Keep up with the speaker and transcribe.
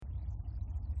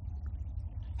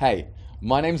Hey,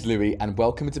 my name's Louis and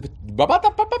welcome to...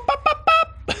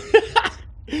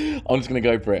 I'm just going to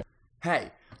go for it.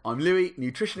 Hey, I'm Louis,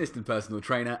 nutritionist and personal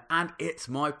trainer, and it's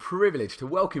my privilege to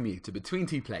welcome you to Between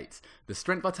Two Plates, the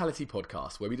Strength Vitality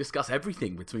podcast, where we discuss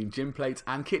everything between gym plates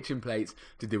and kitchen plates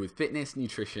to do with fitness,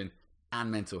 nutrition,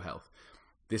 and mental health.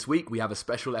 This week we have a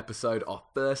special episode, our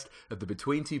first of the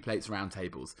Between Two Plates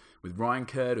roundtables, with Ryan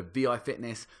Curd of VI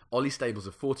Fitness, Ollie Stables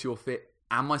of 40 or Fit,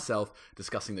 and myself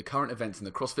discussing the current events in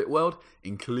the CrossFit world,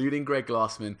 including Greg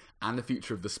Glassman and the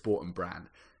future of the sport and brand.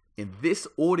 In this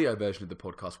audio version of the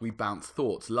podcast, we bounce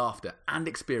thoughts, laughter, and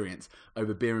experience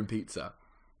over beer and pizza.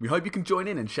 We hope you can join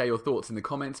in and share your thoughts in the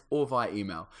comments or via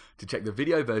email. To check the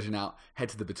video version out, head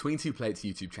to the Between Two Plates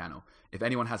YouTube channel. If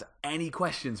anyone has any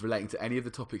questions relating to any of the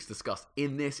topics discussed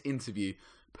in this interview,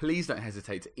 please don't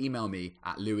hesitate to email me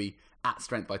at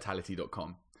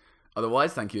louis@strengthvitality.com.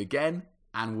 Otherwise, thank you again,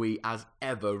 and we, as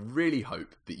ever, really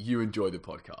hope that you enjoy the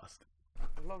podcast.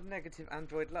 A lot of negative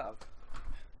Android love.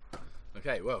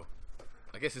 Okay, well,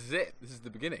 I guess this is it. This is the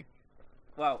beginning.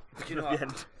 Well, do you know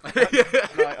what?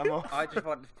 Right, I'm off. I just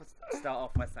wanted to start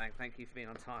off by saying thank you for being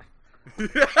on time.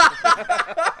 Because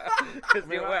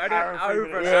we're only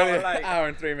over an hour late. Hour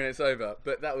and 3 minutes over.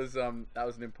 But that was an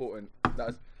important.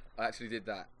 I actually did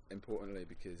that importantly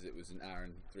because it was an hour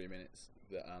and 3 minutes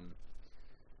that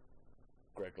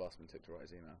Greg Glassman took to write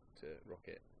his email to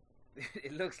Rocket.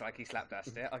 It looks like he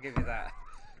slapdashed it. I'll give you that.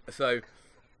 So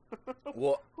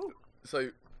what?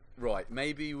 So right,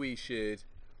 maybe we should.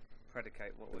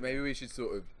 Predicate what we're Maybe we should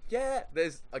sort of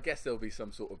I guess there'll be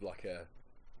some sort of like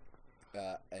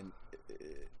an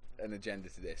agenda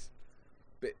to this,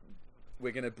 but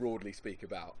we're going to broadly speak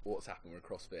about what's happened with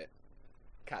CrossFit,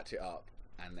 catch it up,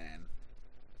 and then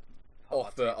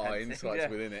offer our insights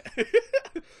within it.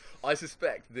 I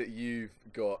suspect that you've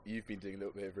been doing a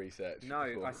little bit of research. No,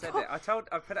 before. I said it. I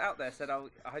put it out there. Said I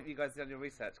hope you guys have done your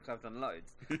research because I've done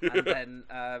loads. And then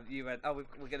you went,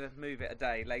 we're going to move it a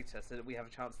day later so that we have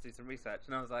a chance to do some research.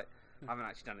 And I was like, I haven't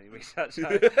actually done any research. So now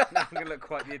I'm going to look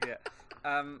quite the idiot.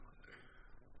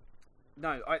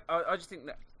 No, I just think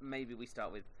that maybe we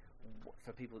start with,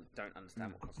 for people that don't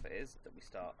understand what CrossFit is, that we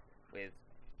start with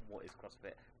what is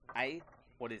CrossFit. A,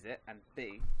 what is it? And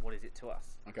B, what is it to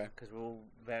us? Okay. Because we're all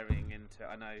varying into.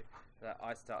 I know that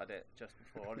I started it just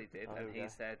before Ollie did, and he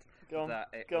said that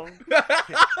it. He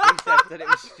said that it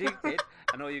was stupid,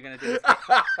 and all you're going to do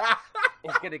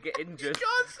is going to get injured. You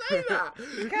can't say that.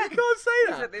 You can't say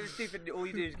He that. said it was stupid. All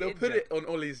you do is get They'll injured. put it on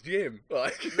Ollie's gym.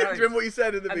 Like, No. do you remember what you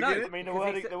said in the I know. beginning? I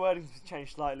mean, Because the wording's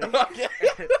changed slightly.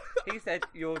 He said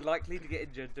you're likely to get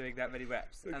injured doing that many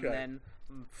reps, and Okay. then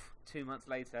 2 months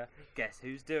later, guess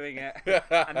who's doing it?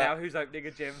 And now who's opening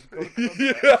a gym? Called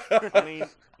CrossFit. I mean,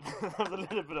 there's a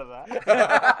little bit of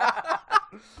that.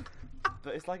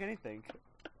 But it's like anything.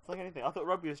 It's like anything. I thought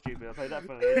rugby was stupid. I played that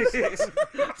for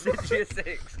Since year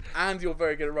 6. And you're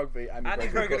very good at rugby, and And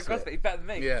he's very good at CrossFit. He's better than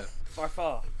me. Yeah. By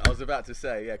far. I was about to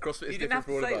say, CrossFit is You didn't different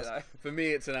for all have of to us. say For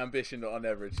me, it's an ambition that I'll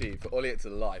never achieve. For Ollie, it's a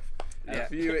life. And Yeah.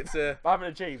 for you, it's a... I haven't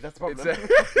achieved. That's the It's, problem.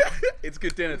 it's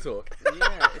good dinner talk.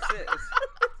 Yeah, it's it.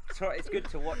 It's good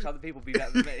to watch other people be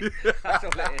better than me. That's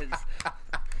all it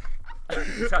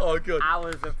is. Oh, God.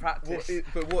 Hours of practice.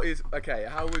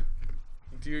 How would...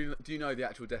 Do you know the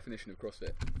actual definition of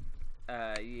CrossFit?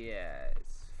 Yeah,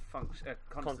 it's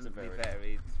constantly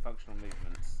varied functional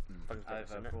movements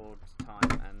over broad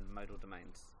time and modal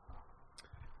domains.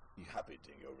 You have been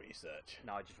doing your research.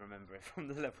 No, I just remember it from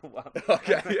the level 1.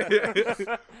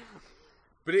 Okay.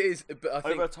 But it is... But I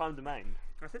think... Over a time domain.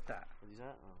 I said that. Did you say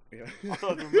that? Oh. Yeah. I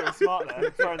thought I'd been real smart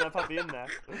there, throwing that puppy in there.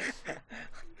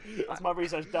 That's my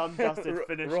research done, dusted,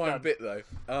 finished. Ryan done. bit though.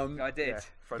 I did. Yeah,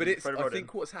 But it's. I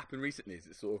think what's happened recently is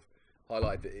it's sort of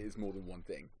highlighted that it is more than one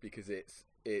thing because it's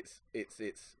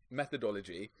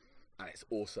methodology and it's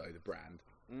also the brand.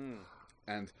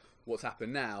 And what's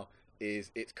happened now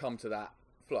is it's come to that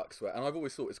flux where, and I've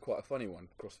always thought it's quite a funny one,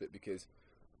 CrossFit, because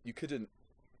you couldn't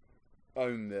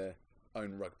own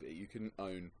rugby, you couldn't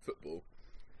own football,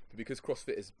 but because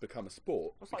CrossFit has become a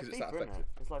sport, It's because like it's FIFA, that isn't effective.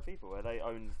 it? It's like FIFA where they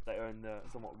own the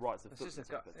somewhat rights of It's football, just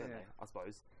a don't yeah. they? I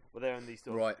suppose. Well, they own these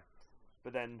sort of, Right.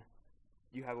 but then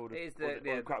you have all It is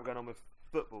the crap going on with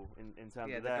football in terms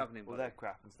Yeah, of the their governing body.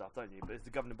 crap and stuff, don't you? But it's the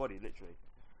governing body, literally.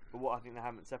 But what I think they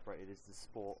haven't separated is the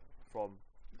sport from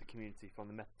the community, from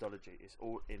the methodology. It's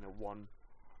all in a one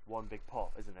big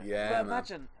pot, isn't it? Yeah. But man.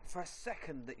 imagine for a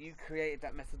second that you created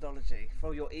that methodology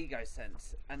for your ego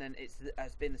sense, and then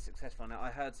it's been successful. Now, I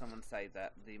heard someone say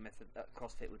that the method that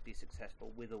CrossFit would be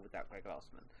successful with or without Greg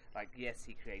Glassman. Like, yes,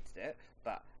 he created it,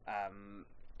 but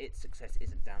its success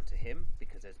isn't down to him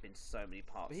because there's been so many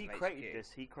parts. But he of created HQ.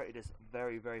 this. He created this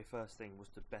very, very first thing was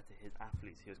to better his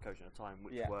athletes he was coaching at the time,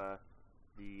 which were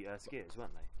the skiers,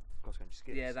 weren't they? Cross-country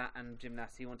skiers. Yeah, that and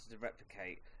gymnasts. He wanted to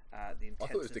replicate the intensity. I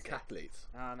thought it was decathletes.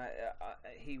 No,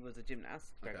 he was a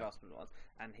gymnast. Greg Okay. Glassman was,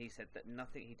 and he said that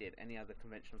nothing he did, any other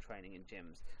conventional training in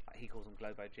gyms, he calls them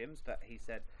globo gyms, but he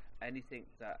said anything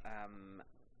that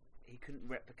he couldn't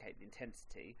replicate the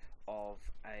intensity of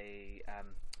a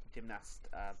gymnast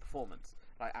performance,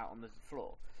 like out on the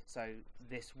floor. So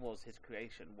this was his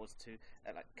creation, was to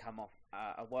come off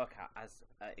a workout as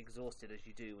exhausted as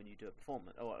you do when you do a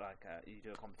performance, or you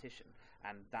do a competition,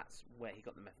 and that's where he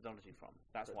got the methodology from.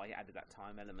 That's why he added that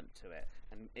time element to it,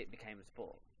 and it became a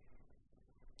sport.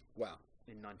 Wow.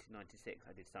 In 1996,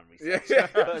 I did some research. Yeah.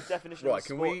 But a definition Right, of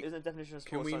can sport, we- isn't a definition of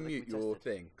Can sport we something mute that can be your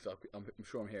tested? thing? Because I'm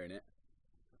sure I'm hearing it.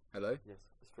 Hello? Yes,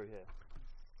 it's through here.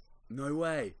 No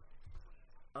way.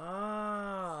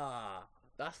 Ah,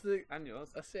 that's the. And yours.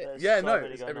 That's it. There's Yeah, so no,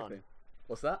 many it's going on. everything.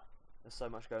 What's that? There's so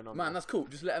much going on. Man, there. that's cool.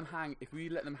 Just let them hang. If we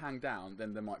let them hang down,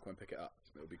 then the mic won't pick it up.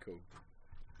 It'll be cool.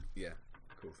 Yeah,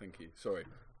 cool. Thank you. Sorry.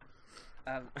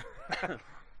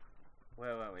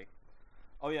 Where were we?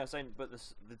 Oh yeah, I'm saying, but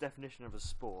the definition of a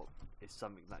sport is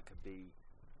something that could be,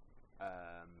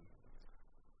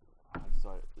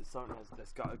 so it's something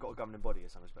that's got a governing body in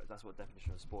some respects. That's what the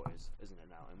definition of a sport is, isn't it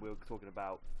now? And we were talking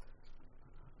about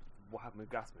what happened with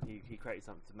Glassman. He created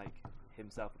something to make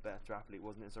himself a better athlete,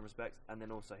 wasn't it, in some respects? And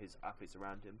then also his athletes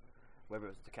around him, whether it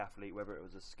was a decathlete, whether it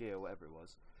was a skier, whatever it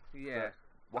was. Yeah.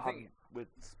 What I think- happened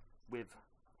with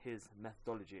his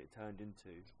methodology? It turned into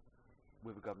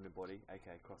with a governing body,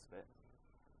 aka CrossFit.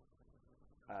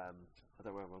 I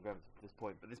don't know where I'm going to this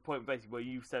point, but this point basically where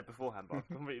you said beforehand, but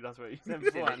completely that's what you said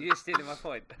beforehand. You're stealing my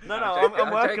point. No, joking,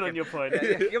 I'm working joking. on your point.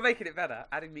 Yeah, you're making it better,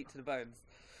 adding meat to the bones.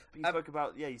 But you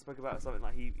spoke about something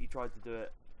like he tried to do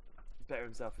it better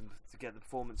himself and to get the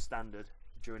performance standard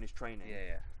during his training.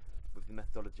 Yeah. With the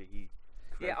methodology he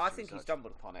created. Yeah, I and think he such.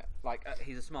 stumbled upon it. Like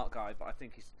he's a smart guy, but I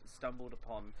think he's stumbled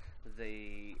upon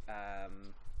the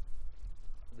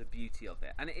beauty of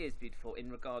it, and it is beautiful in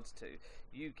regards to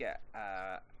you get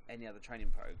any other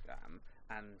training program,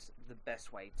 and the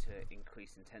best way to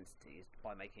increase intensity is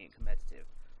by making it competitive.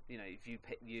 You know, if you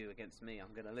pit you against me,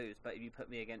 I'm going to lose. But if you put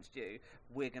me against you,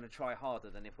 we're going to try harder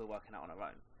than if we're working out on our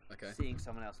own. Okay. Seeing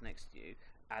someone else next to you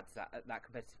adds that at that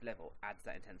competitive level, adds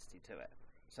that intensity to it.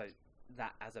 So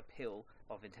that as a pill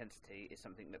of intensity is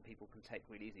something that people can take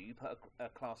really easy. You put a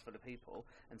class full of people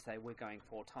and say we're going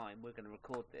for time, we're going to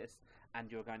record this,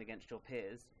 and you're going against your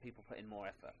peers. People put in more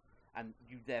effort, and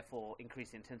you therefore increase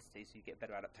the intensity, so you get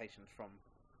better adaptations from.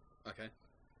 Okay.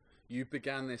 You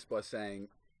began this by saying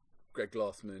Greg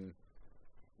Glassman.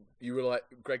 You were like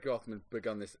Greg Glassman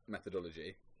begun this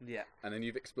methodology. Yeah. And then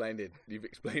you've explained it. You've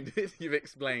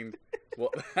explained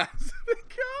what that's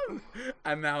become,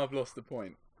 and now I've lost the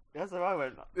point. That's where I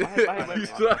went. My head went.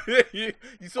 you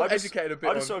sort of educated a bit.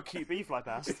 I just saw a cute bee fly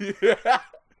past. Yeah.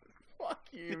 Fuck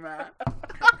you, man.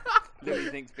 Louis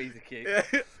thinks bees are cute. Yeah.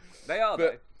 They are,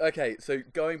 But okay, so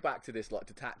going back to this, like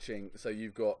detaching. So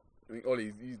you've got, I mean,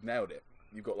 Ollie, you've nailed it.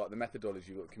 You've got like the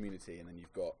methodology, you've got community, and then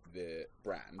you've got the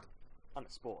brand. And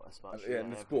the sport, I suppose. Yeah,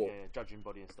 and the sport. Yeah, judging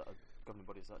body and stuff, governing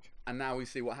body and such. And now we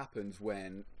see what happens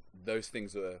when those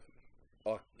things are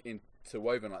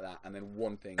interwoven like that, and then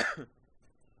one thing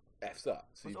f's up.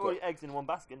 So It's you've all got, eggs in one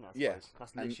basket, isn't it? I yeah, suppose?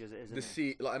 That's and literally as it is, isn't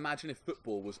it? like imagine if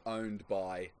football was owned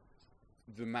by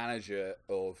the manager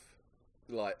of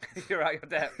like You're out your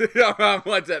depth. I'm out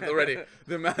my depth already.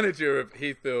 The manager of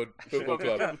Heathfield Football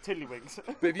Club. Tiddlywinks.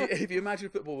 But if you imagine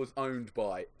football was owned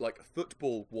by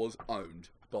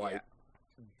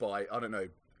I don't know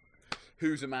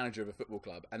who's a manager of a football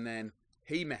club, and then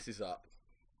he messes up,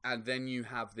 and then you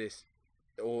have this,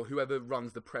 or whoever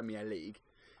runs the Premier League,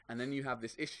 and then you have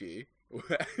this issue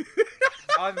where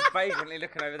I'm vagrantly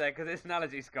looking over there because this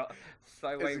analogy's got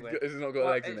so wayward. it's not got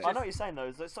legs in it. I know what you're saying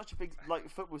though. It's such a big, like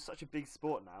football's such a big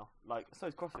sport now. Like so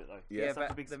is CrossFit though. Yeah. It's such a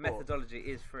but big the sport. methodology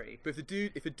is free. But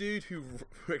if a dude who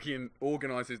freaking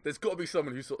organises, there's got to be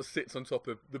someone who sort of sits on top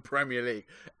of the Premier League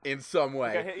in some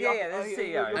way. Okay, Yeah, there's a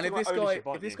CEO. And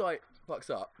if this guy fucks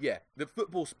up, yeah, the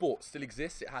football sport still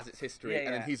exists. It has its history, and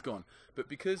then Yeah. he's gone. But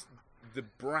because the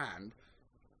brand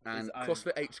and Is owned.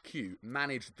 CrossFit HQ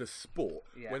manage the sport,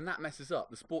 Yeah. when that messes up,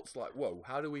 the sport's like, whoa,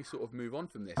 how do we sort of move on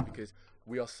from this? Because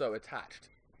we are so attached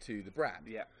to the brand.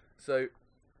 Yeah. So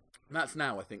that's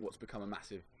now, I think, what's become a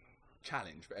massive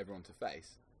challenge for everyone to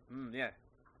face. Yeah.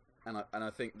 And I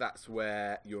think that's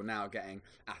where you're now getting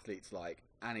athletes like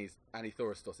Annie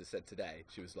Thoristos has said today.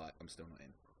 She was like, I'm still not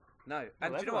in. No, and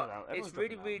do you know everyone's what? out. It's Everyone's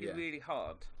really, dropping out. really, Yeah. really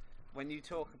hard when you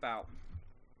talk about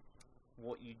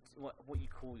what you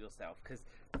call yourself. Because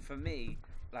for me,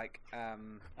 like,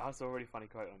 I saw a really funny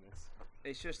quote on this.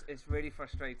 it's really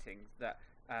frustrating that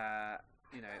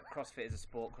you know, CrossFit is a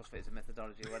sport, CrossFit is a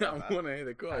methodology, whatever. I want to hear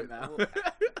the quote now.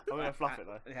 I'm gonna fluff it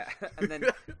though. Yeah, and then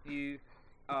you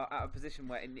are at a position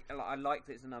where I like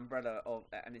that it's an umbrella of,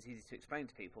 and it's easy to explain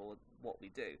to people what we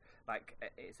do. Like,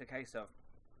 it's a case of,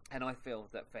 and I feel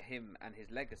that for him and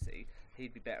his legacy,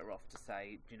 he'd be better off to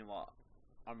say, do you know what,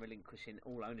 I'm relinquishing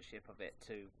all ownership of it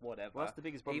to whatever. Well, that's the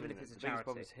biggest problem. Even if it's a the biggest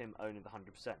problem is him owning the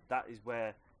 100%. That is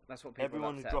where that's what people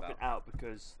everyone is upset dropping about. out,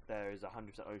 because there is 100%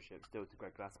 ownership still to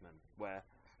Greg Glassman.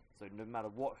 So no matter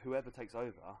whoever takes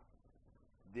over,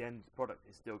 the end product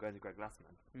is still going to Greg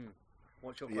Glassman.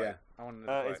 What's your quote? Yeah. I want to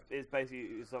know the quote. It's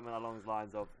basically something along the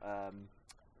lines of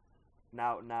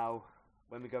now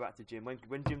when we go back to gym,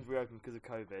 when gyms reopen because of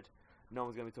COVID, no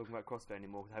one's going to be talking about CrossFit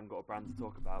anymore because they haven't got a brand to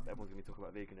talk about. But everyone's going to be talking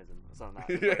about veganism or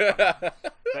something like that.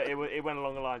 But it went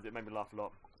along the lines. It made me laugh a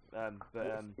lot.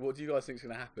 What do you guys think is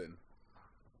going to happen?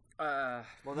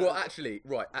 Well,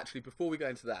 actually, before we go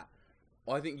into that,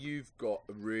 I think you've got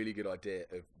a really good idea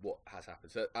of what has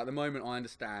happened. So at the moment, I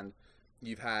understand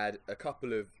you've had a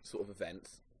couple of sort of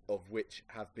events, of which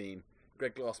have been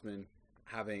Greg Glassman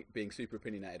being super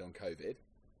opinionated on COVID.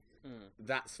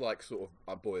 That's like sort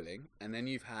of boiling, and then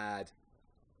you've had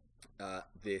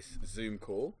this Zoom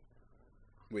call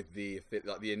with the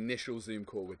initial Zoom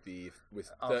call with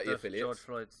 30 affiliates. George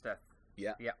Floyd's death.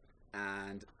 Yeah.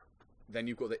 And then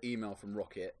you've got the email from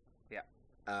Rocket. Yeah.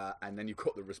 And then you've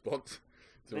got the response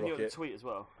to then Rocket. you got the tweet as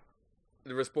well.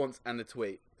 The response and the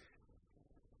tweet.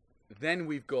 Then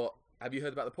we've got. Have you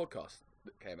heard about the podcast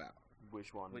that came out?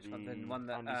 Which one? Which one? The one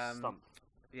that Andy Stump.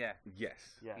 Yeah.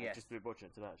 Yes. Yeah. Yes. Just been watching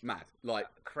it today. Actually. Mad. Like,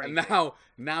 crazy. And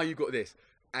now you've got this,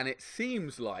 and it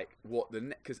seems like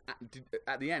because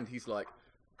at the end he's like,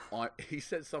 he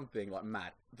said something like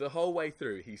mad the whole way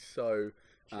through. He's so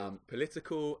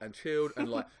political and chilled and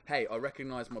like, hey, I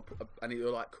recognise and you're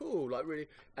like, cool, like really,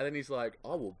 and then he's like,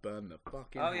 I will burn the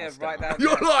fucking house right down. down.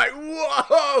 You're like,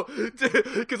 whoa,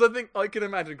 because I think I can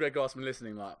imagine Greg Glassman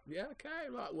listening, like, yeah, okay,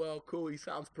 like, well, cool, he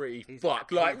sounds pretty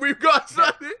fucked. Like, we've got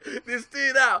something, this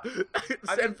dude out,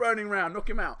 send Froning round, knock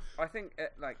him out. I think,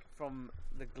 like, from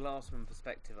the Glassman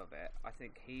perspective of it, I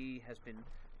think he has been,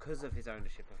 because of his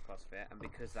ownership of CrossFit and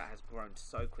because that has grown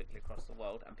so quickly across the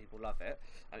world and people love it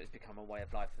and it's become a way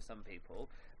of life for some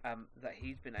people, that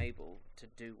he's been able to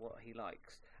do what he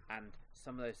likes, and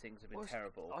some of those things have been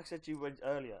terrible. Like I said to you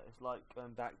earlier, it's like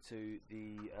going back to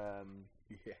the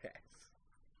Yes.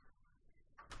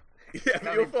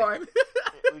 Yeah, you're fine.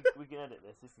 we can edit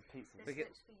this. This is pizza. This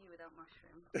looks for you without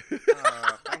mushroom.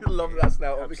 I love that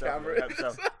now on the camera.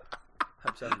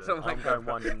 So I'm going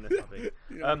one in this, I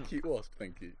think. Cute wasp,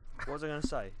 thank you. What was I going to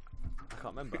say? I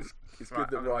can't remember. It's Right,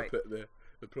 good that I'm Rye right. put the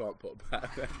plant pot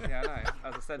back there. Yeah, I know.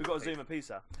 As I said, We've got to zoom a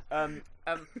pizza.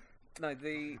 no,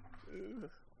 the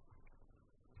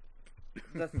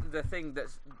thing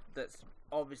that's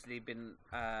obviously been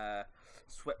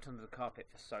swept under the carpet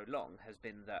for so long has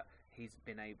been that he's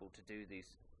been able to do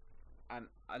these, and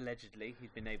allegedly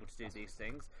he's been able to do these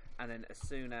things, and then as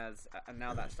soon as and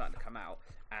now that's starting to come out,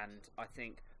 and I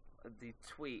think the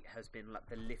tweet has been like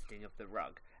the lifting of the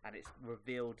rug, and it's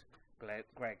revealed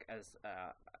Greg as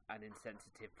an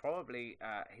insensitive. Probably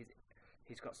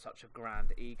he's got such a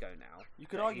grand ego now. You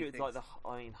could argue it's like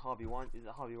Harvey Weinstein. Is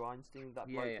it Harvey Weinstein? That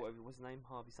bloke, whatever was his name,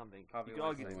 Harvey something. Harvey you could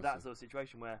argue Weinstein. it's that sort of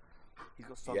situation where he's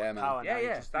got so Yeah, much man. power now.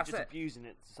 Yeah, he's that's just it. abusing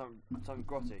it to something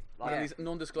grotty. Like, and these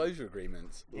non-disclosure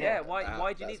agreements. Yeah, why do you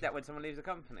that's- need that when someone leaves a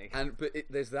company? But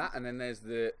there's that, and then there's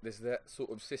that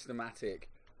sort of systematic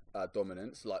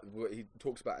dominance, like what he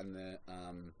talks about in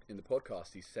the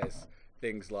podcast. He says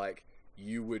things like,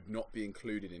 "You would not be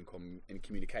included in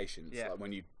communications, like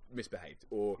when you misbehaved,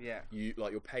 or you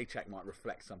like your paycheck might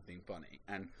reflect something funny."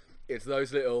 And it's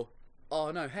those little,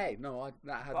 oh no, hey, no, I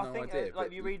had no idea. Like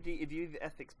if you read the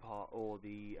ethics part, or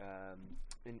the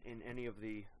in any of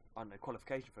the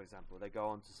qualification, for example, they go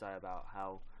on to say about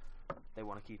how they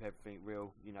want to keep everything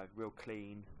real, real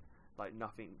clean. Like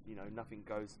nothing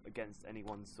goes against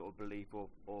anyone's sort of belief or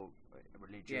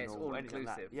religion, Yeah, it's or all anything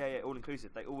like inclusive. that. Yeah, all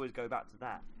inclusive. They always go back to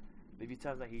that. But if it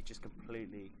turns out he's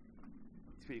completely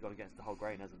gone against the whole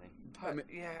grain, hasn't he? I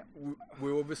mean,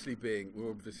 we're obviously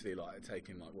like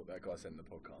taking like what that guy said in the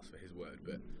podcast for his word,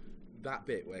 but that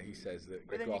bit where he says that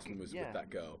Greg Glassman was with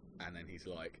that girl, and then he's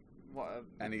like,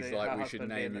 we should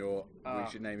name your.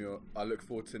 I look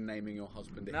forward to naming your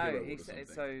husband a hero. he said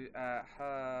so.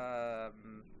 Her,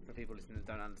 for people listening that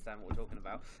don't understand what we're talking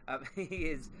about,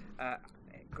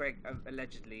 Greg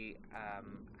allegedly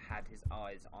had his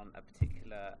eyes on a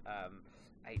particular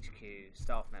HQ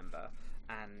staff member,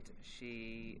 and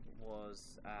she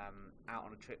was out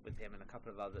on a trip with him and a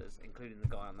couple of others, including the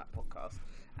guy on that podcast.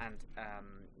 And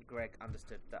Greg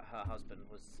understood that her husband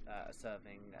was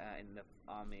serving in the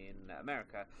army in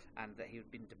America, and that he had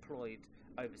been deployed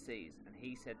overseas. And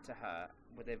he said to her,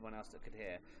 with everyone else that could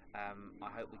hear, I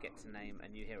hope we get to name a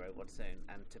new hero WOD soon.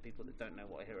 And to people that don't know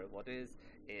what a hero WOD is,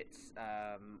 it's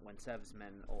when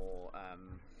servicemen or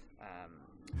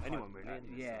anyone really,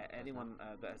 anyone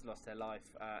that has lost their life,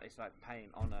 it's like paying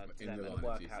honour to them and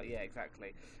work out. Yeah,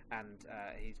 exactly. And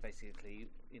he's basically,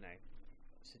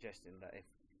 suggesting that if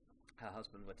her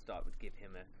husband were to die, it would give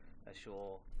him a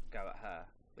sure go at her,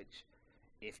 which,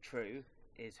 if true,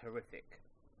 is horrific.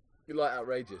 Like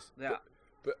outrageous. Yeah.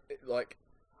 But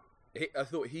I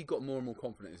thought he got more and more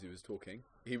confident as he was talking.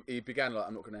 He began like,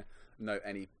 I'm not going to note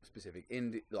any specific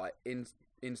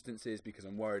instances because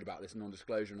I'm worried about this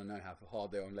non-disclosure and I know how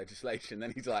hard they are on legislation.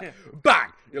 Then he's like, bang!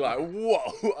 You're like,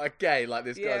 whoa, okay, like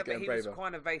this guy's getting braver. Yeah, but he was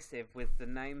quite evasive with the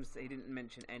names. He didn't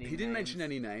mention any names. He didn't mention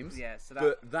any names. Yeah, so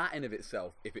but that in of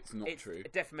itself, if it's not true...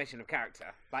 It's a defamation of character.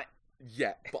 Like...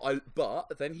 Yeah,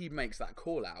 but then he makes that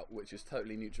call out, which is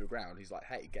totally neutral ground. He's like,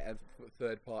 hey, get a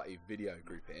third-party video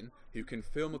group in who can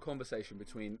film a conversation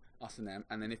between us and them,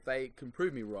 and then if they can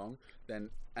prove me wrong, then...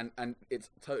 And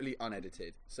it's totally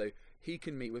unedited. So he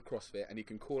can meet with CrossFit, and he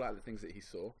can call out the things that he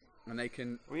saw, and they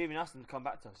can... We even asked them to come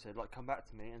back to us. Said, come back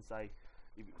to me and say,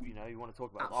 you want to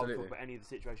talk about... Absolutely. I'll talk about any of the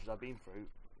situations I've been through,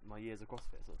 my years of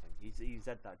CrossFit sort of thing. He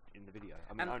said that in the video.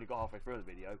 I mean, I only got halfway through the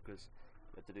video because...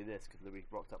 We had to do this because Louis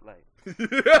rocked up late.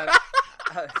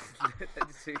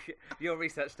 Your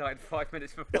research started 5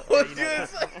 minutes before.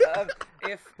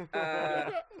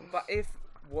 If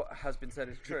what has been said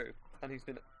is true, and he's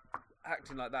been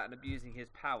acting like that and abusing his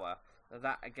power,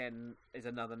 that again is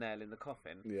another nail in the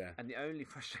coffin. Yeah. And the only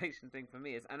frustration thing for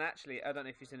me is, and actually, I don't know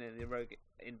if you've seen the Rogue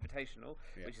Invitational,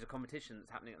 which is a competition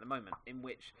that's happening at the moment, in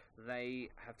which they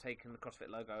have taken the CrossFit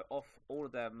logo off all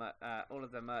of their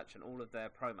merch and all of their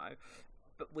promo.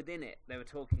 But within it, they were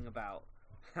talking about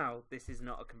how this is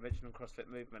not a conventional CrossFit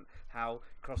movement, how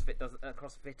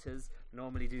CrossFitters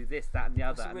normally do this, that, and the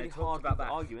other, and really they talked about that.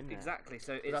 Argue, isn't it? Exactly.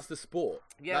 So that's the sport.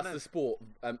 Yeah, that's the sport,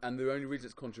 and the only reason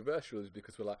it's controversial is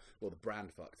because we're like, well, the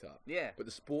brand fucked up. Yeah. But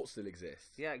the sport still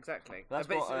exists. Yeah, exactly. That's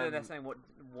basically they're saying, what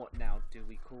now do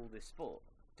we call this sport?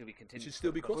 Do we continue? It should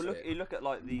still be CrossFit. Well, you look at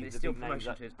like the still big names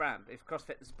promotion to his brand. If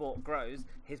CrossFit the sport grows,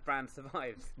 his brand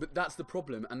survives. But that's the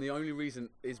problem, and the only reason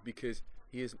is because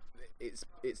he is.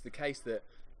 It's the case that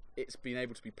it's been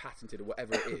able to be patented or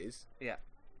whatever it is. Yeah.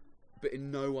 But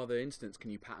in no other instance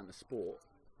can you patent a sport.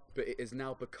 But it has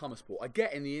now become a sport. I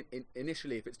get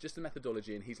initially if it's just a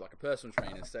methodology and he's like a personal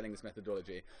trainer selling this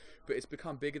methodology, but it's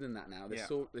become bigger than that now. There's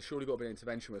surely got to be an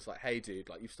intervention where it's like, hey, dude,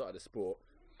 like you've started a sport.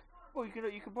 Well, you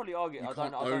can probably argue. You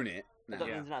can't own it now.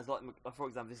 Like, for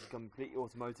example, this is completely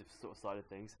automotive sort of side of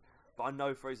things. But I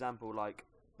know, for example, like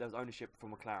there was ownership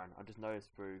from McLaren. I just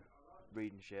noticed through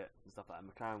reading shit and stuff like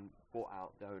that. McLaren bought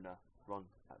out the owner, Ron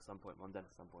Dennis at some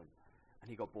point, and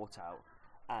he got bought out.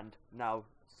 And now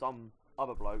some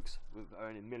other blokes with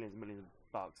owning millions and millions of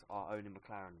bucks are owning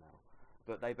McLaren now.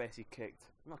 But they basically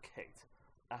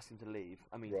asked him to leave.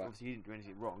 I mean, obviously he didn't do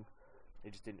anything wrong. They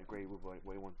just didn't agree with where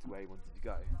he wanted to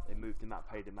go. They moved him out,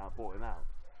 paid him out, bought him out.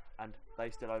 And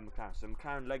they still own McLaren. So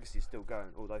McLaren legacy is still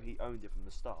going, although he owned it from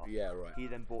the start. Yeah, right. He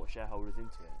then bought shareholders into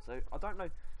it. So I don't know.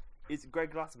 Is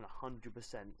Greg Glassman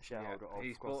 100% shareholder of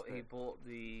CrossFit? He bought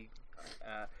the...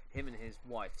 him and his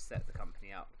wife set the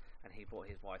company up, and he bought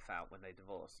his wife out when they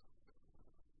divorced.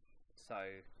 So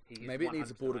maybe it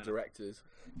needs a board of directors.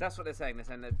 That's what they're saying. They're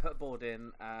saying they put a board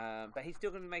in, but he's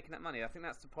still going to be making that money. I think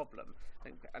that's the problem.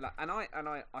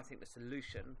 I think the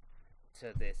solution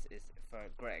to this is for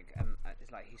Greg, and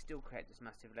it's like he still creates this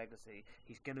massive legacy.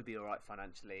 He's going to be all right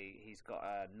financially. He's got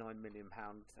a £9 million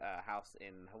house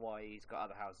in Hawaii. He's got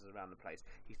other houses around the place.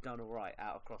 He's done all right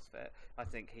out of CrossFit. I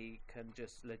think he can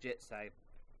just legit say,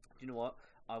 do you know what?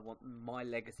 I want my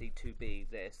legacy to be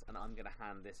this, and I'm going to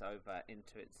hand this over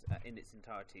into in its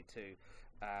entirety to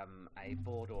a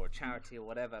board or a charity or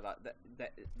whatever. Like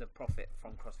the profit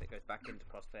from CrossFit goes back into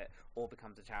CrossFit or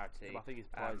becomes a charity. I think his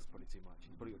pride is probably too much.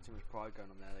 He's probably got too much pride going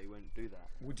on there that he won't do that.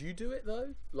 Would you do it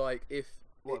though? Like if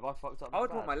I fucked up? I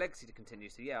would want my legacy to continue.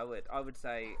 So yeah, I would. I would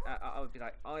say I would be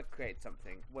like, I've created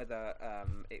something, whether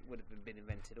it would have been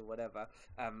invented or whatever.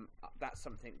 That's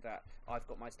something that I've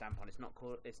got my stamp on. It's not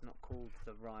called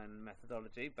the Ryan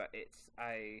methodology, but it's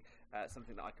a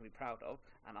something that I can be proud of,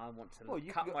 and I want to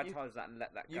cut my ties with that and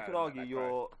let that go. You could argue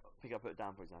your pick up, put it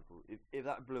down. For example, if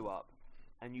that blew up,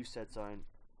 and you said something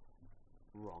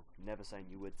wrong, never saying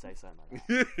you would say something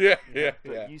like that.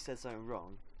 yeah. You said something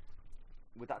wrong.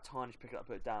 would that tarnish pick it up,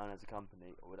 put it down as a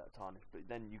company, or would that tarnish? But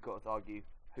then you've got to argue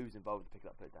who's involved in pick it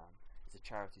up, put it down. It's a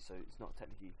charity, so it's not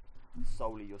technically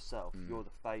solely yourself. You're the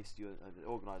face, you're the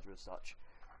organizer as such.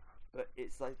 But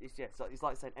it's like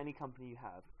saying any company you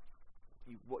have,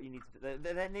 what you need to do,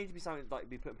 there needs to be something like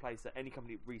be put in place that any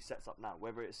company resets up now,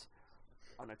 whether it's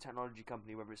technology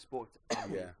company, whether it's sport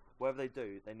company, whatever they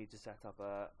do, they need to set up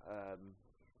a I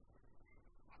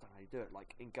don't know how you do it.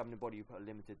 Like in governing body, you put a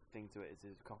limited thing to it.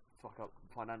 Is fuck up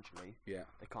financially. Yeah,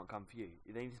 they can't come for you.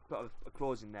 They need to put a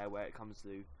clause in there where it comes to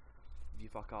if you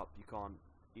fuck up, you can't.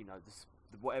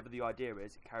 Whatever the idea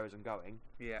is, it carries on going.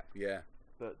 Yeah.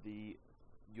 But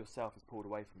yourself is pulled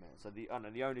away from it. So the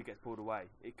owner gets pulled away.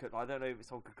 It could. I don't know if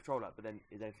someone could control that, but then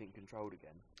is everything controlled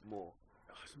again more?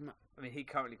 I mean, he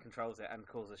currently controls it and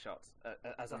calls the shots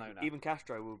as an owner. Even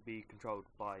Castro will be controlled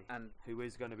by who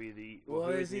is going to be the.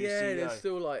 There's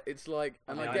still like it's like.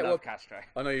 And I love Castro.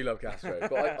 I know you love Castro,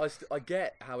 but I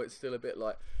get how it's still a bit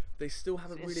like they still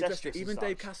haven't really addressed it. Even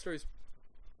Dave Castro's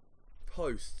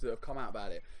posts that have come out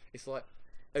about it, it's like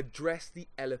address the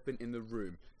elephant in the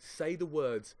room. Say the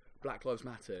words Black Lives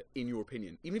Matter in your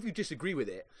opinion, even if you disagree with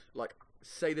it. Like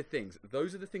say the things.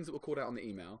 Those are the things that were called out on the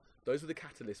email. Those were the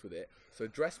catalysts with it. So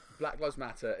address Black Lives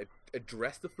Matter,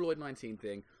 address the Floyd 19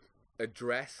 thing,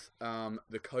 address the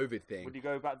COVID thing. Would you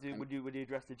go back to? Would you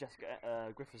address the Jessica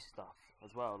Griffiths stuff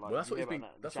as well? Like, that's what he's been.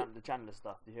 The Chandler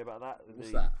stuff. Do you hear about that?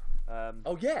 What's that?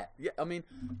 Oh yeah. I mean,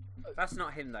 that's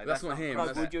not him though. That's not him.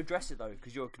 No, would you address it though?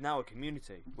 Because you're now a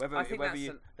community.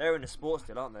 They're in the sport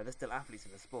still, aren't they? They're still athletes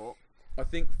in the sport. I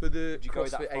think for the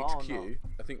CrossFit HQ,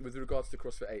 I think with regards to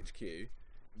CrossFit HQ,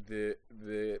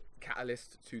 the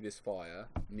catalyst to this fire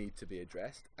need to be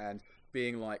addressed, and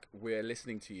being like, we're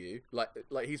listening to you, like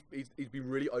he's been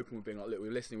really open with being like, look,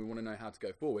 we're listening, we want to know how to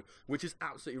go forward, which is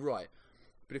absolutely right.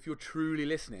 But if you're truly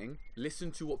listening,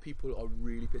 listen to what people are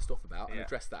really pissed off about and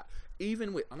address that.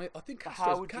 Even with, I think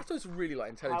Castro's really like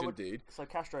intelligent dude. So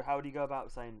Castro, how would you go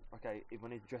about saying, okay, if we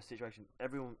need to address the situation,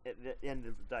 everyone at the end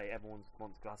of the day, everyone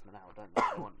wants Glassman out, don't they?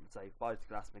 They want to say bye to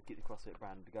Glassman, keep the CrossFit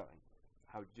brand going.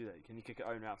 How would you do that? Can you kick it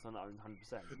owner out on that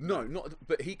 100%? No, not.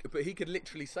 But he could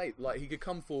literally say, like, he could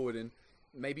come forward and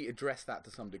maybe address that to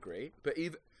some degree. But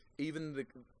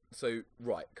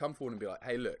come forward and be like,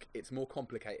 hey, look, it's more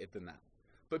complicated than that.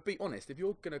 But be honest. If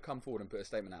you're going to come forward and put a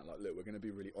statement out like, look, we're going to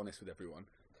be really honest with everyone,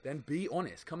 then be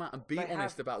honest. Come out and be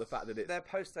honest about the fact that it's their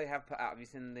post they have put out. Have you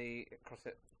seen the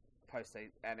CrossFit post?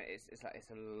 It's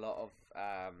a lot of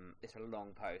it's a long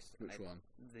post. Which one?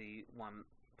 The one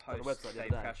post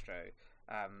Dave Castro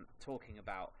talking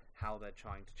about how they're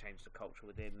trying to change the culture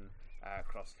within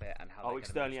CrossFit and how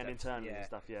externally and internally and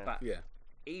stuff. But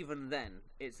even then,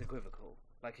 it's equivocal.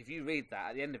 Like if you read that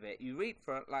at the end of it, you read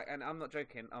for like, and I'm not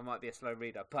joking, I might be a slow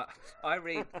reader, but I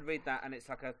read that, and it's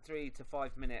like a 3 to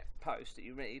 5 minute post that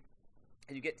you read,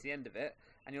 and you get to the end of it,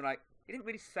 and you're like, you didn't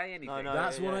really say anything. No,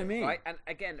 that's what I mean. Right? And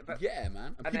again, but yeah,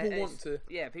 man. And people want to.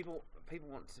 Yeah, people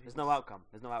want to. There's no outcome.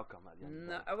 There's no outcome at the end.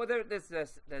 No, well,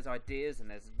 there's ideas and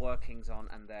there's workings on,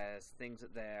 and there's things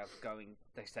that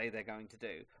they say they're going to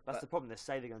do. That's the problem. They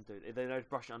say they're going to do it. They don't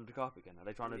brush it under the carpet again. Are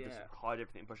they trying to just hide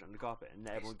everything and brush it under the carpet and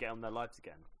let everyone get on their lives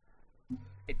again?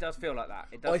 It does feel like that.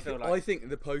 I think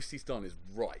the post he's done is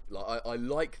right. Like I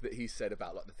like that he said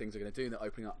about like the things they're going to do and they're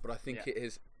opening up, but I think it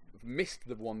has missed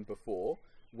the one before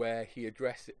where he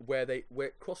addressed it, where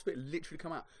CrossFit literally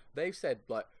come out. They've said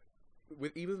like.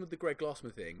 Even with the Greg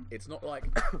Glassman thing, it's not like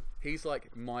he's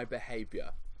like my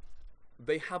behaviour.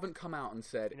 They haven't come out and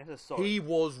said he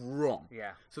was wrong.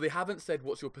 Yeah. So they haven't said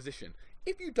what's your position.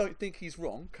 If you don't think he's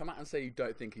wrong, come out and say you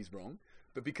don't think he's wrong.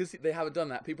 But because they haven't done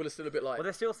that, people are still a bit like. Well,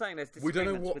 they're still saying there's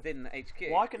disagreements within the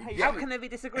HQ. How can there be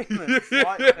disagreements?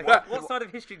 What side of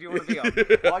history do you want to be on?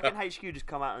 Why can HQ just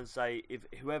come out and say if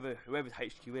whoever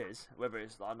HQ is, whether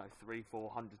it's I don't know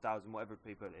 300,000-400,000, whatever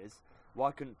people it is,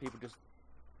 why couldn't people just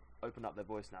open up their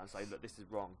voice now and say, look, this is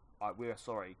wrong. We are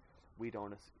sorry. We don't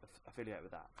want to affiliate with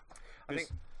that. I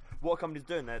think what companies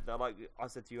doing, they're like I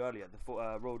said to you earlier,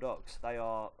 the Raw Dogs. They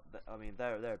are. I mean,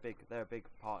 they're a big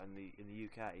part in the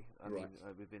UK. I mean,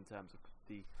 within terms of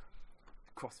the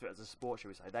CrossFit as a sport, shall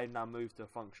we say? They've now moved to a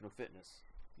functional fitness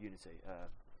unity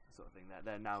sort of thing.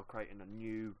 They're now creating a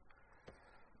new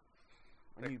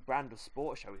brand of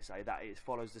sport, shall we say? That it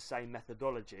follows the same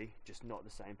methodology, just not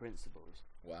the same principles.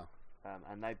 Wow.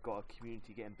 And they've got a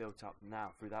community getting built up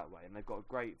now through that way, and they've got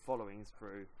great followings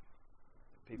through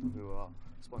people who are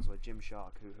sponsored by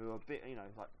Gymshark, who are a bit,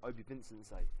 like Obi Vincent.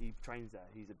 Say he trains there.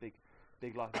 He's a big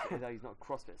life. He's not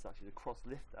CrossFit, it's actually a cross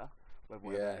lifter,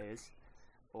 whatever that is.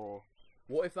 Or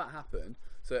what if that happened?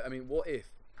 So I mean, what if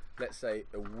let's say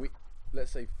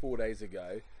 4 days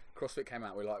ago, CrossFit came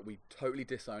out, we're like, we totally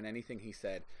disown anything he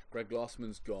said. Greg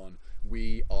Glassman's gone.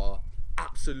 We are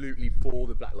absolutely for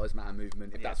the Black Lives Matter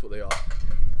movement, if that's what they are.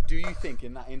 Do you think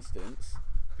in that instance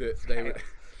that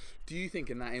do you think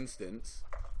in that instance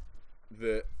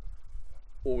that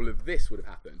all of this would have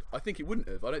happened? I think it wouldn't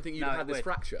have. I don't think you'd have had this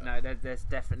fracture. No,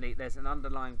 there's an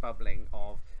underlying bubbling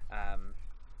of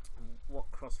what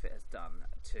CrossFit has done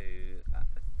to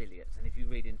affiliates, and if you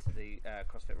read into the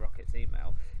CrossFit Rockets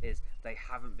email, is they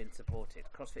haven't been supported.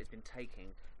 CrossFit has been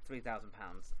taking £3,000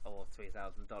 or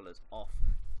 $3,000 off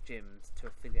gyms to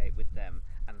affiliate with them,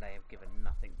 and they have given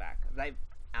nothing back. They've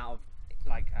out of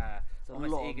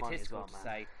almost egotistical to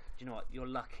say, do you know what? You're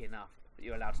lucky enough that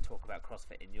you're allowed to talk about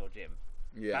CrossFit in your gym.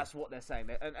 Yeah. That's what they're saying.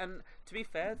 And to be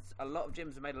fair, a lot of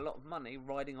gyms have made a lot of money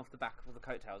riding off the back of the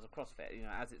coattails of CrossFit. You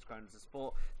know, as it's grown as a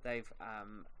sport, they've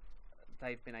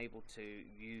been able to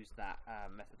use that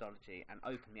methodology and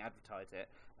openly advertise it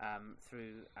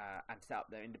through and set up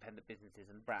their independent businesses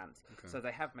and brands. Okay. So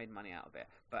they have made money out of it.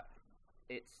 But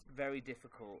it's very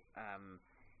difficult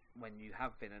when you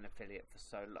have been an affiliate for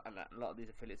so long, and a lot of these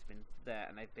affiliates have been there,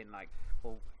 and they've been like,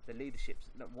 well, the leadership's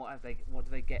what do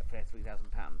they get for their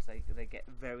 £3,000? They get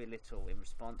very little in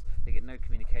response. They get no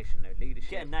communication, no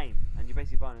leadership. You get a name, and you're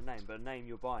basically buying a name, but a name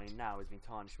you're buying now is being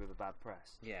tarnished with a bad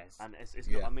press. Yes, and it's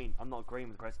not. I mean, I'm not agreeing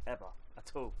with the press ever at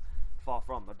all. Far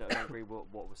from. I don't agree with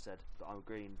what was said, but I'm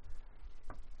agreeing.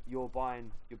 You're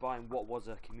buying what was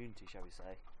a community, shall we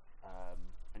say,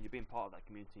 and you're being part of that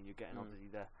community, and you're getting obviously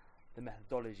the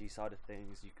methodology side of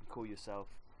things. You can call yourself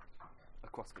a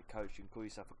CrossFit coach, you can call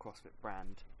yourself a CrossFit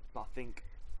brand, but I think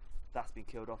that's been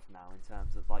killed off now in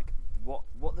terms of like what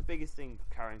the biggest thing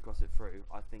carrying CrossFit through,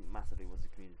 I think massively, was the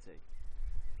community.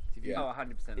 Oh,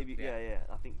 100%. Yeah.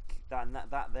 I think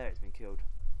that there it's been killed.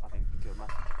 I think it's been killed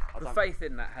massively. The faith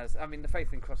in that the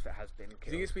faith in CrossFit has been killed.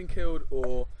 Do you think it's been killed,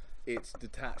 or it's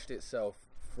detached itself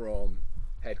from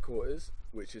headquarters,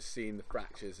 which has seen the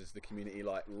fractures as the community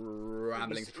like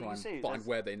rambling to try and find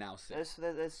where they now sit?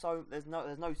 There's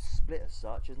no split as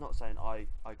such. It's not saying I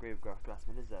agree with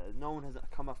Glassman, is there? No one has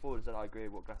come forward and said I agree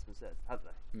with what Glassman said, have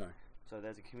they? No. So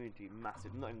there's a community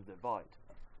massive, not even divide.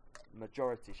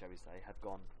 Majority, shall we say, have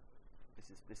gone. This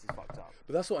is fucked up.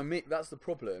 But that's what I mean. That's the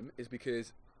problem, is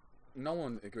because no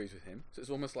one agrees with him. So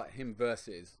it's almost like him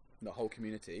versus the whole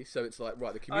community. So it's like,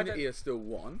 right, the community is still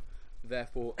one.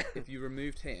 Therefore, if you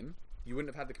removed him, you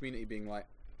wouldn't have had the community being like,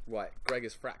 right, Greg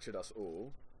has fractured us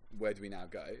all. Where do we now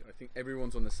go? I think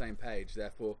everyone's on the same page.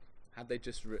 Therefore, had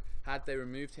they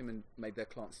removed him and made their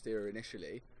client steerer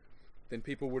initially, then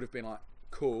people would have been like,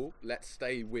 cool, let's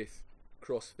stay with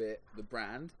CrossFit, the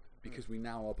brand, because we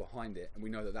now are behind it, and we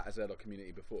know that has led our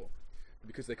community before.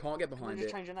 Because they can't get behind it. Can they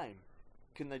just it. change the name?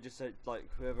 Can they just say, like,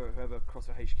 whoever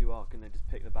CrossFit HQ are, can they just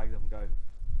pick the bags up and go,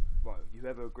 right,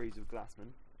 whoever agrees with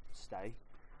Glassman, stay,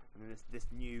 and then this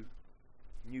new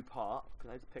part, can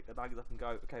they just pick their bags up and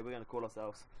go, okay, we're going to call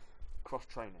ourselves cross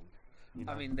training? You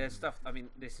know? I mean, there's stuff. I mean,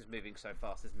 this is moving so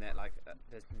fast, isn't it? Like,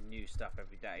 there's new stuff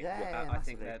every day. Yeah, I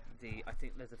think that I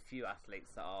think there's a few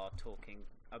athletes that are talking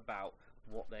about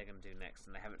what they're going to do next,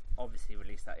 and they haven't obviously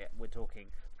released that yet. We're talking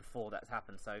before that's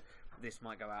happened, so this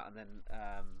might go out, and then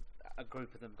a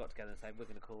group of them got together and said, we're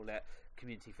going to call it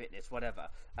community fitness, whatever.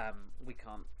 We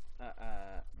can't.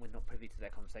 We're not privy to their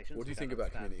conversations. What do you think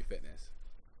about community fitness?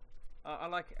 I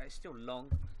like it. It's still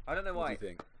long. I don't know why. What do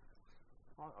you think?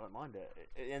 I don't mind it.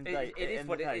 It is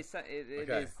what it is.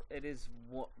 It is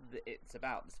what it's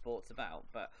about. The sport's about.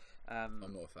 But I'm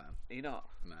not a fan. You're not.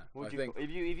 No. If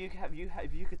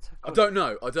you could. I don't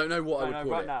know. I don't know what I would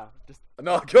call right it. now. Just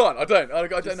no, I can't. I don't. I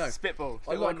don't know. Spitball.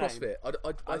 I like CrossFit. I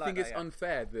like think that, it's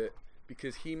unfair that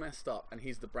because he messed up and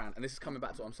he's the brand, and this is coming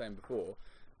back to what I'm saying before.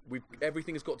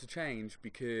 Everything has got to change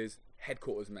because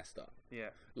headquarters messed up. Yeah.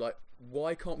 Like,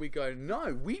 why can't we go?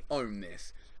 No, we own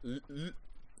this.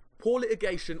 Pour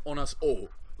litigation on us all.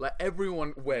 Like,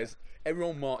 everyone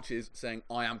marches saying,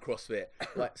 I am CrossFit.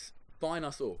 Like, fine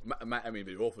us all. I mean, it'd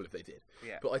be awful if they did.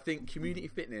 Yeah. But I think community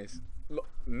fitness,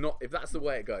 not if that's the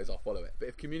way it goes, I'll follow it. But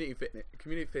if community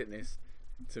fitness,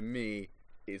 to me,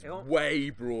 is way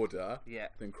broader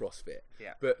than CrossFit.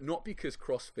 Yeah. But not because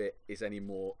CrossFit is any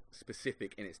more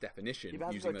specific in its definition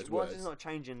using those words. Once it's not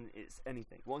changing, it's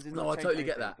anything. I totally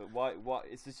get that. But why?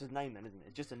 It's just a name then, isn't it?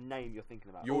 It's just a name you're thinking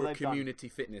about. You're a community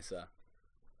fitnesser.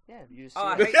 Yeah, you just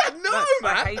I man.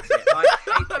 I hate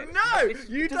it.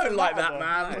 No, you don't like that,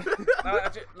 man.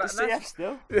 No, CF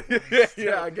still.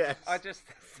 Yeah, I guess. I just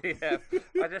CF.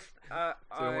 I just. Do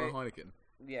you want a Heineken?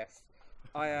 Yes.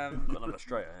 I got another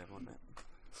straight ahead, wasn't it?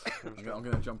 I'm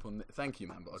going to jump on this. Thank you,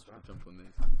 man, but I'll jump on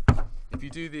this. If you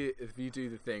do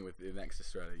the thing with the next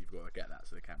Australia, you've got to get that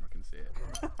so the camera can see it. Do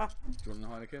you want the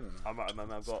Heineken or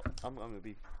not? I'm going to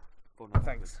be.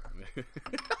 Thanks.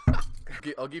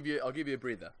 I'll give you a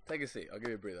breather. Take a seat. I'll give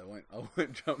you a breather. I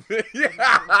won't jump in.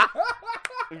 Yeah.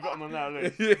 We've got them on there,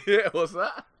 Luke. Yeah. What's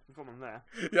that? We've got them there.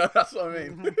 Yeah, that's what I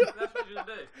mean. That's what you're going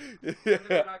to do. You're going to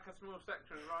be like a small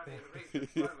section riding in the beach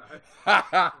slow-mo.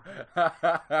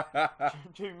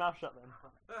 Do your mouth shut then.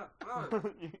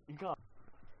 No. You can't.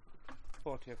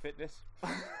 Forward to your fitness.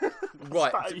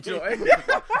 Right. Spat at Do you know you.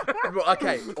 what? Right,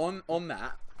 okay. On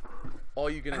that, are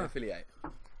you going to affiliate?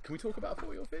 Can we talk about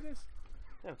 40 Fitness?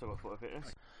 Yeah, we'll talk about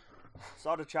fitness. So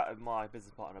I had a chat with my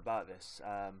business partner about this,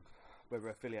 whether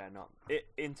we're affiliate or not.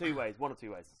 In two ways, one or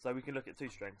two ways. So we can look at two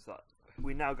strengths. Like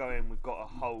we now go in, we've got a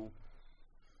whole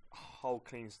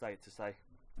clean state to say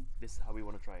this is how we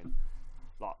want to train.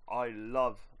 Like I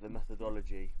love the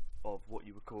methodology of what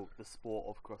you would call the sport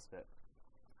of CrossFit.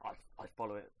 I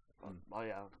follow it. I'm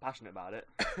passionate about it.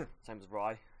 Same as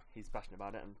Rye, he's passionate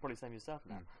about it, and probably same as yourself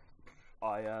now.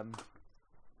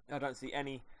 I don't see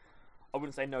any. I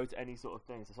wouldn't say no to any sort of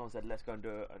thing. So someone said, let's go and do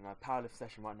a powerlift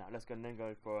session right now. Let's go and then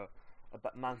go for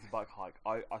a mountain bike hike.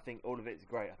 I think all of it is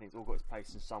great. I think it's all got its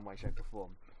place in some way, shape or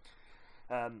form.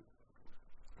 I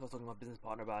was talking to my business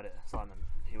partner about it, Simon.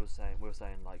 We were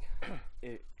saying like,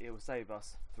 it will save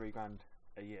us $3,000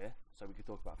 a year. So we could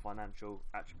talk about financial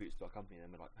attributes to our company.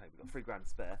 And then we're like, hey, we've got $3,000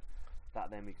 spare. That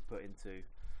then we can put into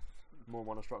more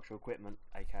monostructural equipment,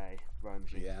 aka rowing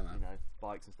machines,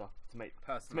 bikes and stuff, to make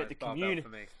the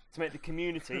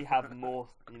community have more,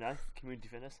 community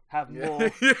fitness, have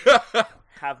more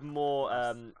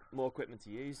equipment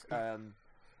to use.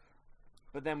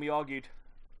 But then we argued,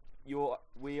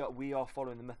 we are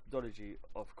following the methodology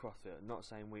of CrossFit. I'm not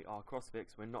saying we are CrossFit,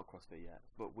 'cause we're not CrossFit yet,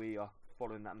 but we are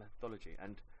following that methodology,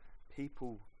 and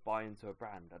people buy into a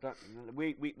brand.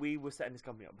 We were setting this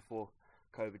company up before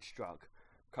COVID struck.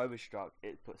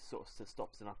 It put sort of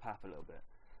stops in our path a little bit.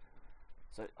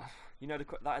 So,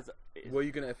 that is. Were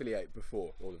you going to affiliate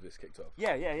before all of this kicked off?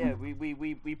 Yeah.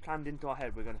 We planned into our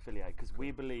head we're going to affiliate because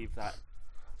we believe that.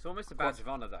 It's almost a badge of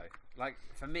honour though. Like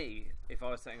for me, if I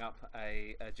was setting up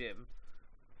a gym,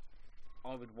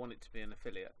 I would want it to be an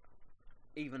affiliate,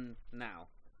 even now,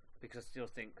 because I still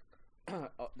think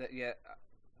that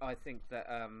I think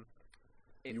that.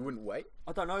 You wouldn't wait?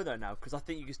 I don't know though now, because I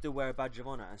think you can still wear a badge of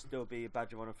honour and still be a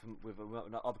badge of honour with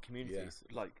other communities.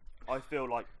 Yeah. Like I feel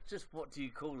like just what do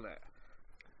you call it?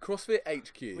 CrossFit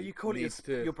HQ. Well, you call it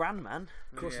your brand, man.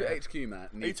 CrossFit HQ, man.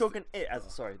 Are you talking it as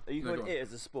sorry? Are you calling it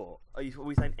as a sport? Are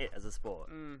we saying it as a sport?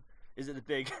 Is it the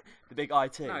big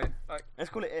IT? No,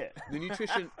 let's call it it. The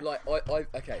nutrition, like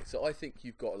okay. So I think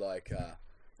you've got like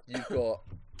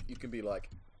you can be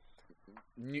like.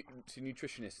 To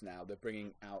nutritionists now, they're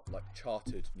bringing out like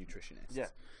chartered nutritionists. Yeah.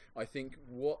 I think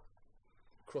what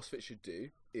CrossFit should do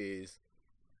is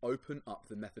open up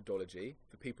the methodology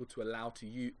for people to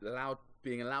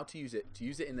being allowed to use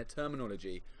it in their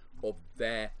terminology of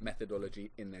their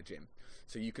methodology in their gym.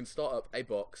 So you can start up a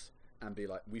box and be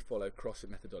like, we follow CrossFit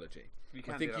methodology.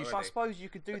 I suppose you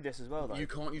could do this as well, though. You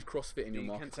can't use CrossFit in your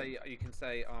marketing. You can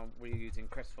say we're using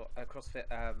CrossFit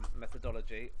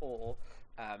methodology, or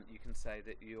you can say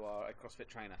that you are a CrossFit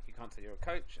trainer. You can't say you're a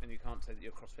coach, and you can't say that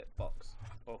you're a CrossFit box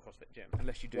or a CrossFit gym.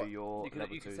 Unless you do your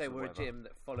You can say we're a gym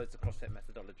that follows the CrossFit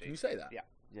methodology. Can you say that? Yeah.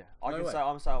 Yeah.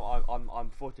 I'm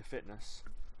 40 Fitness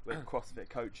with CrossFit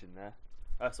coach in there.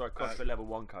 CrossFit level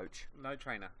 1 coach. No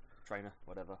trainer,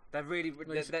 whatever. They're really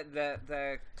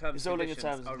their terms and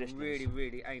conditions are really,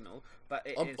 really anal. But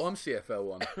I'm CFL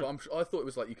 1, but I thought it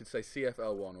was like you could say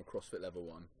CFL 1 or CrossFit level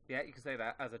 1. Yeah, you can say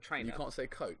that as a trainer. You can't say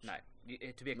coach. No,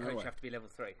 to be a coach, you have to be level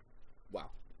 3.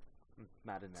 Wow,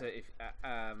 mad in there. So if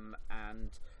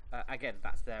again,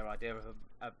 that's their idea of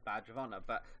a badge of honour.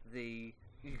 But you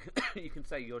can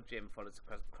say your gym follows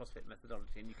the CrossFit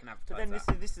methodology, and you can advertise. But then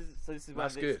that. this is where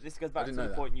this goes back to the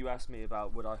point you asked me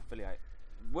about would I affiliate.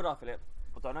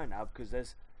 I don't know now,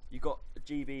 because you got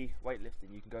GB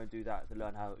weightlifting. You can go and do that to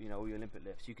learn how all your Olympic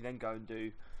lifts. You can then go and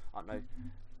do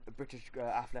British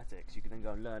athletics. You can then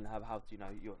go and learn how to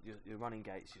your running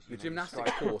gates. The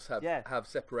gymnastics course have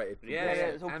separated.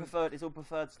 It's all preferred. It's all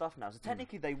preferred stuff now. So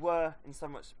technically, they were in so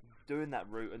much doing that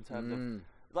route in terms of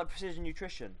like precision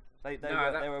nutrition. They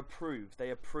were approved. They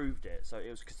approved it, so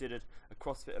it was considered a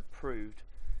CrossFit approved.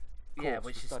 Yeah,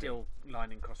 which is still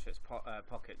lining CrossFit's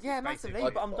pockets. Yeah, massively.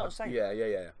 But I'm not saying.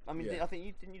 Yeah. I mean, I think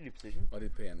you do precision. I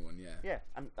did PN1. Yeah. Yeah,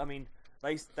 and I mean,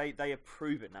 they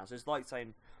approve it now. So it's like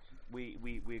saying we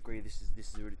agree this is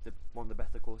really one of the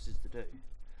better courses to do.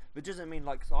 But it doesn't mean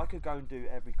so I could go and do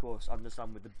every course under the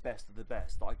sun with the best of the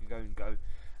best. I could go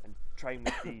and train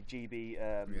with the GB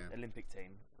Olympic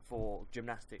team for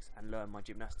gymnastics and learn my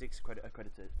gymnastics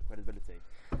credibility.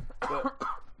 But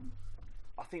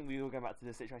I think we all go back to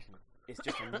the situation. It's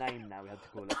just a name now we have to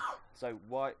call it. So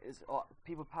why is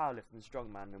people powerlift and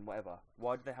strongman and whatever?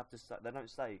 Why do they have to say? They don't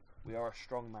say we are a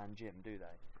strongman gym, do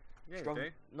they? Yeah, Strong, you do.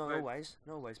 not always.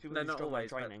 Not always. People No, do not strongman always,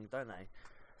 training, don't they?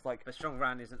 It's like But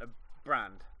Strongman isn't a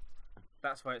brand.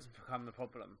 That's where it's become the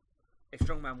problem. If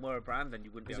Strongman were a brand, then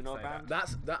you wouldn't be Is it able not to a say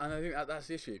brand? that. And I think that's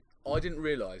the issue. I didn't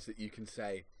realise that you can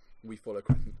say we follow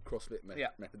CrossFit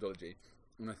methodology,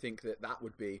 and I think that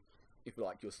would be if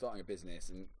like you're starting a business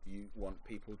and you want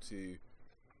people to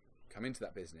come into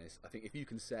that business. I think if you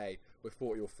can say we're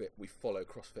 40 or fit, we follow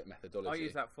CrossFit methodology. I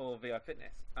use that for VI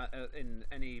Fitness. In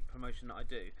any promotion that I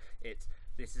do,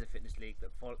 this is a fitness league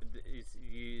that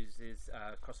uses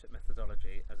CrossFit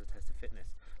methodology as a test of fitness.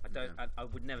 I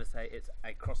would never say it's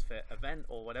a CrossFit event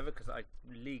or whatever because I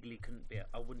legally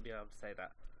I wouldn't be able to say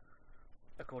that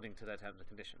according to their terms and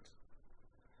conditions.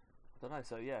 I don't know.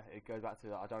 So yeah, it goes back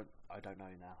to I don't know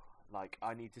now. Like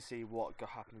I need to see what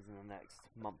happens in the next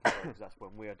month or so, because that's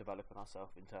when we are developing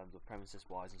ourselves in terms of premises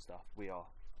wise and stuff. We are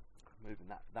moving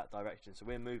that direction. So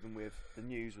we're moving with the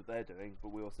news, what they're doing, but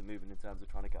we're also moving in terms of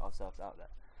trying to get ourselves out there.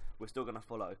 We're still going to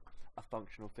follow a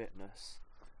functional fitness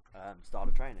style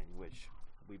of training, which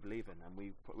we believe in, and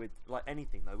we like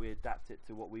anything though, we adapt it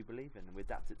to what we believe in, and we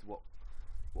adapt it to what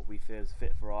we feel is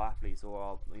fit for our athletes or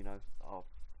our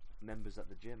members at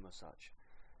the gym or such.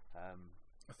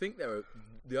 I think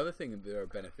the other thing that there are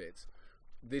benefits.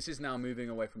 This is now moving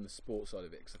away from the sports side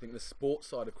of it, because I think the sports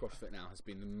side of CrossFit now has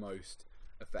been the most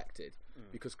affected,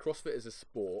 because CrossFit as a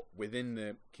sport within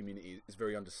the community is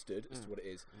very understood as to what it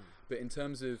is. But in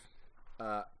terms of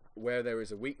where there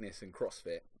is a weakness in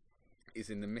CrossFit is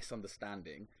in the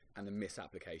misunderstanding and the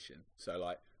misapplication. So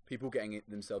like people getting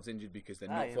themselves injured because they're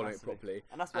not following it properly,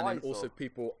 and that's then also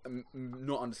people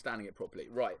not understanding it properly,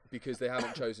 right? Because they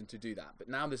haven't chosen to do that. But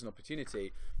now there's an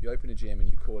opportunity. You open a gym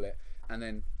and you call it, and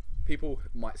then people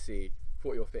might see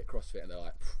 40 or fit CrossFit and they're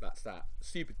like, that's that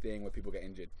stupid thing where people get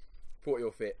injured. 40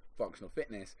 or fit functional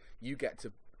fitness. You get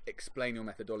to explain your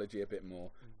methodology a bit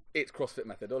more. It's CrossFit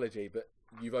methodology, but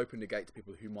you've opened a gate to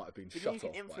people who might have been shut off. You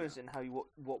can influence in how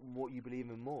what you believe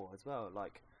in more as well.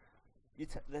 Like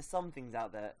there's some things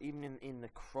out there, even in the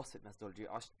CrossFit methodology,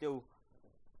 I still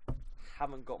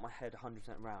haven't got my head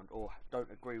 100% around or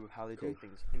don't agree with how they do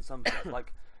things in some stuff.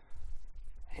 Like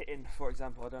hitting, for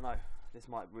example, I don't know, this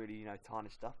might really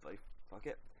tarnish stuff, but fuck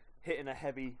it. Hitting a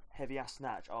heavy ass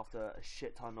snatch after a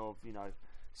shit ton of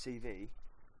CV.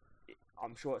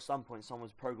 I'm sure at some point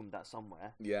someone's programmed that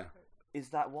somewhere. Yeah. Is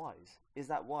that wise?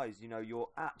 You're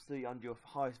absolutely under your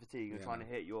highest fatigue and trying to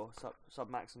hit your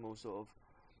sub maximal sort of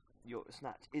your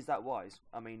snatch. Is that wise?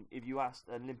 I mean, if you asked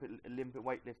an Olympic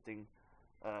weightlifting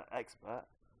expert,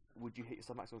 would you hit your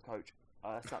sub maximal coach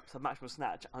sub maximal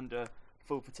snatch under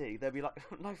full fatigue? They'd be like,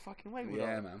 no fucking way.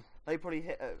 Man. They probably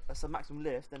hit a sub maximum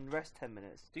lift and rest 10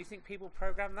 minutes. Do you think people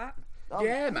program that?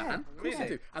 Yeah, man. Of course Really? they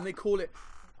do. And they call it...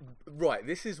 Right,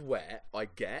 this is where I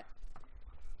get...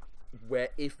 Where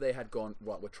if they had gone,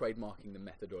 right, we're trademarking the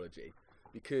methodology.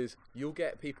 Because you'll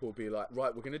get people be like,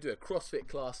 right, we're going to do a CrossFit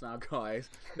class now, guys.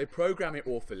 They program it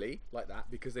awfully like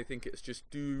that because they think it's just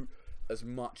do as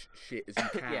much shit as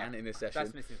you can in a session.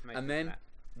 That's misinformation. And then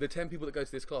the 10 people that go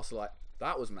to this class are like,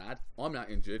 that was mad. I'm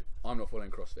not injured. I'm not following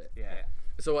CrossFit. Yeah.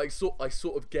 So I sort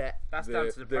of get that's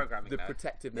down to the programming. The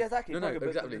protectiveness. Yeah, exactly. No,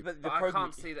 exactly. But I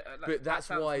can't see that. But that's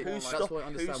why I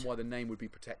understand who's- why the name would be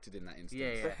protected in that instance.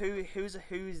 Yeah. But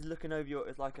who's looking over your?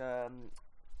 It's like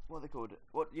what are they called?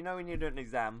 What when you're doing an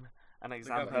exam. An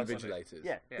exam person. Invigilators.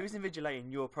 Yeah. Who's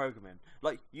invigilating your programming?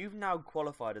 Like you've now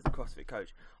qualified as a CrossFit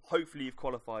coach. Hopefully you've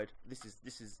qualified. This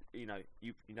is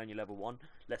you've done your level 1.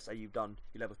 Let's say you've done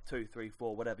your level 2, 3,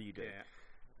 4, whatever you do. Yeah.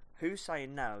 Who's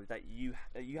saying now that you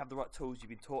have the right tools? You've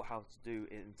been taught how to do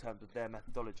it in terms of their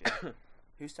methodology.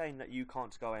 Who's saying that you can't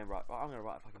just go away and write? I'm going to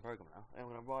write a fucking program now. I'm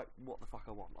going to write what the fuck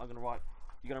I want. I'm going to write.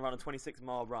 You're going to run a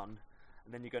 26-mile run,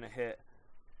 and then you're going to hit,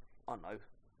 I don't know,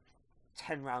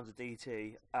 10 rounds of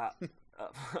DT at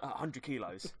 100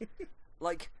 kilos.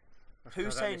 Like,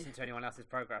 who's saying? Listen to anyone else's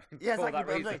programming? Yeah, for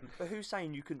exactly. that reason. But who's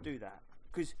saying you couldn't do that?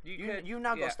 Because you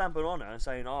now got yeah. a stamp of honour and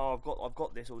saying, "Oh, I've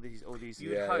got this, all these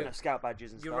scout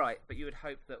badges and You're stuff." right, but you would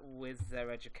hope that with their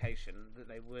education that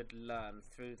they would learn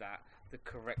through that the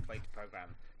correct way to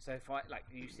program. So if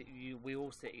we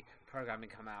all see programming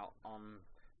come out on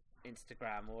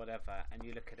Instagram or whatever, and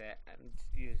you look at it and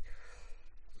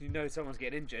you know someone's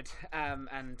getting injured, and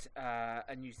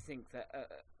you think that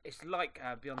it's like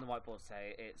Beyond the Whiteboard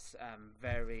say it's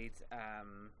varied,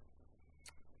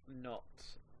 not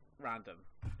random.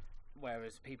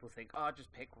 Whereas people think, oh,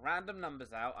 just pick random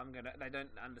numbers out. They don't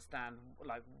understand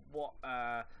like what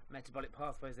metabolic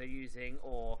pathways they're using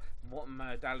or what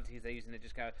modalities they're using. They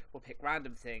just go, we'll pick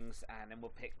random things, and then we'll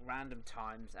pick random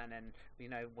times, and then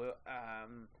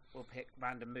we'll pick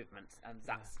random movements, and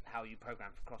that's how you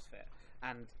program for CrossFit.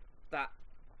 And that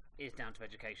is down to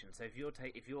education. So if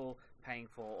you're paying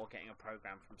for or getting a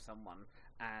program from someone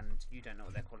and you don't know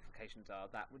what their qualifications are,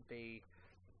 that would be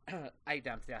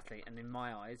down to the athlete, and in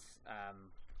my eyes,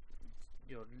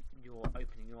 you're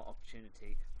opening your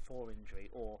opportunity for injury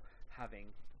or having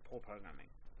poor programming.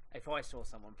 If I saw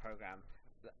someone program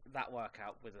that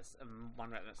workout with a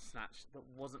 1 rep snatch that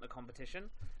wasn't a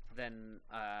competition, then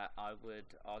I would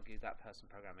argue that person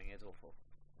programming is awful,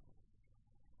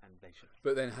 and they should.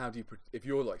 But then, how do you? If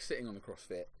you're like sitting on the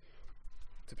CrossFit,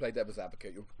 to play devil's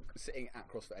advocate, you're sitting at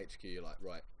CrossFit HQ. You're like,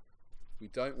 right, we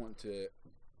don't want to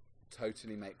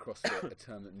totally make CrossFit a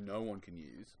term that no one can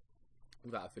use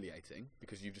without affiliating,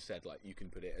 because you've just said like you can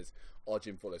put it as our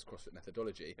gym follows CrossFit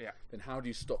methodology. Yeah. Then how do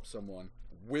you stop someone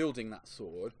wielding that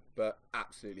sword but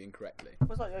absolutely incorrectly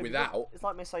It's like it's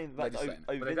like me saying that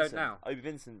Obi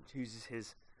Vincent uses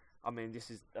his. I'm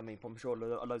sure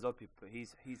loads of other people, but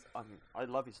he's. I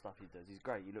love his stuff he does. He's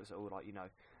great. He looks at all like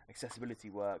accessibility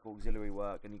work, auxiliary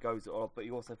work, and he goes. But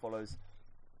he also follows.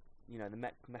 The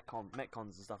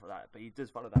metcons and stuff like that, but he does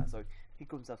follow that, so he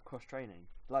calls himself cross-training.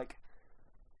 Like,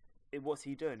 what's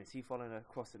he doing? Is he following a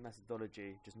CrossFit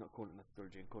methodology, just not calling it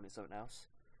methodology and calling it something else?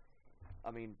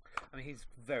 I mean, he's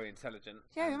very intelligent.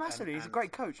 Yeah, massively. He's a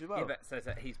great coach as well. Yeah, but so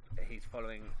he's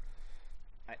following.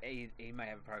 He may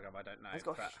have a program, I don't know. He's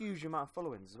got a huge amount of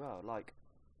followings as well. Like,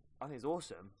 I think it's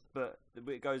awesome, but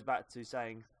it goes back to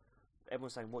saying,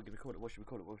 everyone's saying, what do we call it? What should we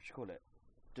call it? What should we call it?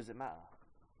 Does it matter?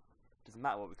 Doesn't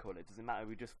matter what we call it. Doesn't matter.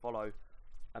 We just follow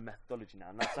a methodology now,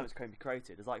 and that's something that's going to be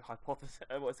created. It's like hypothesis.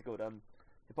 What's it called?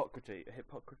 Hippocrates.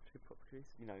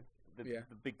 The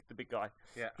big guy.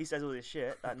 Yeah. He says all this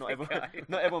shit that not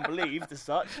everyone believed as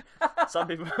such. Some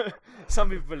people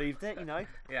believed it,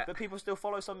 Yeah. But people still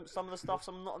follow some of the stuff,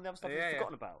 some not, and the other stuff is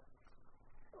forgotten about.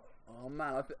 Oh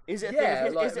man, is it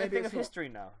a thing of history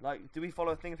now? Like, do we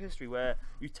follow a thing of history where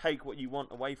you take what you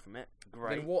want away from it?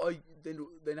 Great.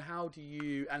 Then how do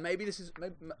you? And maybe this is.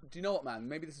 Do you know what, man?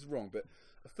 Maybe this is wrong, but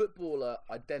a footballer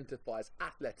identifies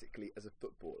athletically as a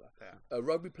footballer. Yeah. A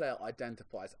rugby player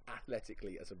identifies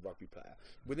athletically as a rugby player.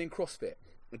 Within CrossFit,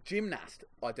 a gymnast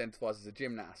identifies as a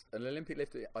gymnast. An Olympic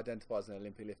lifter identifies as an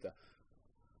Olympic lifter.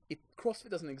 If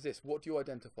CrossFit doesn't exist, what do you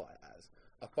identify as?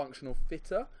 A functional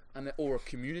fitter or a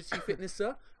community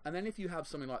fitnesser? And then if you have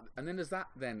something like, and then there's that,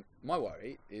 then my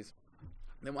worry is,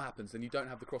 then what happens? Then you don't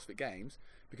have the CrossFit Games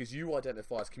because you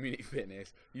identify as community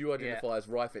fitness, you identify as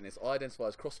Rye Fitness, I identify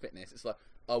as Cross Fitness. It's like,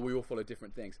 we all follow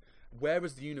different things. Where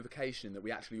is the unification that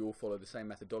we actually all follow the same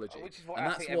methodology? Which is what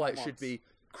and that's why it should be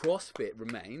CrossFit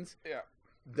remains. Yeah.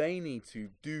 They need to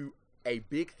do a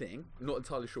big thing, not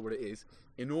entirely sure what it is,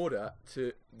 in order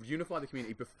to unify the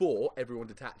community before everyone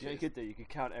detaches. You could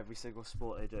count every single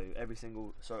sport they do, every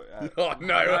single. Oh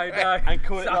no! And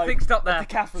call it I think stop there.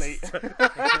 Decathlete.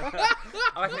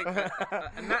 I think,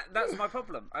 and that's my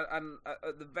problem. And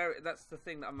that's the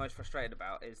thing that I'm most frustrated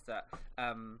about is that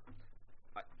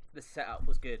the setup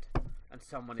was good, and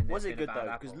someone in there was it good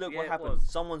though? Because look what happened.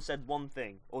 Someone said one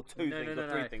thing, or two things,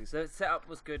 or three things. The setup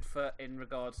was good in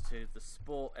regards to the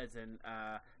sport, as in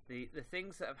the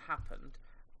things that have happened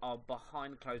are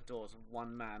behind closed doors of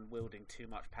one man wielding too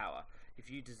much power. If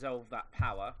you dissolve that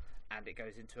power and it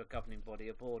goes into a governing body,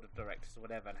 a board of directors or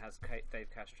whatever, and has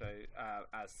Dave Castro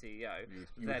as CEO,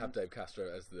 you then have Dave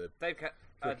Castro as the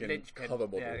linchpin. cover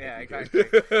model. Yeah, exactly.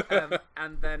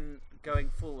 And then going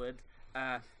forward,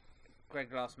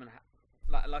 Greg Glassman,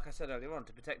 like I said earlier on,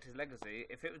 to protect his legacy,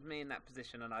 if it was me in that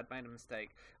position and I'd made a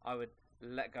mistake, I would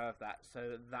let go of that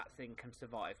so that thing can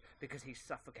survive, because he's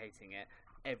suffocating it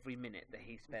every minute that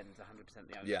he spends 100%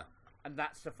 the owner. Yeah. And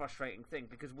that's the frustrating thing,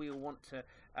 because we all want to,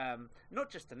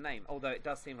 not just a name, although it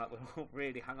does seem like we're all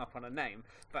really hung up on a name,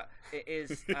 but it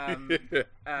is... I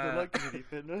like community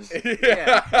fitness.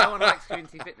 Yeah, no one likes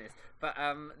community fitness. But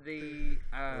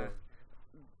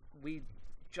we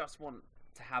just want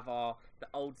to have the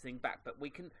old thing back, but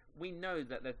we know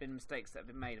that there've been mistakes that have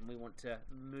been made, and we want to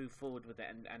move forward with it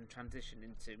and transition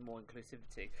into more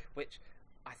inclusivity, which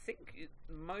I think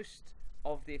most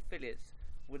of the affiliates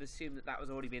would assume that was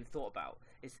already being thought about.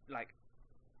 It's like,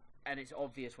 and it's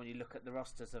obvious when you look at the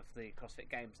rosters of the CrossFit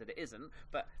Games that it isn't,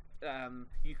 but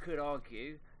you could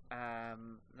argue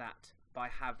that by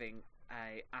having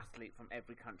an athlete from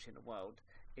every country in the world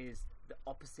is the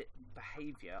opposite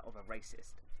behaviour of a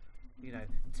racist.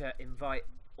 to invite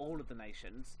all of the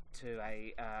nations to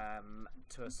a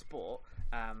sport.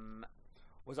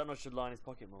 Was that not should line his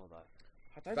pocket more though?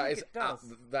 I don't think it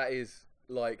does. That is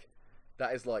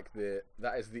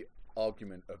the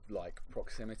argument of like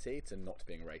proximity to not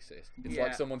being racist. It's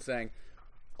like someone saying,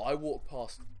 I walk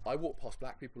past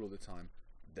black people all the time,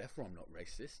 therefore I'm not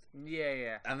racist.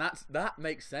 Yeah. And that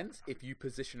makes sense if you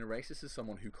position a racist as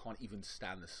someone who can't even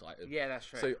stand the sight of. Yeah, that's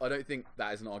true. So I don't think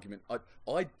that is an argument.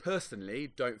 I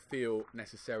personally don't feel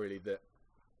necessarily that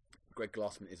Greg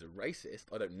Glassman is a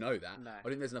racist. I don't know that. No. I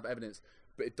think there's enough evidence,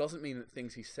 but it doesn't mean that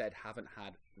things he said haven't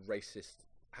been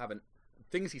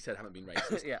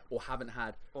racist, Yeah. or haven't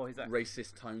had exactly.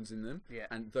 racist tones in them. Yeah.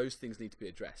 And those things need to be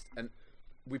addressed. And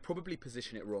we probably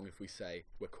position it wrong if we say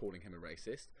we're calling him a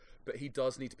racist, but he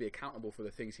does need to be accountable for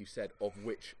the things he said, of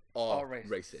which are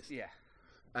racist. Yeah.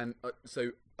 And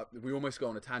so we almost go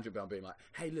on a tangent about being like,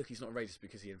 hey, look, he's not a racist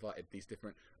because he invited these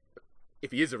different...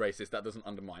 If he is a racist, that doesn't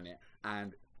undermine it.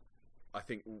 And I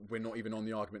think we're not even on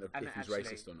the argument of if he's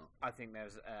racist or not. I think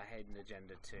there's a hidden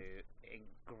agenda to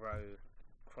grow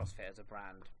CrossFit as a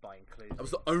brand by including... That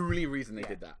was the only reason they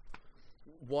did that.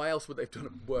 Why else would they have done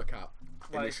a workout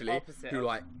initially who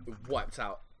like wiped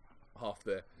out half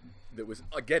the... That was...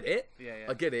 I get it. Yeah.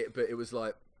 I get it, but it was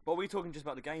like... But we're talking just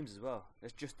about the games as well.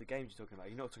 It's just the games you're talking about.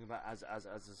 You're not talking about as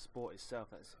a sport itself.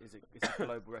 It's a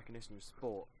global recognition of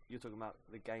sport. You're talking about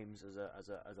the games as a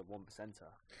 1%er.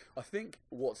 I think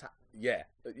yeah,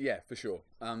 for sure.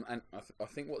 And I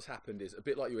think what's happened is a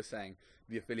bit like you were saying.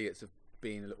 The affiliates have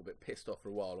been a little bit pissed off for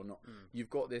a while or not.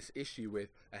 You've got this issue with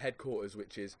a headquarters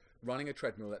which is running a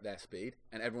treadmill at their speed,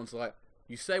 and everyone's like,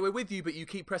 you say we're with you, but you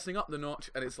keep pressing up the notch,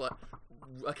 and it's like,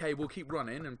 okay, we'll keep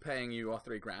running and paying you our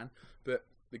 $3,000, but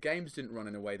the games didn't run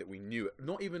in a way that we knew it.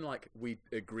 Not even like we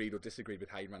agreed or disagreed with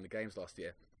how you ran the games last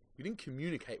year. You didn't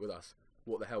communicate with us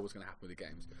what the hell was going to happen with the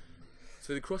games.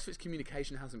 So the CrossFit's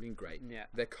communication hasn't been great. Yeah.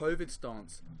 Their COVID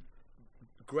stance,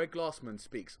 Greg Glassman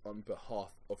speaks on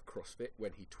behalf of CrossFit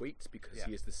when he tweets because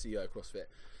he is the CEO of CrossFit.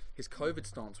 His COVID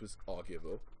stance was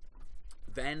arguable.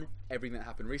 Then everything that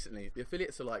happened recently, the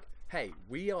affiliates are like, hey,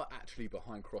 we are actually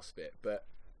behind CrossFit, but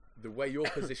the way you're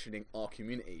positioning our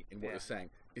community in what you're saying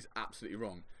is absolutely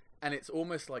wrong. And it's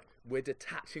almost like we're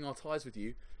detaching our ties with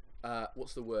you.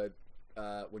 What's the word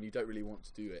when you don't really want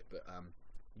to do it, but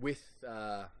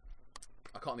I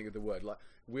can't think of the word. Like,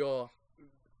 we are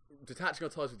detaching our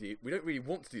ties with you. We don't really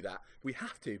want to do that. We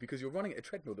have to because you're running at a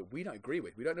treadmill that we don't agree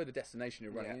with. We don't know the destination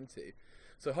you're running into.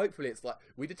 So hopefully it's like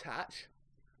we detach.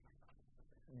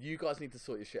 You guys need to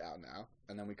sort your shit out now,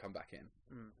 and then we come back in.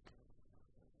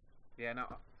 Yeah, no,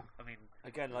 I mean,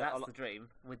 again, that's the dream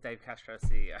with Dave Castro as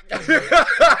CEO.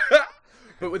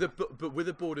 but with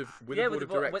a board of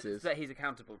directors that he's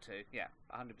accountable to. Yeah,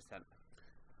 100%.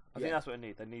 I think that's what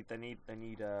they need. They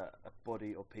need a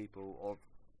body of people of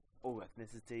all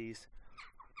ethnicities,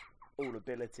 all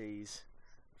abilities,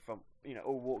 from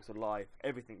all walks of life,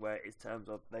 everything. Where it's terms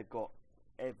of they've got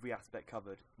every aspect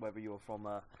covered. Whether you're from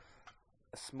a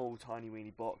small tiny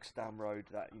weeny box down road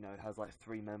that has like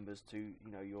 3 members to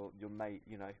your mate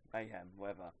mayhem,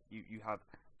 whatever. You have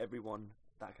everyone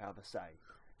that can have a say.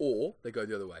 Or they go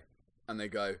the other way and they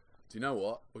go, do you know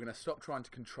what, we're going to stop trying to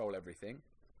control everything.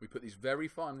 We put these very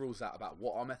fine rules out about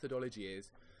what our methodology is,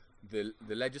 the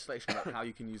legislation about how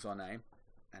you can use our name,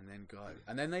 and then go.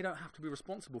 And then they don't have to be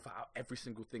responsible for how every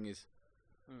single thing is.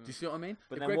 Do you see what I mean?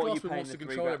 But if then Greg Glassman wants to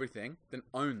control everything, then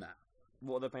own that.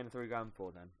 What are they paying the $3,000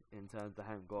 for then? In terms they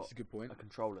haven't got That's a good point. A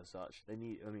control as such. They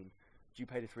need. I mean, do you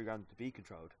pay the $3,000 to be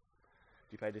controlled?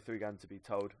 Do you pay the $3,000 to be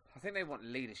told? I think they want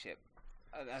leadership,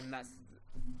 and that's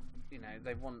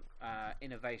they want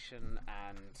innovation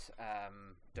and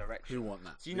direction. Who want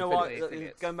that? So what?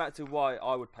 Going back to why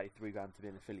I would pay $3,000 to be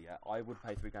an affiliate. I would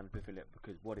pay $3,000 to be an affiliate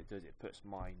because what it does, it puts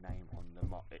my name on the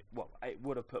map. It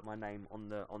would have put my name on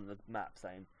the map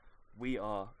saying we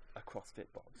are a CrossFit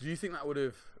box. Do you think that would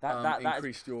have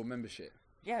increased your membership?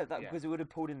 Yeah, because it would have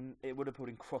pulled in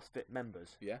CrossFit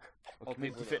members. Yeah, or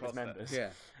community fitness members. Yeah,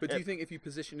 but do you think if you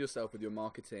positioned yourself with your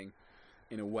marketing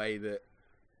in a way that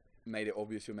made it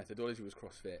obvious your methodology was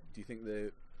CrossFit, do you think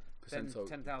the percentile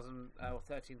 10,000 or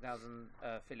 13,000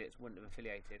 affiliates wouldn't have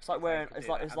affiliated? It's like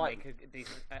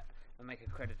make a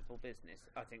creditable business.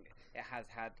 I think it has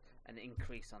had an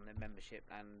increase on their membership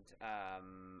and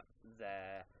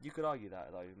their. You could argue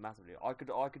that though massively. I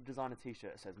could design a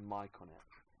T-shirt that says Mike on it.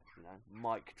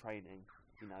 Mike training.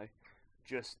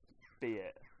 Just be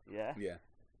it. Yeah. Yeah.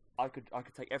 I could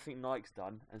take everything Nike's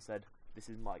done and said this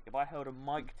is Mike. If I held a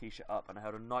Mike T-shirt up and I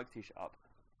held a Nike T-shirt up,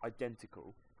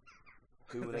 identical,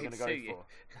 who are they going to They'd go sue you.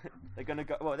 for? They're going to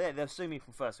go. Well, they'll sue me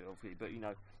for first, obviously, but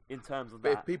in terms of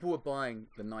But that, if people were buying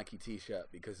the Nike T-shirt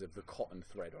because of the cotton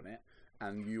thread on it,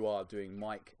 and you are doing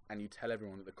Mike, and you tell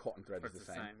everyone that the cotton thread is the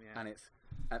same, yeah. and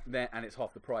it's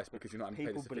half the price because you're not having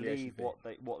to pay people this affiliation believe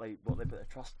fee. what they put their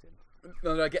trust in.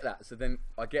 No, I get that. So then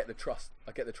I get the trust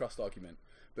argument.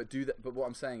 But But what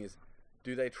I'm saying is,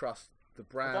 do they trust the I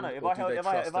brand, don't know. If or I do held, they if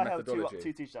trust I, if the I held methodology?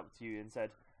 two T-shirts up to you and said,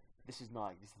 "This is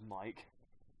Nike, this is Mike,"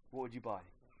 what would you buy?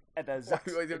 The exact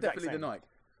Definitely same. the Nike.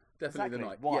 Definitely the Exactly.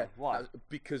 Nike. Why? Yeah, Why?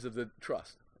 because of the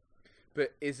trust.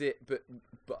 But is it? But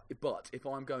if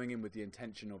I'm going in with the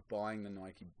intention of buying the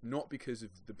Nike, not because of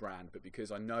the brand, but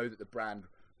because I know that the brand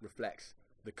reflects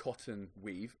the cotton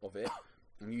weave of it,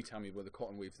 and you tell me well the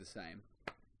cotton weave's the same,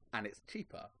 and it's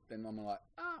cheaper, then I'm like,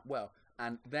 well.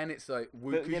 And then it's like,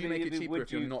 could you make it cheaper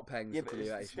if you're not paying this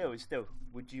affiliation? Still,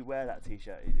 would you wear that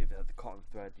T-shirt if it had the cotton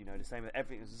thread? The same.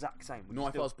 Everything was the exact same. Would you Not if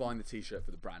I still... was buying the T-shirt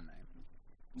for the brand name.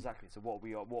 Exactly. So what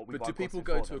we But buy do people CrossFit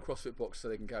go for to a then? CrossFit box so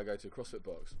they can go to a CrossFit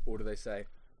box, or do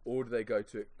they go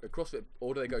to a CrossFit,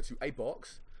 or do they go to a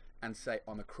box and say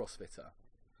I'm a CrossFitter?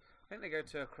 I think they go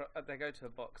to a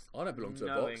box. I don't belong to a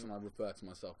box, knowing- and I refer to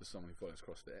myself as someone who follows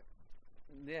CrossFit.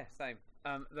 Yeah, same.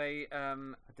 I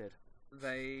did.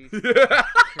 They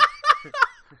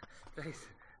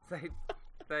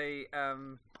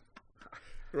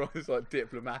Ryan's like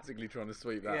diplomatically trying to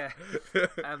sweep that.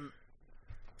 yeah.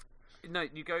 No,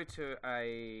 you go to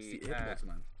See, earplugs,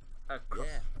 man.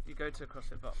 you go to a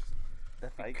CrossFit box They're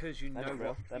fake. because you They're know not real.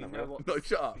 what They're you not know real. what No,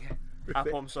 shut up.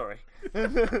 Apple, I'm sorry. No,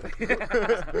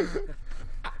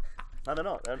 they're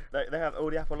not. They have all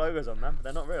the Apple logos on them, but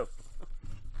they're not real.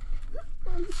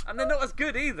 and they're not as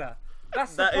good either.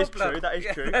 That's That the is problem. true, that is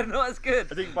true. They're not as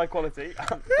good. I think by quality.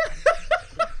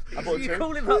 I bought You two.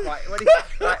 call him up right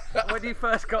when you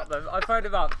first got them. I phoned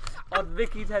him up on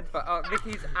Mickey's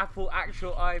Mickey's Apple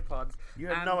actual iPods. You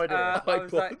had and, no idea. I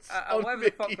was like, iPods on whatever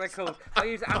the fuck they're Mickey's called. I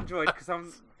use Android because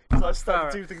I'm. So I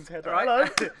stuck Sorry. two things together. Right?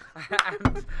 Hello.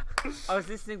 And I was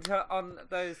listening to on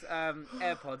those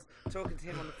AirPods, talking to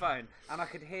him on the phone, and I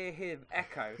could hear him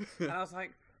echo, and I was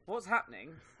like, "What's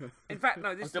happening?" In fact,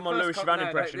 no, this is doing the my first Louis con- Van no,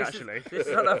 impression, this actually. This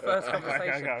is not our first Okay,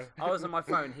 conversation. go. I was on my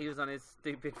phone, he was on his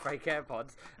stupid fake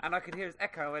AirPods, and I could hear his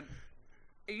echo. I went,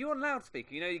 "Are you on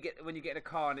loudspeaker?" You know, you get when you get in a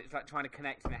car and it's like trying to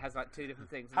connect, and it has like two different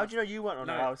things. And How do you know you weren't on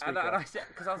a loudspeaker? and I said,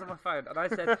 because I was on my phone, and I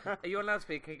said, "Are you on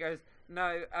loudspeaker?" He goes,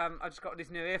 "No, I just got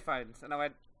these new earphones." And I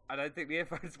went, "I don't think the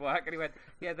earphones work." And he went,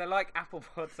 "Yeah, they're like Apple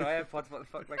Pods or AirPods, what the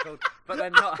fuck they're called, but they're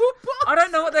not." I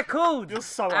don't know what they're called. You're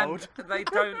so And old. They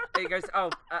don't. He goes,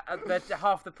 "Oh, they're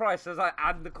half the price." I was like,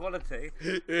 "And the quality."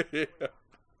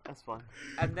 That's fine.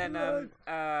 And then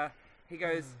he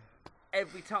goes,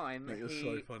 every time Mate, you're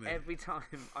so funny. every time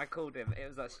I called him, it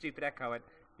was like stupid echo. I went,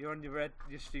 "You're on your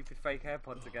stupid fake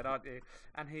AirPods again, aren't you?"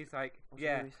 And he's like,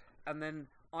 "Yeah." Louis? And then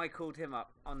I called him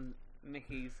up on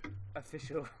Mickey's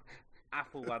official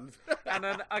Apple ones, and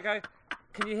then I go,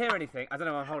 "Can you hear anything?" I don't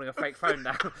know. I'm holding a fake phone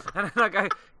now, and then I go,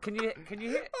 "Can you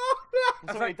hear?"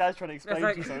 That's like- what Dad's trying to explain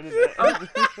like- to you something, isn't it? Oh,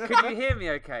 "Can you hear me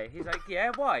okay?" He's like,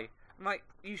 "Yeah, why?" I'm like,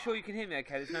 "You sure you can hear me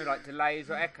okay? There's no like delays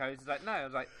or echoes." He's like, "No." I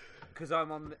was like, "Because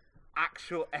I'm on the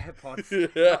actual AirPods,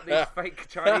 not these fake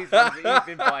Chinese ones that you've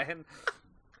been buying."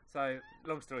 So,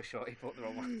 long story short, he bought the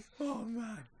wrong ones. Oh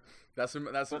man, that's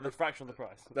But the fraction of the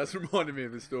price. That's reminded me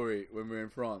of a story when we were in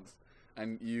France,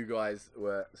 and you guys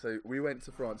were. So we went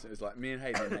to France. It was like me and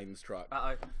Hayden in Hayden's truck,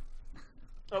 Uh-oh.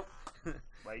 Oh,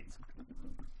 wait.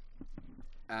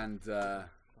 and In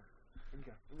you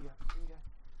go.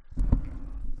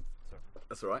 Sorry.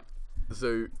 that's all right.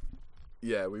 So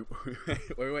yeah, we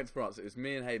when we went to France, it was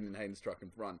me and Hayden in Hayden's truck in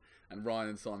front, and Ryan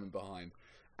and Simon behind,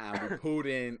 and we pulled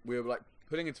in. We were like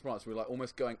pulling into France. We were like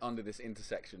almost going under this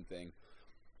intersection thing,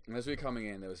 and as we were coming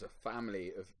in, there was a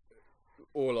family of,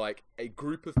 or like a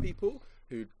group of people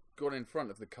who got in front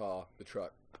of the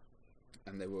truck,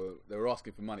 and they were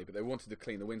asking for money, but they wanted to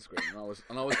clean the windscreen, and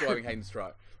I was driving Hayden's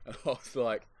truck, and I was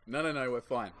like, no, we're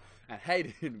fine. And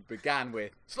Hayden began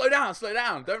with, slow down,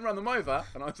 don't run them over.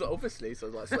 And I was like, obviously, so I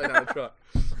was like,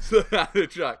 slow down the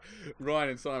truck.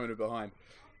 Ryan and Simon are behind,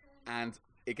 and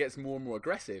it gets more and more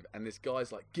aggressive, and this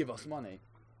guy's like, give us money,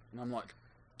 and I'm like,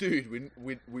 dude,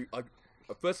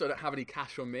 first I don't have any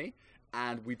cash on me,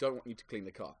 and we don't want you to clean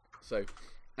the car. So,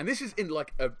 and this is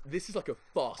like a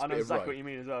fast I know bit of exactly road. what you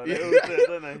mean as well. Yeah. They always do it,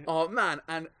 don't they? Oh man,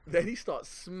 and then he starts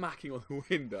smacking on the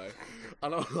window,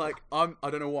 and I'm like, I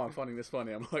don't know why I'm finding this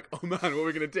funny. I'm like, oh man, what are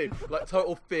we gonna do? Like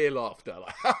total fear laughter,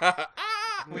 like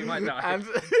We might die. and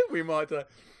we might die.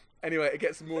 Anyway, it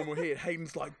gets more and more heated.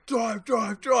 Hayden's like, drive.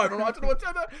 I'm like, I don't know what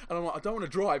to do. And I'm like, I don't want to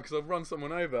drive because I've run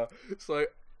someone over. So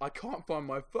I can't find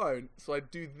my phone, so I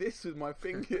do this with my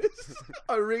fingers.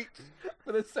 I reach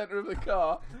for the centre of the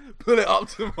car, pull it up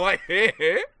to my ear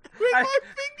with my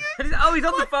fingers. Oh, he's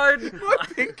on the phone. My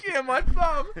pinky and my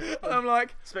thumb. And I'm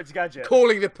like, Inspector Gadget.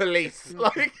 calling the police.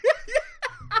 Like,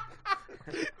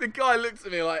 the guy looks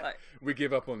at me like, we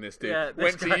give up on this, dude. Yeah,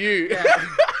 Went this to you. Yeah.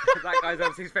 That guy's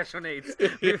obviously special needs.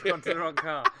 We've gone to the wrong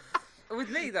car. With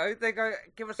me though, they go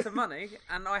give us some money,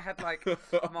 and I had like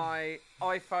my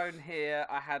iPhone here.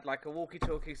 I had like a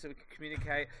walkie-talkie so we could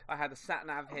communicate. I had a sat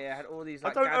nav here. I had all these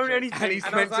like I don't own gadgets. anything. And he's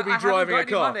And I meant was to like, be I haven't driving got a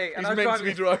any car. money. And He's I was meant to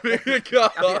be driving- driving a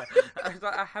car. Oh, yeah. I was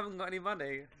like, I haven't got any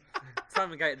money.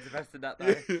 Simon Gatons invested that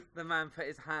though. The man put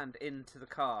his hand into the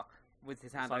car with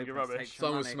his hand Sound open your to take rubbish. some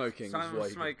Someone was money. smoking, Simon is why was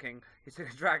he did. smoking. He took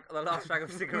the last drag of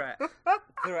a cigarette,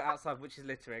 threw it outside, which is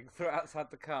littering. Threw it outside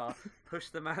the car,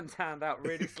 pushed the man's hand out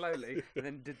really slowly, and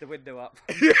then did the window up.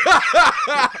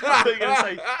 I thought you were going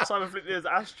to say Simon flipped his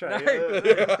ashtray.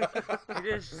 He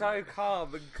just so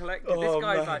calm and collected. Oh, This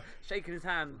guy's man. like shaking his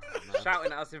hand,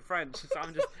 shouting at us in French.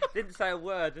 Simon just didn't say a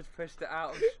word, just pushed it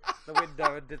out of the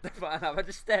window and did the button up. I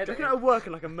just stared Do at you reckon him. that would work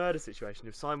in like a murder situation?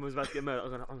 If Simon was about to get murdered,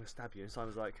 I'm going to stab you. And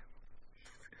Simon's like,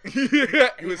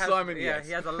 It was has- Simon, yeah, yes.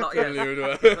 he has a lot- Totally yeah. would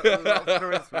work. A lot of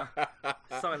charisma.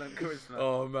 Silent charisma.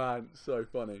 Oh man, so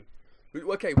funny. But,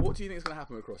 okay, what do you think is going to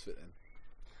happen with CrossFit then?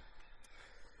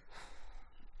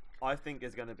 I think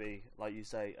there's going to be, like you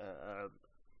say, a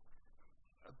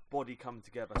body come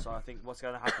together. So I think what's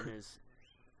going to happen is,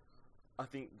 I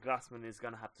think Glassman is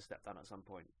going to have to step down at some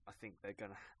point. I think they're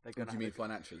going to. What do you mean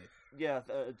financially? Yeah,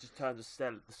 just turn to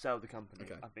sell the company.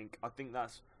 Okay. I think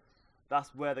that's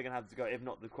where they're going to have to go. If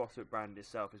not, the CrossFit brand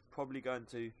itself is probably going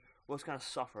to. Well, it's going to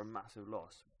suffer a massive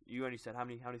loss. You only said how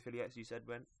many affiliates you said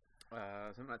went?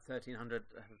 Something like 1,300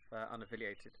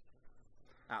 unaffiliated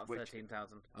out of Which-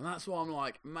 13,000. And that's why I'm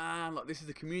like, man, like this is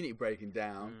the community breaking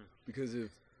down because of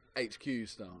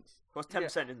HQ's stance. Well, it's 10%,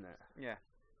 isn't it? Yeah,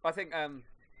 I think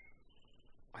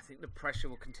the pressure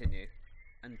will continue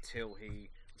until he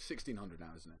 1,600 now,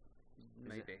 isn't it?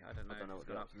 maybe I don't know. I don't know It's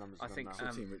what gone the numbers I are think now.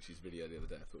 I saw Team Richie's video the other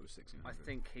day. I thought it was 1,600. I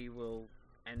think he will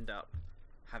end up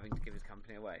having to give his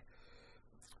company away.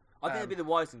 I think it'd be the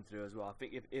wise thing to do as well. I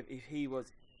think if he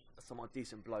was a somewhat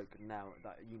decent bloke and now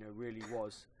that really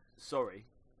was sorry,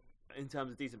 in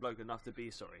terms of decent bloke enough to be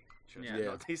sorry, Yeah.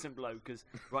 not a decent bloke because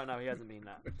right now he hasn't been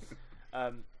that.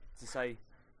 To say,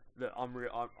 look,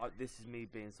 this is me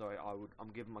being sorry. I'm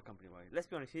giving my company away. Let's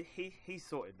be honest. He's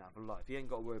sorted now for life. He ain't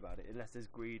got to worry about it unless there's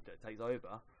greed that takes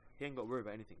over. He ain't got to worry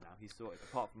about anything now. He's sorted.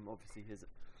 Apart from obviously his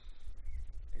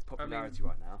popularity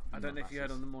right now. I don't know if you heard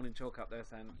Masses. on the morning chalk up there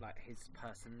saying like his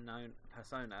persona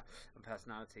and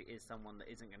personality is someone that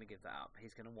isn't going to give that up.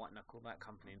 He's going to white knuckle that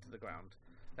company into the ground.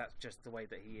 That's just the way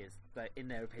that he is. That in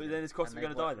their opinion. But then is and CrossFit they've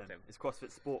going to die worked then? with him. Is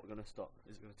CrossFit sport going to stop?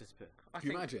 Is it going to disappear? Can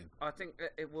you imagine? I think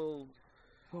that it will.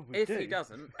 What would If do? he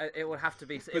doesn't, it will have to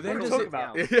be. But then will does be it-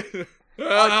 something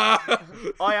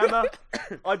else. I am a.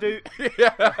 I do.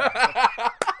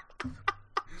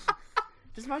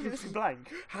 Just imagine this is blank.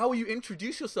 How will you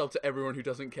introduce yourself to everyone who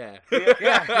doesn't care?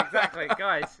 Yeah, exactly,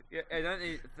 guys. I don't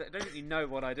think you know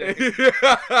what I do.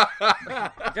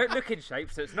 I don't look in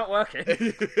shape, so it's not working.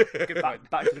 Good point.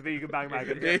 Back to the vegan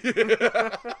bandwagon.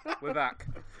 We're back.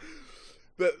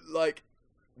 But like,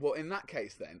 well, in that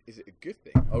case, then is it a good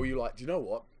thing? Or are you like, do you know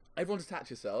what? Everyone detach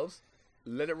yourselves,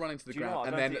 let it run into the Do you know ground, what? I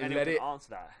and don't then think anyone let can it, answer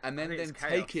that. and I then think it's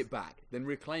take chaos. it back, then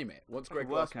reclaim it. Once Like a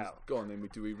Greg Glassman's workout. gone, then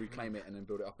do we reclaim it and then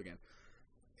build it up again?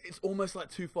 It's almost like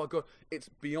too far gone. It's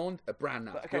beyond a brand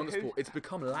now. But, It's okay, beyond the who- sport. It's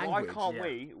become Why language. can't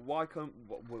Yeah. Why can't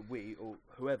we or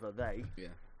whoever they? Yeah.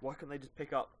 Why can't they just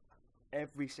pick up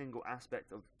every single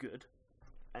aspect of good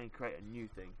and create a new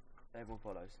thing that everyone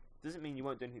follows? Doesn't mean you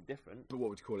won't do anything different. But what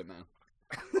would you call it now?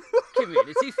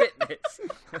 Community fitness.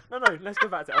 No, let's go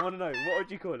back to it. I want to know. What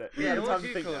would you call it? Yeah, Give me what time do to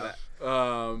you think call now.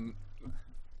 it?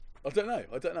 I don't know.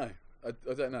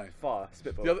 I don't know. Fire,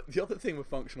 spitball. The other thing with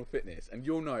functional fitness, and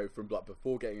you'll know from like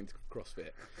before getting into CrossFit,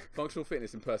 functional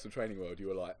fitness in personal training world, you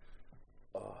were like,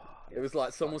 oh, it was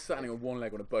like someone standing on one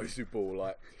leg on a Bosu ball,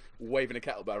 like waving a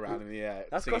kettlebell around in the air,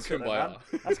 That's singing CrossFit, Kumbaya.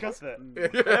 man. That's CrossFit.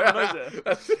 Everyone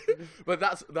knows it. But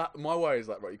that. My worry is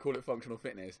like, right, you call it functional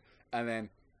fitness, and then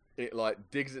it like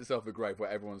digs itself a grave where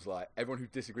everyone's like, everyone who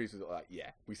disagrees with it, like,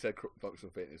 yeah, we said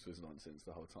functional fitness was nonsense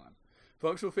the whole time.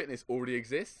 Functional fitness already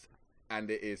exists. And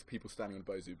it is people standing on a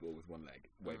Bosu ball with one leg,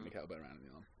 waving a kettlebell around in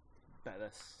the arm. Bet they're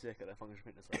sick at their functional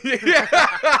fitness.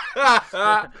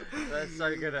 They're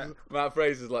so good at Matt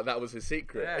Fraser's like, that was his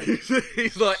secret. Yeah.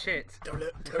 He's like, shit. don't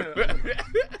look,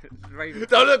 Raving,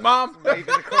 don't look, Mom. waving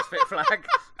the CrossFit flag.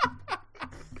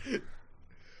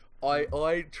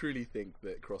 I truly think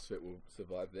that CrossFit will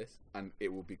survive this, and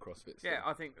it will be CrossFit. Still.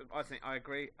 Yeah, I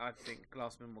agree. I think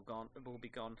Glassman will be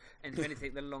gone. And if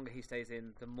anything, the longer he stays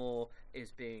in, the more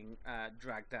is being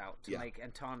dragged out to make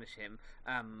and tarnish him.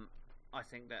 I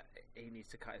think that he needs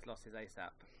to cut his losses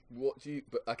ASAP.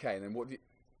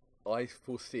 I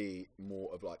foresee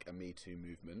more of like a Me Too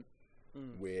movement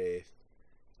with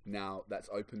now that's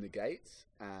opened the gates,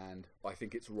 and I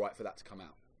think it's right for that to come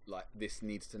out. Like, this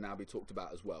needs to now be talked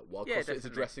about as well. While CrossFit is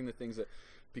addressing the things that,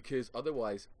 because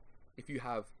otherwise, if you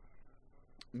have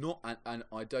not, and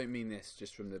I don't mean this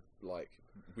just from the like,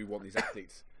 we want these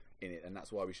athletes in it, and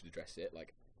that's why we should address it.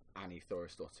 Like Annie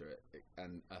Thorisdottir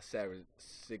and Sarah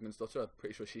Sigmundsdottir, I'm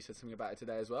pretty sure she said something about it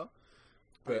today as well.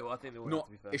 But I think not,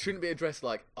 to be fair. It shouldn't be addressed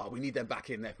like, oh, we need them back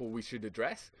in, therefore we should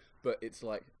address. But it's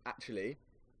like, actually,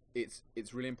 it's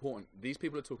really important. These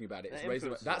people are talking about it.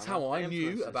 It's that's how I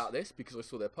knew about this, because I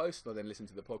saw their post and I then listened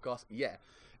to the podcast. Yeah,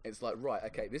 it's like, right,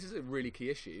 okay, this is a really key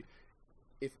issue.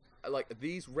 If like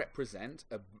these represent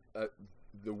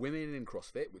the women in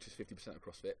CrossFit, which is 50% of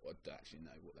CrossFit. I don't actually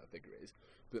know what that figure is,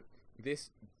 but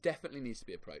this definitely needs to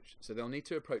be approached. So they'll need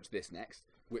to approach this next,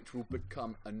 which will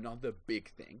become another big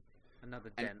thing.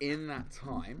 Another dent. And in that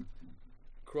time,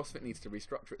 CrossFit needs to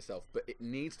restructure itself, but it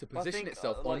needs to position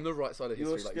itself on the right side of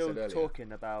history, like you said earlier. You're still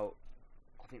talking about,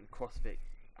 I think, CrossFit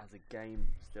as a game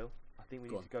still. I think we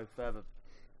need to go further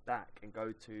back and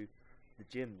go to the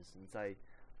gyms and say,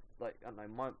 like, I don't know,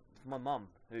 my mum,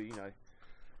 who, you know,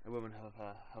 a woman of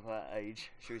her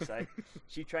age, should we say,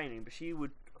 she's training, but she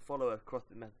would follow a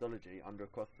CrossFit methodology under a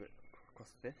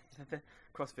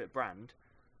CrossFit brand.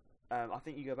 I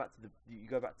think you go back to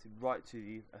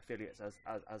the affiliates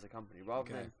as a company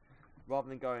rather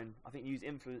than going. I think use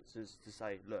influencers to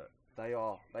say, look, they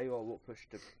are what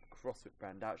pushed the CrossFit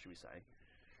brand out, should we say?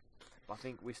 But I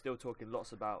think we're still talking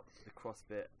lots about the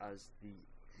CrossFit as the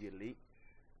elite,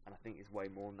 and I think it's way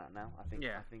more than that now. I think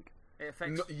it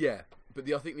affects.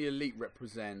 But I think the elite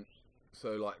represent.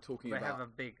 So, like, talking about... They have a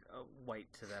big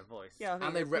weight to their voice. Yeah, I think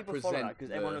and they represent... Because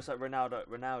everyone looks like Ronaldo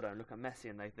and look at Messi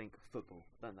and they think football,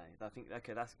 don't they? I think,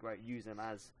 okay, that's great. Use them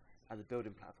as a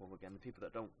building platform again. The people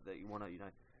that you want to,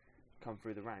 come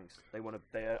through the ranks, they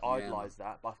idolise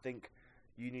that. But I think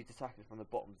you need to tackle it from the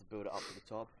bottom to build it up to the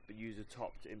top, but use the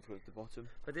top to influence the bottom.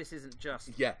 But this isn't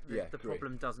just... The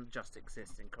problem doesn't just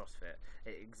exist in CrossFit.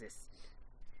 It exists...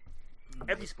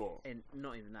 Every sport.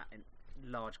 Not even that, in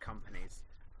large companies.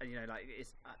 Like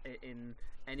it's in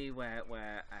anywhere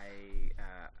where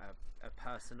a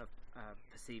person of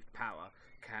perceived power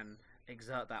can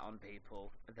exert that on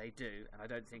people, they do, and I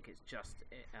don't think it's just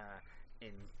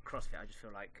in CrossFit. I just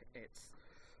feel like it's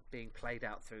being played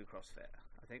out through CrossFit.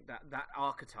 I think that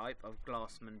archetype of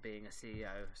Glassman being a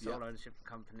CEO, sole ownership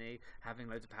company, having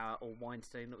loads of power, or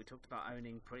Weinstein that we talked about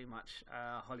owning pretty much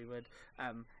Hollywood,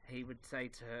 he would say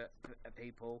to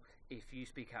people, if you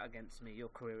speak out against me, your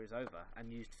career is over,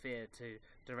 and used fear to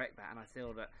direct that. And I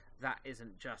feel that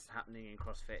isn't just happening in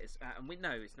CrossFit. And we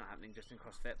know it's not happening just in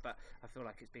CrossFit, but I feel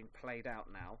like it's being played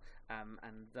out now,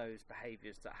 and those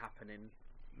behaviours that happen in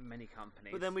many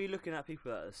companies. But then we're looking at people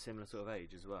that are similar sort of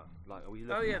age as well. Like, are we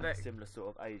looking at a similar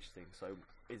sort of age thing? So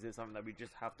is it something that we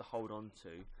just have to hold on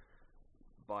to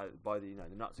by the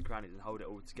the nuts and crannies and hold it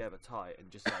all together tight and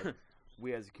just say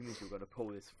we as a community are going to pull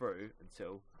this through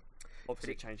until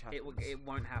obviously change happens? It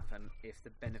won't happen if the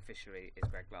beneficiary is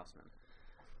Greg Glassman.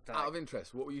 Out of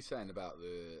interest, what were you saying about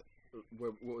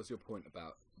what was your point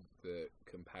about the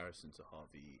comparison to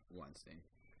Harvey Weinstein?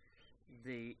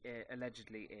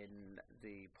 Allegedly in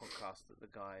the podcast that the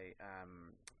guy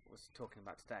was talking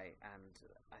about today, and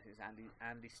I think it's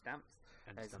Andy Stamps.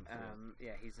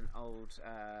 He's an old.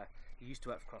 He used to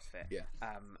work for CrossFit. Yeah.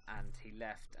 And he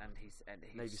left, and he's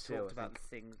Navy SEAL, talked about the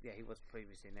things. Yeah, he was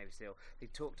previously a Navy SEAL. He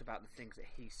talked about the things that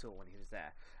he saw when he was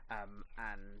there.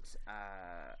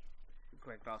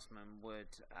 Greg Glassman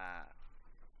would,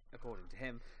 according to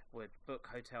him, would book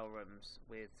hotel rooms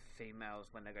with females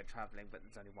when they go travelling, but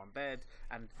there's only one bed,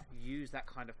 and use that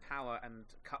kind of power and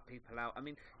cut people out. I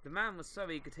mean, the man was so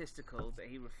egotistical that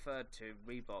he referred to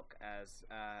Reebok as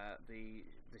the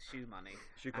shoe money.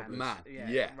 Shoe company.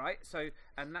 Right? So,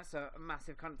 and that's a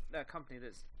massive company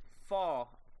that's far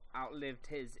outlived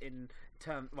his in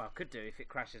term. Well, could do if it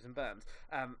crashes and burns.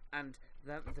 And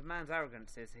the man's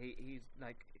arrogance is he's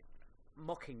like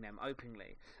mocking them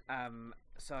openly.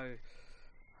 So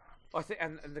I think,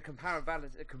 and the comparable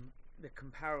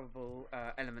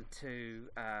element to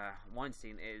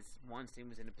Weinstein is Weinstein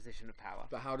was in a position of power.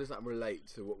 But how does that relate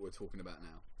to what we're talking about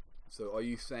now? So are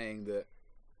you saying that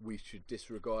we should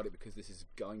disregard it because this is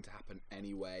going to happen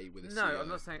anyway with a CEO? No, I'm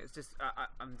not saying it's just.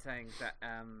 I'm saying that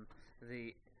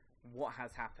what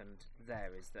has happened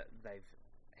there is that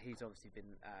he's obviously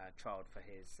been trialled for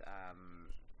his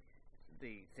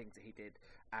the things that he did,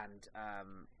 and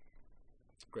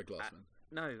Greg Glassman.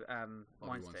 No,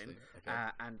 Weinstein. Okay.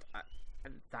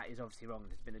 And that is obviously wrong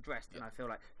and has been addressed. Yep. And I feel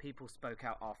like people spoke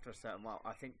out after a certain while.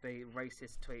 I think the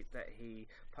racist tweet that he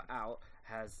put out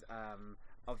has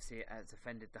obviously has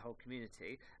offended the whole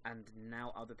community, and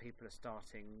now other people are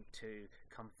starting to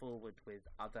come forward with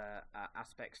other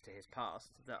aspects to his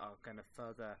past that are going to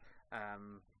further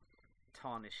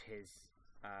tarnish his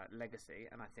legacy.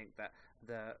 And I think that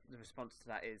the response to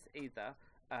that is either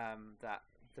that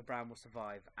the brand will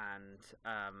survive, and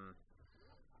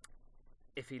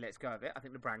if he lets go of it, I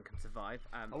think the brand can survive.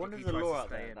 I wonder if he there's a tries to law out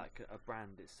stay there in. that a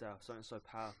brand itself, something so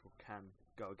powerful, can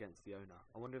go against the owner.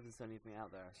 I wonder if there's anything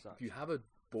out there as such. If you have a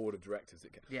board of directors,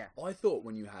 it can. Yeah. I thought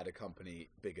when you had a company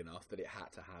big enough that it had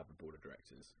to have a board of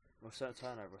directors. Or a certain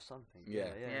turnover or something. Yeah.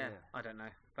 Yeah, I don't know,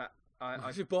 but I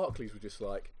If Barclays were just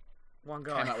like one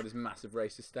guy came out with this massive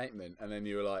racist statement, and then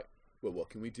you were like, well,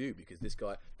 what can we do? Because this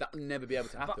guy, that would never be able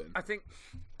to But happen. I think,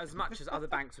 as much as other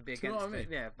banks would be Do you know against what I it,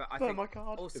 mean? yeah. But I Burn think my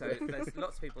card. also there's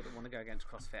lots of people that want to go against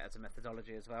CrossFit as a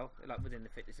methodology as well, like within the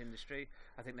fitness industry.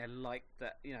 I think they like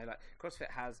that, like CrossFit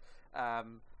has.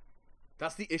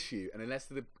 That's the issue, and unless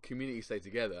the community stay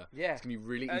together, Yeah. it's going to be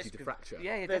really easy to fracture.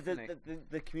 Yeah, definitely.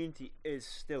 The community is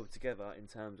still together in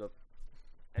terms of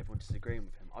everyone disagreeing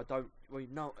with him. I don't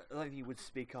think you would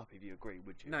speak up if you agree,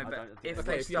 would you? No, I but don't think if that's-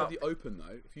 they Okay, if you have start- the open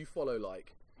though, if you follow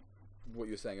like what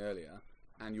you were saying earlier,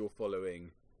 and you're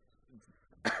following,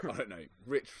 I don't know,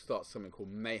 Rich starts something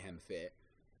called Mayhem Fit,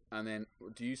 and then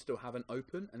do you still have an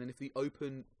open? And then if the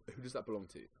open, who does that belong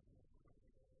to?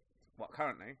 What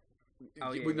currently?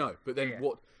 No, but then Yeah.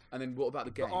 what? And then what about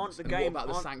the games? aren't the and games what about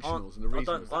the aren't- sanctionals and the I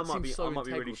don't- regionals? I That might seems be so I might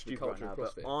be integral really to the stupid culture right of now,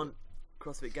 CrossFit. but aren't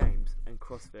CrossFit Games and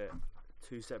CrossFit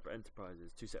two separate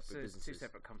enterprises, two separate So it's businesses? two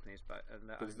separate companies, but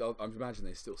I imagine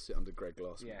they still sit under Greg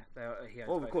Glassman. yeah, he owns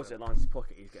Well, both of course, them. it lines his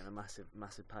pocket. He's getting a massive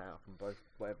payout from both,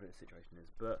 whatever the situation is.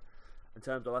 But in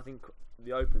terms of, I think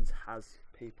the Opens has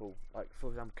people like, for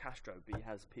example, Castro, but he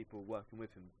has people working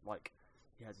with him. Like,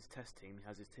 he has his test team, he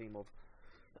has his team of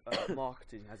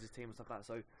marketing, he has his team and stuff like that.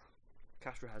 So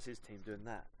Castro has his team doing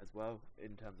that as well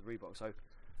in terms of Reebok. So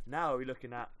now we're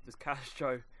looking at, does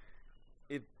Castro,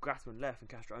 if Glassman left and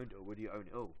Castro owned it, or would he own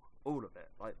it all of it,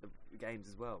 like the games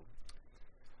as well?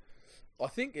 I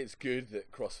think it's good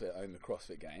that CrossFit own the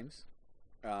CrossFit Games,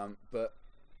 but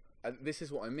this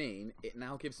is what I mean. It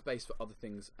now gives space for other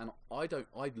things, and I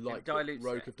like that dilutes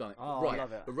Rogue it. have done it. Oh, I right,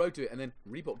 love it. but Rogue do it, and then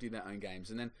Reebok do their own games,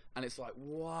 and it's like,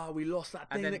 wow, we lost that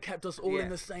And thing then- that kept us all yeah, in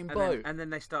the same and boat. then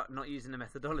they start not using the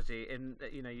methodology. In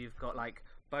you've got like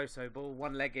Boso ball,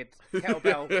 one-legged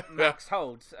kettlebell max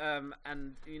holds, and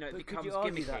it But becomes could you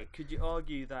argue gimmicky. that? Could you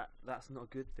argue that that's not a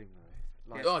good thing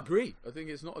though? Like, I agree. I think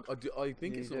it's not. I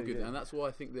think You it's not do, good, yeah. and that's why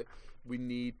I think that we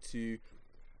need to.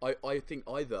 I think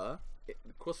either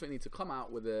CrossFit need to come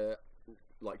out with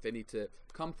they need to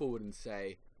come forward and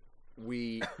say,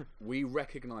 we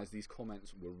recognise these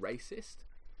comments were racist,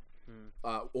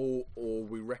 or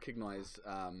we recognise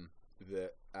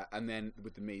that, and then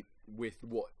with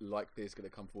what like this going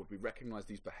to come forward, we recognise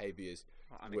these behaviours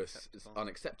was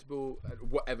unacceptable,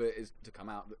 whatever it is to come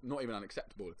out, not even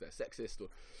unacceptable if they're sexist or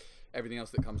everything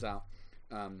else that comes out,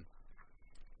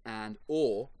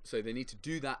 so they need to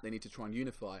do that. They need to try and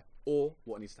unify, or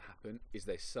what needs to happen is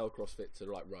they sell CrossFit to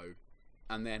like Rogue,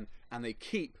 and they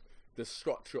keep the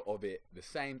structure of it the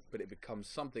same, but it becomes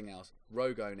something else.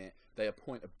 Rogue own it. They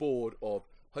appoint a board of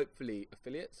hopefully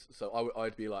affiliates. So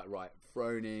I'd be like, right,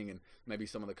 Froning and maybe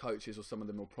some of the coaches or some of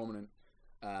the more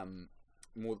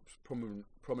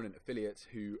prominent affiliates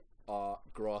who are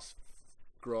grassroots.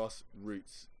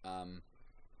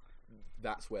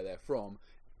 That's where they're from,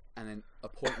 and then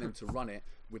appoint them to run it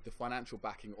with the financial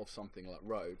backing of something like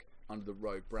Rogue under the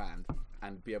Rogue brand,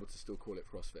 and be able to still call it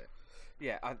CrossFit.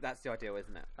 Yeah, that's the ideal,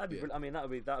 isn't it? that'd be, Yeah. I mean, that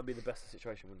would be the best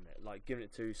situation, wouldn't it? Like giving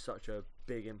it to such a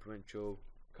big influential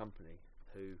company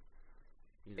who,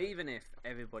 Even if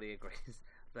everybody agrees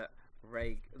that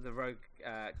the Rogue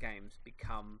Games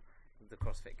become the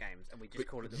CrossFit Games, and we just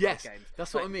call it the Yes, Rogue Games.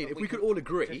 that's what I Like, mean. but If we could all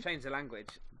agree, just change the language,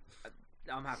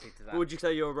 I'm happy to that. What would you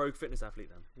say you're a Rogue fitness athlete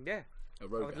then? Yeah, a I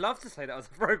Rogue. would love to say that I was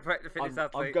a Rogue fitness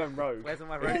athlete. I'm going Rogue. Where's all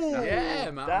my Rogue Ooh. stuff?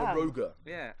 Yeah, man, I'm Damn. a Roger.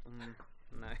 Yeah,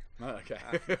 no, Oh, okay.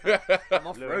 I'm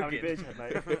off Lou, how many Rogan. beers you had,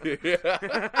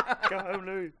 mate? Go home,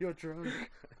 Lou. You're drunk.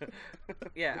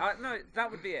 Yeah, no,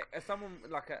 that would be it. Someone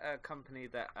like a company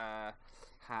that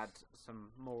had some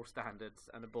moral standards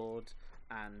and a board,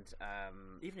 and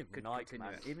Even if could Nike,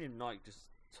 continue man, it. even if Nike just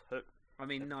took. I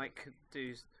mean, Nike could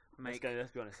do Let's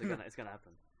be honest, it's gonna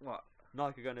happen. what?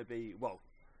 Nike are going to be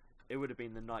it would have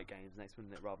been the Nike Games next,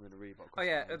 wouldn't it, rather than the Reebok? Oh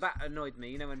yeah, Games. that annoyed me.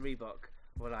 You know when Reebok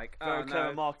were like, Very "Oh clever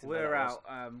no, marketing we're that was.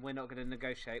 out. We're not going to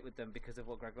negotiate with them because of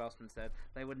what Greg Glassman said.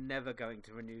 They were never going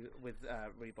to renew with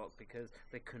Reebok because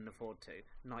they couldn't afford to.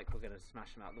 Nike were going to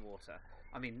smash them out of the water.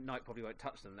 I mean, Nike probably won't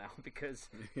touch them now because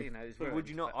it's But ruined, would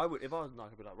you not? but- I would, if I was Nike,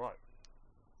 I'd be like, right,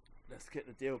 let's get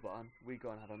the deal button. We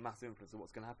go and have a massive influence on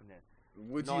what's going to happen here.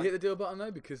 Would you Nike- hit the deal button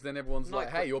though? Because then everyone's like,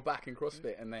 Nike- "Hey, you're back in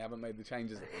CrossFit," and they haven't made the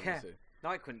changes that they Yeah. need to.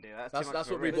 Nike couldn't do that. That's too much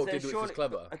what of a risk. Reebok But did, then which was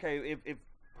clever. Okay, if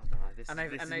I don't know, this, And they-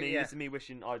 this, and is they- me, yeah. this is me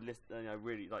wishing I'd list,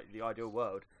 really like the ideal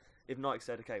world. If Nike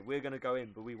said, okay, we're going to go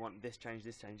in, but we want this change,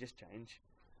 this change, this change,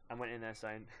 and went in there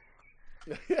saying,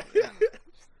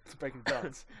 breaking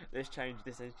dance, this change,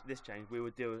 this change, we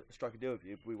would strike a deal with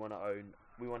you. But we want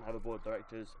to have a board of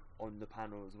directors on the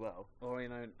panel as well. Or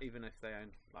even if they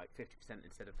own like 50%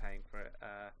 instead of paying for it.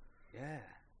 Yeah,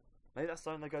 maybe that's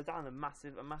something they go down a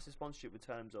massive sponsorship in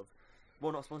terms of,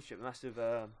 well, not sponsorship, a massive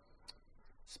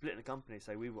splitting the company.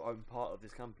 Say we will own part of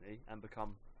this company and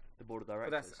become the board of But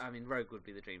directors. Rogue would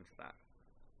be the dream for that.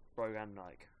 Rogue and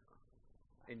Nike,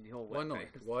 In your Why way, not?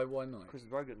 because- Why not? because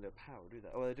Rogue don't do apparel, do they?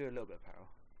 Oh, they do a little bit of apparel.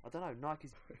 I don't know.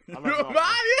 Nike's. I love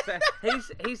Man, Nike.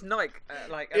 So he's Nike.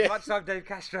 Like Yeah. as much as I'm Dave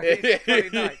Castro, he's fully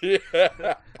Nike.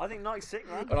 Yeah. I think Nike's sick,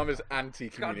 man. And I'm just He's got a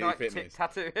anti-community Nike fitness.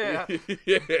 tattoo. Yeah.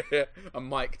 Yeah. A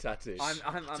Mike tattoo. I'm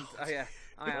yeah.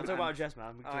 I I'm am. talking about your chest,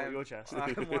 man. We can talk I about am- your chest.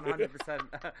 I'm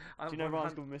 100%. Do you know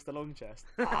Ryan's called Mr. Long Chest?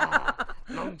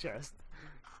 Long Chest.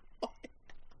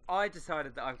 I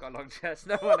decided that I've got a long chest.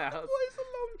 No one else. What is a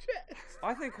long chest?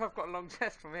 I think I've got a long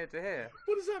chest from here to here.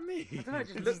 What does that mean? I don't know. It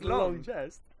just It's looks just a long long.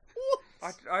 chest. What?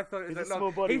 I thought it It's was a long.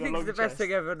 small body He with a thinks it's long the best chest.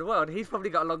 thing ever in the world. He's probably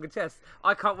got a longer chest.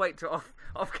 I can't wait to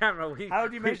off camera. How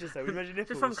do you measure so? We measure nipples.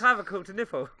 Just from clavicle to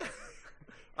nipple.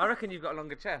 I reckon you've got a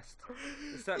longer chest.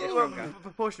 It's certainly Well, stronger.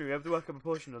 proportionally, we have to work a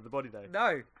proportion of the body though.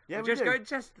 No. Yeah, We're we just do. going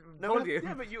chest No, volume.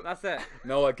 yeah, but you- That's it.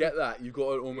 No, I get that. You've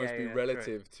got to almost Yeah, be yeah,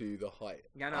 relative to the height.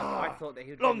 Yeah, no, but I thought that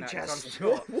he would Long bring that 'cause I'm chest.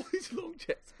 short. What is long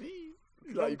chest mean?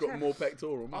 It's Long like you've got chest. more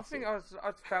pectoral I muscle. think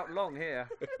I felt long here.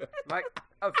 Like,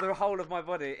 of the whole of my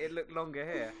body, it looked longer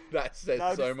here. That says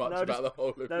No, so just- much no, about just- the whole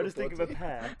of No, your just think of body. a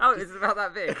pear. Oh, it's about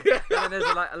that big. And then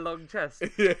there's like a long chest.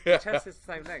 Yeah. The chest is the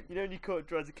same length. You know when you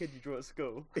draw as a kid, you draw at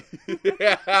school. Wait,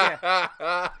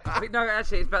 no,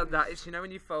 actually, it's better than that. It's, you know,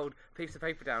 when you fold a piece of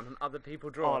paper down and other people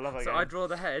draw. Oh, I love that so game. I draw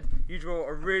the head, you draw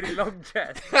a really long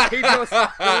chest. He draws the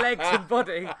legs and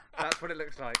body. That's what it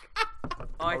looks like.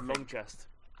 I Oh, think long chest.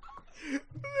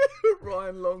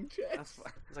 Ryan Long that's chest.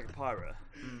 what, It's like a pirate.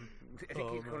 if he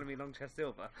keeps calling me long chest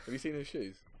silver. Have you seen his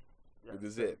shoes? Yeah, With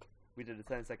the sick. zip. We did a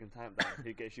 10-second countdown.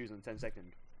 He'd get shoes in 10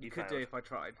 seconds. He You could failed. do if I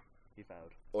tried. He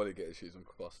failed. All he get his shoes on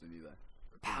faster than you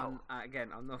though. Again,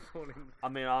 I'm not falling. I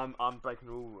mean, I'm breaking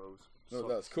all rules. No,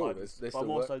 that's cool. Sliders. They But I'm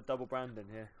still work. also double branding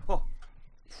here. Oh,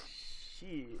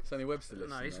 shit. Sonny Webster No,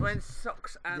 listening. he's mate. wearing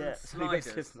socks and Yeah,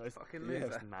 sliders. nice. Fucking Yeah. loser.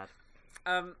 That's mad.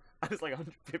 Um, And it's like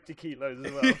 150 kilos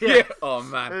as well. Yeah. Oh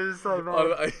man. It is so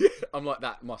bad. I'm like,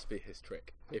 that must be his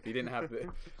trick. If he didn't have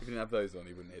those on,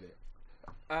 he wouldn't hit it.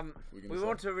 we gonna say?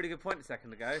 went to a really good point a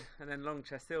second ago, and then long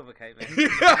chest silver came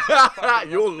in.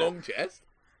 Your long chest.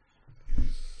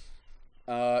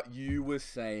 You were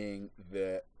saying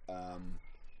that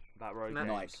About road No.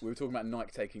 games. Nike. We were talking about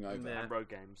Nike taking over, Yeah. And road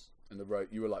games. and the Rogue.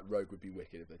 You were like, Rogue would be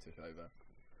wicked if they took over.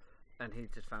 And he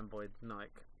just fanboyed Nike.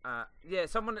 Yeah,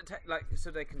 someone that so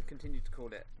they can continue to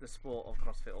call it the sport of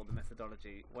CrossFit or the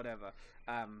methodology, whatever.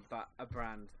 But a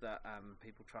brand that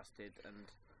people trusted and.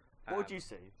 What would you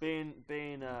see?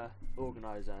 Being a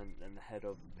organizer and the head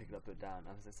of Pick It Up Put It Down,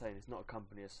 as I saying, it's not a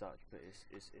company as such, but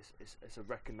it's a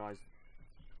recognised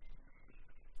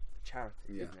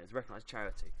charity, Yeah. isn't it? It's a recognised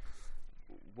charity.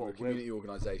 We're a community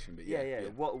organisation, but yeah. yeah.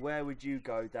 Where would you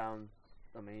go down?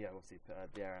 I mean, yeah, obviously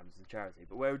the ARM is a charity,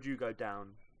 but where would you go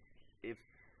down if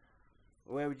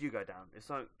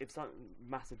something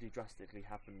massively drastically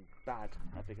happened bad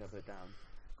at Pick It Up Put It Down?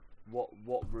 What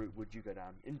route would you go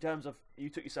down in terms of you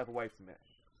took yourself away from it?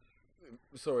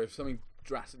 Sorry, if something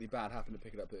drastically bad happened to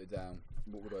Pick It Up, Put It Down,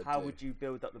 what would I do? How would you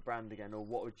build up the brand again, or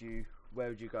where would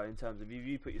you go in terms of if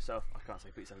you put yourself? I can't say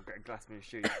put yourself in Greg Glassman's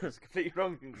shoes. It's a completely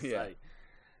wrong thing to Yeah.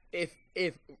 say.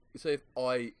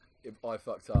 If I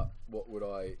fucked up, what would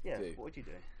I Yeah, do? what would you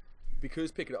do?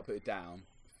 Because Pick It Up, Put It Down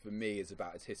for me is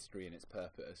about its history and its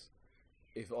purpose.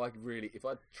 If I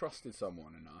trusted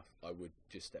someone enough, I would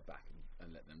just step back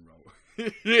and let them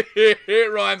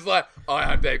roll. Ryan's like,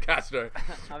 I am Dave Castro.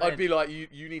 I'd be like,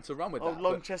 you need to run with Oh, that.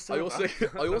 long But chest I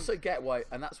silver. also get why,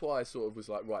 and that's why I sort of was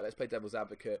like, right, let's play devil's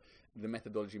advocate. The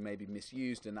methodology may be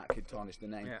misused, and that could tarnish the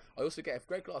name. Yeah. I also get if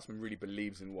Greg Glassman really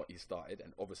believes in what he started,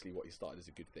 and obviously what he started is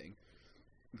a good thing,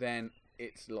 then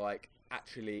it's like,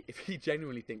 actually, if he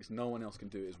genuinely thinks no one else can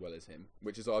do it as well as him,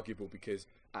 which is arguable because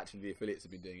actually the affiliates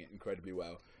have been doing it incredibly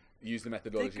well, use the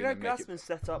methodology Did and then make Glassman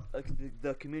set up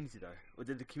the community though, or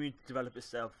did the community develop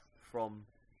itself from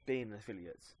being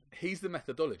affiliates? He's the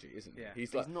methodology, isn't he? Yeah.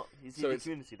 He's like, not. He's so the it's-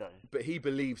 community though. but he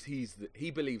believes he's the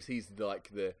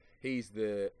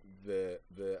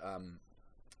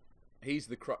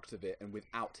crux of it, and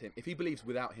without him, if he believes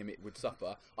without him it would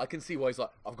suffer, I can see why he's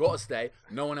like, I've got to stay.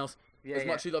 No one else. As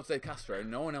much as he loves Dave Castro,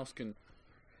 no one else can.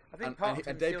 I think part of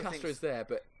him and Dave still Castro's thinks... there,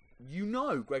 but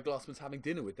Greg Glassman's having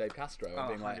dinner with Dave Castro and Oh,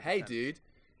 being like, 100%. "Hey, dude,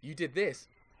 you did this.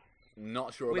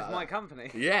 Not sure with about my that." company.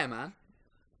 Yeah, man.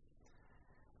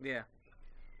 Yeah.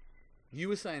 You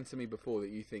were saying to me before that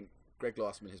you think Greg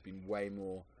Glassman has been way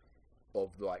more of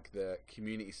like the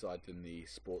community side than the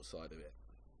sports side of it.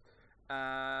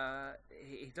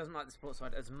 He doesn't like the sports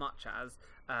side as much as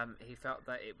he felt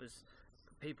that it was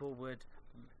people would,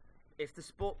 if the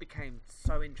sport became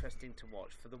so interesting to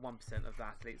watch for the 1% of the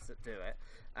athletes that do it,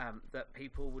 that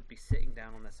people would be sitting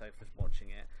down on their sofas watching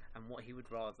it, and what he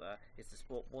would rather is the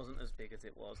sport wasn't as big as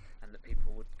it was, and that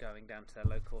people would going down to their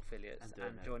local affiliates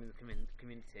and joining the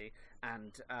community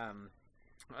and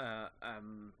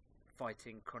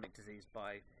fighting chronic disease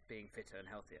by being fitter and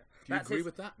healthier. Do you agree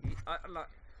with that? Like,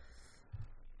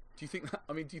 Do you think that?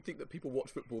 I mean, do you think that people watch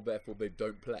football therefore they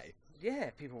don't play? yeah,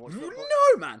 people watch football.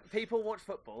 No, man. People watch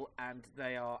football and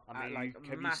they are I mean, like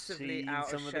have you massively seen out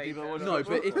some of of the shape. people that watch No,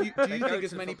 football? but if you do They you go think as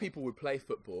to many football. people would play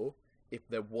football if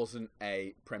there wasn't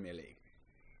a Premier League?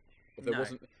 If there No.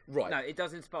 wasn't, right? No, it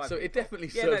does inspire. So it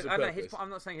definitely yeah, serves no, a I know. purpose. I'm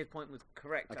not saying his point was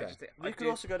correct. Okay. I just think, You could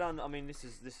also go down. I mean, this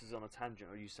is on a tangent.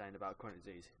 Are you saying about chronic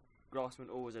disease? Glassman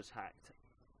always attacked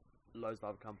loads of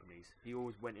other companies. He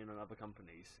always went in on other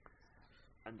companies,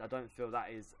 and I don't feel that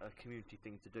is a community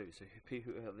thing to do. So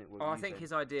people, I think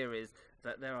his idea is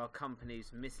that there are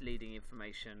companies misleading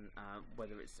information,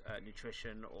 whether it's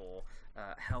nutrition or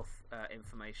health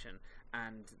information,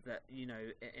 and that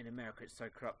in America it's so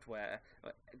corrupt, where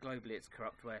globally it's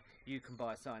corrupt, where you can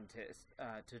buy a scientist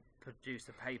to produce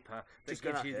a paper that Just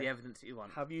going gives out you here. the evidence that you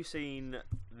want. Have you seen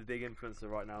the big influencer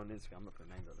right now on Instagram? I'm not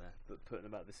putting names up there, but putting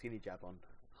about the skinny jab on.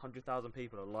 100,000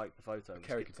 people have liked the photo.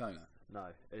 Kerry Katona. No,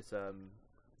 it's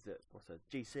what's her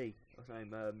GC? What's her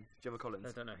name? Gemma Collins.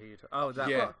 I don't know who you're talking. Oh, that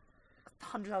Yeah. one.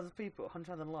 100,000 people,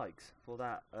 100,000 likes for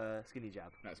that skinny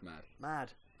jab. That's mad.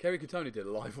 Mad. Kerry Katona did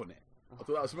a live on it. I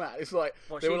thought that was mad. It's like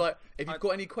What, they were she- like, if you've got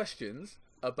any questions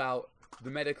about the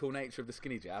medical nature of the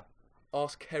skinny jab,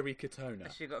 ask Kerry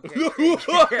Katona. She got a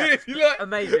What? PhD. You're like-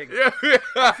 Amazing. Yeah.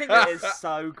 I think That that is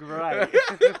so great.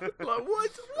 Like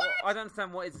what? I don't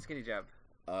understand what is a skinny jab.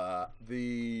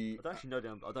 The I don't actually know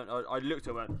the. I don't. I looked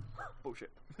at it and went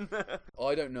bullshit.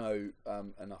 I don't know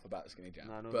enough about the skinny jab.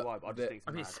 No, nor but do I. But I just the- think it's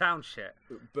I mean, mad. sound shit.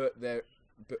 but the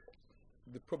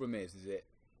problem is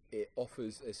it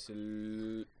offers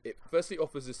it firstly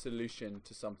offers a solution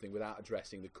to something without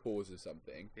addressing the cause of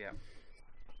something, Yeah.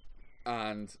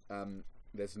 and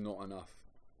there's not enough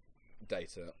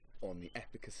data on the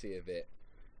efficacy of it,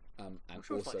 and I'm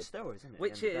sure also it's like steroids, isn't it?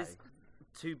 Which is,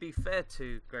 to be fair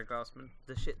to Greg Glassman,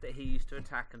 the shit that he used to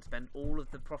attack and spend all of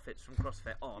the profits from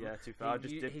CrossFit on. Yeah, too far. I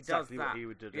just did he exactly does what that. he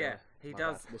would do. Yeah, he My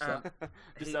does. bad.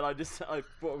 What's that? I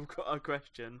brought a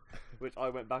question, which I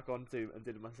went back onto and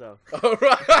did it myself. All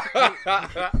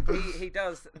right. he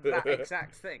does that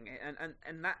exact thing,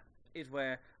 and that is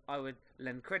where I would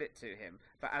lend credit to him.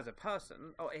 But as a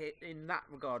person, in that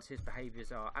regards, his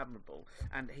behaviours are admirable,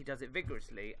 and he does it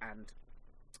vigorously and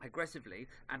aggressively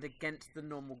and against the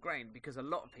normal grain, because a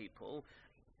lot of people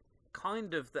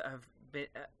kind of that have been,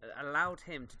 allowed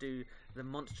him to do the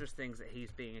monstrous things that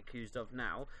he's being accused of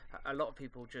now. A lot of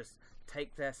people just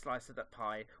take their slice of that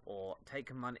pie, or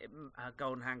take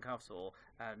golden handcuffs, or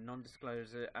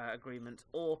non-disclosure agreements,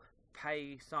 or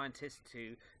pay scientists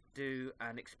to do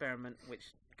an experiment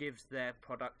which gives their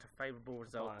product a favourable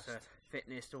result to Biased.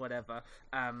 fitness or whatever,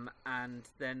 and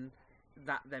then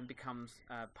that then becomes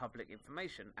public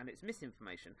information, and it's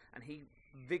misinformation, and he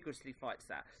vigorously fights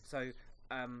that. So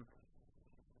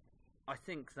I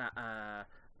think that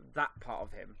that part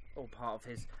of him, or part of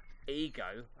his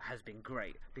ego, has been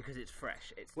great, because it's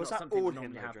fresh. It's Was not that something all that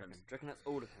him? normally Do you reckon? happens. Do you reckon that's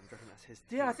all of him? Do you reckon that's his?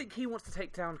 Yeah, I team? think he wants to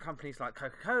take down companies like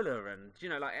Coca-Cola, and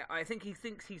I think he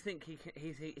thinks he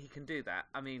can do that.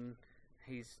 I mean,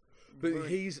 he's. But ruined-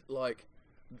 he's like,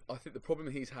 I think the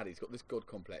problem he's got this god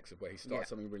complex of where he starts Yeah.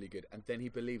 something really good and then he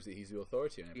believes that he's the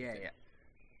authority on everything. yeah.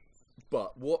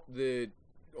 But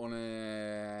on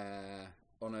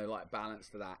a like balance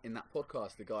to that, in that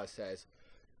podcast the guy says,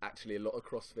 actually a lot of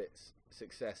CrossFit's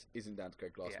success isn't down to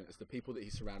Greg Glassman. Yeah. It's the people that he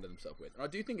surrounded himself with. And I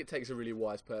do think it takes a really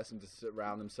wise person to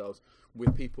surround themselves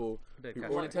with people, Dave or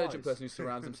Castro. an intelligent Wise. person who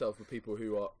surrounds themselves with people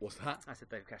who are, what's that? I said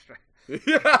Dave Castro.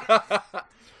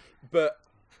 But,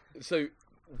 so,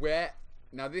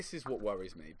 now this is what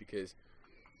worries me, because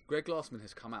Greg Glassman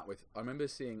has come out with, I remember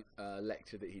seeing a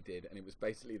lecture that he did, and it was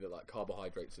basically that like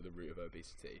carbohydrates are the root of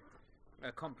obesity.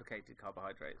 Complicated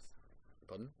carbohydrates.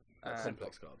 Pardon?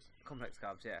 Complex carbs. Complex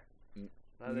carbs, yeah.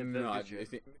 No, they're No, I good.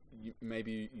 think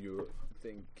maybe you're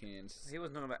thinking. He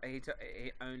wasn't talking about.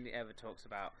 He only ever talks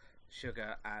about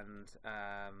sugar and.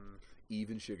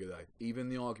 Even sugar, though. Even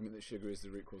the argument that sugar is the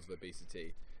root cause of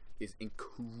obesity is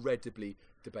incredibly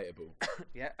debatable.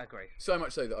 Yeah, agree. So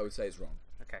much so that I would say it's wrong.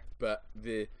 Okay. But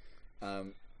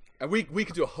and we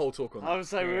could do a whole talk on that. I would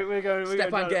say Yeah. we're going.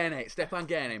 Stefan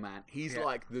Gerney, man, he's Yeah.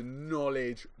 like the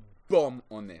knowledge bomb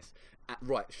on this.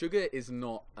 Right, sugar is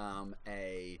not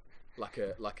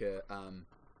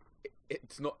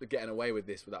it's not getting away with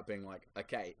this without being like,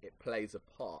 okay, it plays a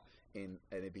part in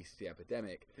an obesity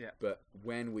epidemic. Yeah. But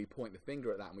when we point the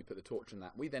finger at that and we put the torch on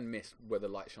that, we then miss where the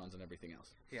light shines on everything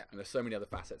else. Yeah. And there's so many other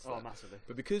facets. to Oh, that. massively.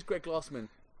 But because Greg Glassman,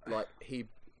 like he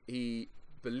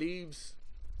believes,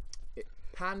 it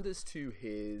panders to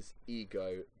his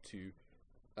ego to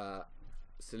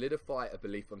solidify a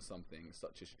belief on something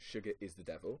such as sugar is the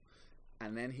devil,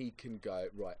 and then he can go,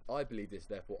 right, I believe this,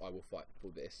 therefore I will fight for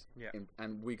this. Yeah.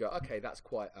 And we go, okay, that's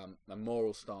quite a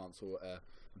moral stance or a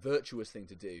virtuous thing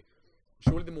to do.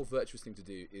 Surely the more virtuous thing to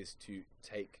do is to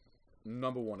take,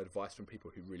 number one, advice from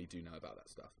people who really do know about that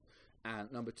stuff,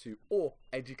 and number two, or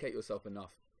educate yourself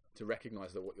enough to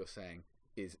recognise that what you're saying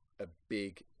is a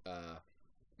big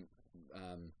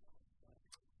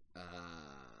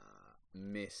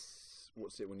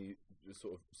what's it when you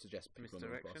sort of suggest people on the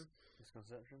Misdirection?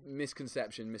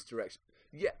 Misconception. misdirection,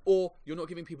 yeah, or you're not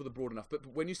giving people the broad enough. But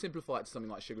when you simplify it to something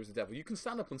like sugar is the devil, you can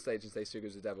stand up on stage and say sugar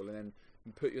is the devil and then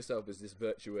put yourself as this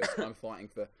virtuous I'm fighting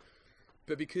for.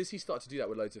 But because he started to do that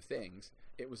with loads of things,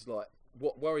 it was like,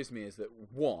 what worries me is that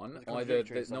one, It's a either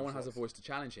contradictory that no in one some has a sense. voice to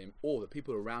challenge him, or that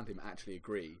people around him actually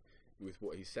agree with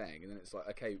what he's saying, and then it's like,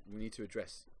 okay, we need to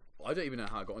address. I don't even know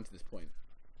how I got onto this point.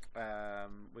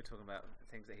 We're talking about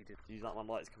things that he did. Do you like my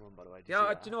lights come on, by the way?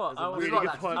 Yeah, do you know what? I was really like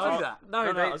good that. point. I was- Oh, No,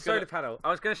 no, I mate, was solar gonna- panel. I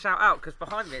was going to shout out because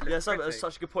behind me it looks Yeah, so pretty. there's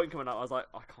such a good point coming out. I was like,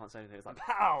 I can't say anything. It's like,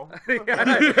 pow! Yeah, I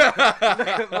know. Look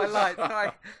at my lights.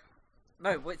 Like,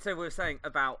 no, so we were saying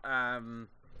about I'm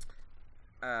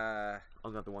gonna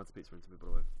have the wine to pizza into me, by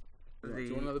the way. Do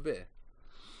you want another beer?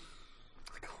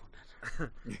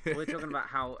 we're talking about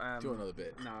how. Do you want another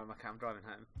beer? No, I'm okay. I'm driving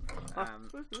home.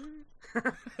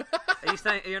 Are you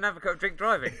saying you're an advocate of drink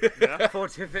driving? Yeah.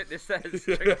 40 Fitness says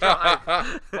drink drive.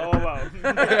 Oh well.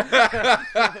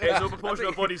 It's all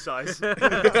proportional body size.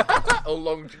 Or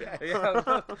long chest. Yeah,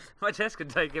 well, my chest can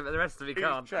take it, but the rest of me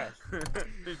can't. Chest.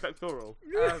 Who's pectoral?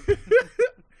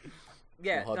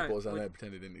 Yeah, Hard no, balls on there,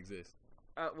 pretend it didn't exist.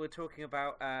 we're talking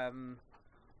about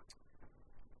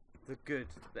the good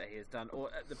that he has done, or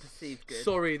the perceived good.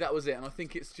 Sorry, that was it. And I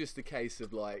think it's just a case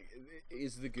of like,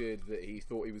 is the good that he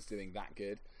thought he was doing that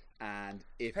good? And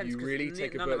if Depends, you 'cause really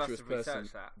take a none of us virtuous have person,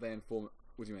 researched that. they inform.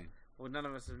 What do you mean? Well, none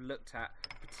of us have looked at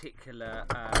particular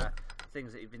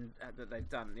things that that they've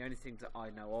done. The only thing that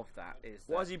I know of that is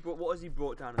What has he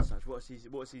brought down as such? What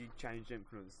has he changed,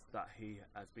 influenced that he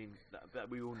has been that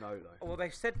we all know though? Well,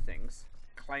 they've said things,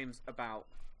 claims about.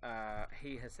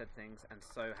 He has said things, and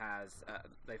so has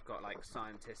they've got like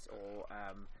scientists or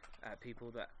people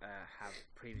that have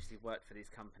previously worked for these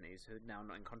companies who are now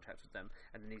not in contract with them,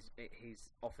 and then he's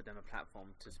offered them a platform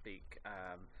to speak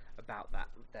about that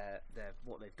their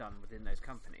what they've done within those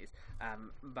companies.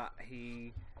 But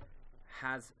he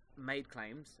has made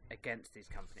claims against these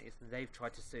companies. They've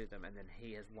tried to sue them, and then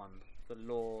he has won the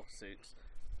lawsuits.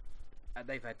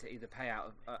 They've had to either pay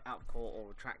out of court or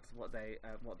retract what they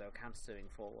were countersuing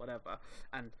for, whatever,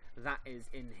 and that is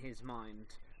in his mind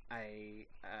a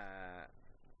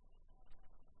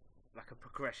like a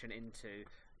progression into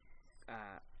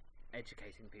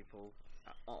educating people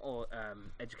or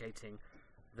educating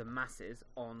the masses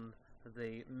on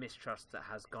the mistrust that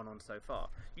has gone on so far.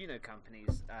 You know,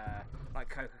 companies like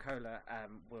Coca-Cola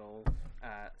will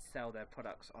sell their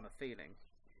products on a feeling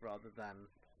rather than.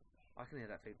 I can hear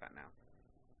that feedback now.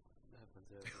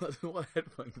 What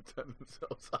headphones turn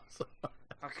themselves upside?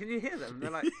 Oh, can you hear them?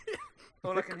 They're like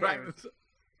all I can hear. Is,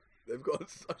 They've got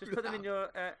so just put them in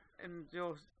loud.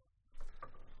 your.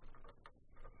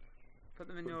 Put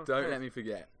them in your. Don't head. let me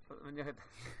forget. Put them in your head.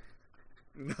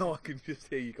 No, I can just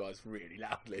hear you guys really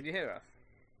loudly. Can you hear us?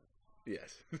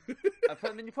 Yes. Put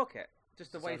them in your pocket,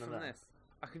 just away Sound from like that.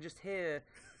 this. I can just hear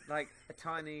like a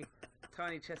tiny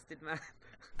chested man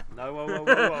No,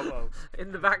 whoa.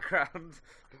 in the background.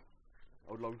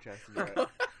 Old long chest. Isn't it?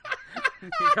 You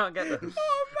can't get them.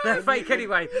 Oh, They're fake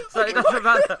anyway, so it doesn't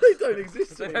matter. They don't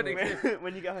exist They don't anymore. exist.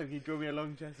 When you get home, can you draw me a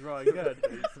long chest Ryan Gerd,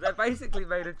 please? They're basically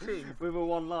made of cheese. With a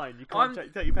one line. You can't I'm-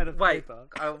 take your pen and Wait, paper.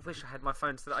 I wish I had my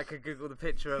phone so that I could Google the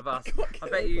picture of us. can't I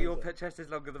get bet it, you your brother. chest is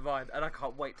longer than mine, and I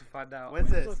can't wait to find out. When's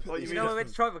this? put What these You mean? know when we went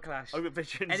to Tribal Clash? I've got a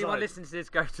picture inside. Anyone listening to this,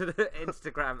 go to the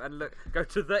Instagram and look. Go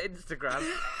to the Instagram.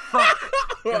 Fuck.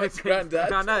 Right, Grandad.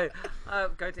 No, no.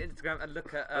 Go to Instagram and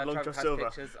look at Long Tribal John Clash Silver.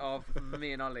 pictures of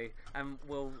me and Ollie, and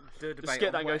we'll do a debate. Just skip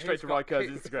on that and go what- straight who's to got- Ryker's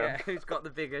who- Instagram. Yeah, who's got the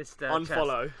biggest chest.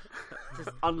 Unfollow. Just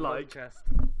Unlike. long chest.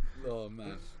 Oh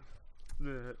man,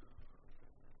 Yeah.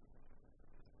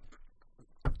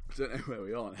 I don't know where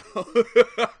we are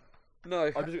now. No,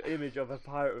 I just got an image of a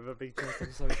pirate with a big chest.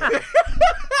 I'm so sorry.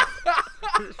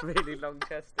 it's really long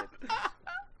chested.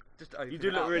 Just open You do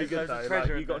it look up, really there's good loads of though. Like,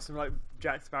 treasure you in got there. some like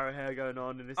Jack Sparrow hair going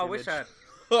on in this I image. wish I had.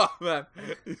 Oh man,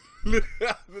 look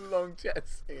at the long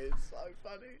chest thing. It's so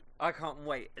funny. I can't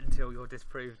wait until you're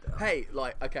disproved. Hey,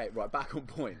 like, okay, right, back on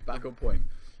point.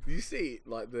 You see,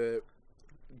 like,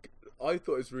 I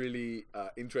thought it was really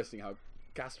interesting how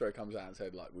Castro comes out and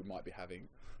said, like, we might be having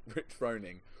Rich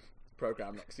Froning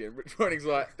program next year. And Rich Froning's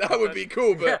like, that would be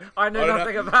cool, but Yeah, I know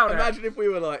nothing about it. Imagine if we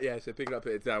were like, yeah, so pick it up,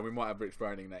 put it down, we might have Rich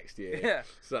Froning next year. Yeah.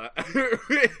 So,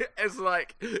 it's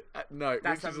like, no,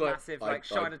 That's Rich a is like, massive, I like,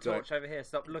 shine a don't- torch over here.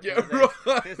 Stop looking Yeah, at this,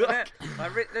 right, isn't like- it?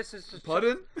 Like, this is just.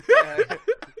 Pardon?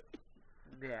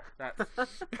 Yeah, that's.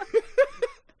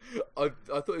 I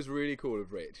thought it was really cool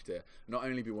of Rich to not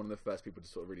only be one of the first people to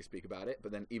sort of really speak about it,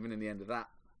 but then even in the end of that,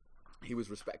 he was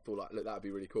respectful. Like, look, that would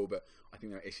be really cool, but I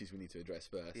think there are issues we need to address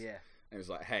first. Yeah. And it was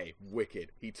like, hey,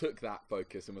 wicked. He took that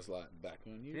focus and was like, back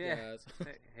on you Yeah. guys.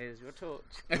 Here's your torch.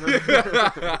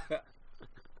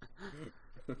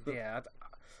 Yeah.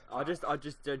 I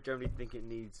just generally think it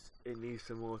needs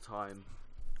some more time.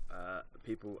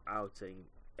 People outing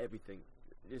everything.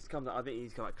 It's come. I think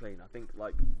he's come out clean. I think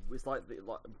like it's like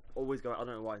always go. I don't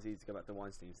know why it's easy to go back to the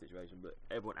Weinstein situation, but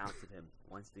everyone outed him.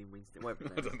 Weinstein, whatever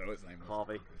his I name don't know what his name is.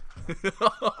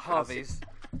 was. Harvey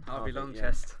Harvey, long yeah.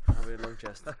 chest. Harvey long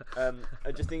chest.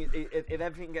 I just think if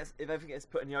everything gets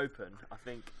put in the open, I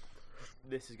think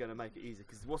this is going to make it easier.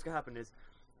 Because what's going to happen is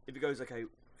if it goes okay,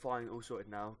 fine, all sorted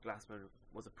now. Glassman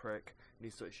was a prick,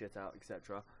 needs to sort his shit out,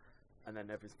 etc. And then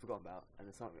everything's forgotten about, and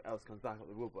then something else comes back up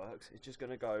the woodworks. It's just going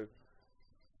to go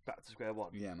back to square one.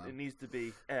 Yeah, man. It needs to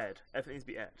be aired. Everything needs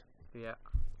to be aired. Yeah.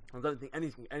 I don't think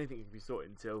anything can be sorted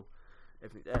until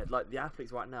everything's aired. Like the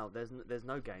athletes right now, there's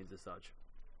no games as such.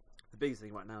 The biggest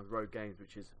thing right now is road games,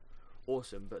 which is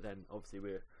awesome. But then obviously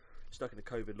we're stuck in a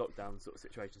COVID lockdown sort of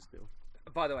situation still.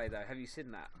 By the way, though, have you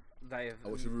seen that? They have. I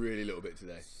watched a really little bit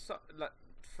today. So, like,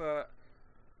 for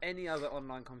any other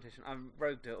online competition,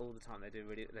 Rogue do it all the time. They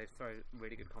throw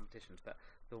really good competitions, but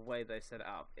the way they set it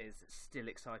up is still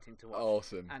exciting to watch.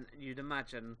 Awesome. And you'd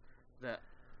imagine that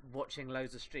watching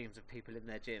loads of streams of people in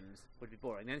their gyms would be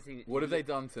boring. The only thing What have they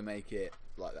done to make it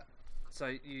like that? So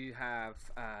you have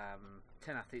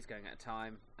 10 athletes going at a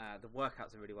time. The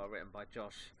workouts are really well written by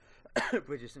Josh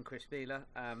Bridges and Chris Beeler.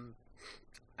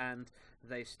 And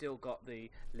they've still got the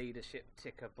leadership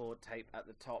ticker board tape at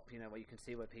the top, you know, where you can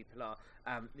see where people are.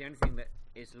 The only thing that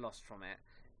is lost from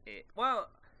it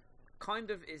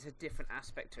kind of is a different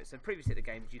aspect to it. So previously at the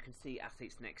games, you can see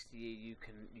athletes next to you. You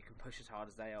can push as hard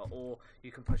as they are, or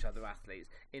you can push other athletes.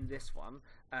 In this one,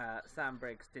 Sam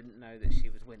Briggs didn't know that she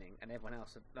was winning, and everyone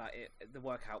else. The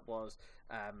workout was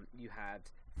you had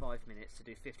 5 minutes to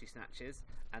do 50 snatches,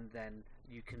 and then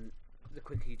you can. The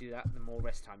quicker you do that, the more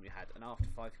rest time you had. And after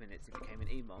 5 minutes, it became an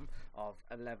EMOM of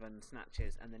 11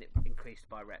 snatches, and then it increased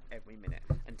by rep every minute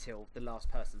until the last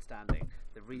person standing.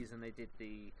 The reason they did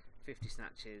the 50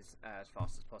 snatches as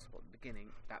fast as possible at the beginning,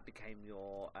 that became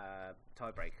your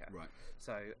tiebreaker. Right.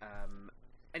 So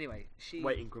anyway,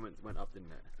 Weight increment went up,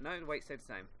 didn't it? No, the weight stayed the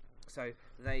same. So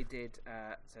they did.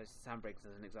 So Sam Briggs,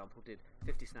 as an example, did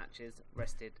 50 snatches,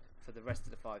 rested for the rest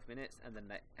of the 5 minutes, and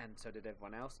so did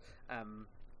everyone else.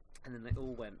 And then they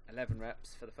all went 11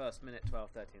 reps for the first minute, 12,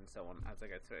 13, and so on as they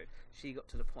go through. She got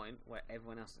to the point where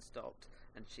everyone else had stopped,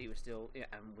 and she was still. Yeah,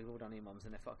 and we've all done EMOMs,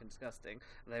 and they're fucking disgusting.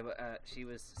 She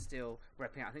was still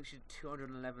repping out. I think she did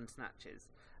 211 snatches,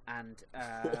 and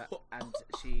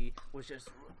she was just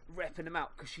repping them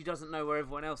out because she doesn't know where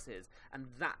everyone else is, and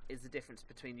that is the difference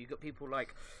between you've got people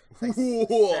like say,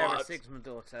 Sarah Sigmund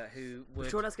daughter who would.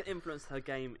 Sure, that's going to influence her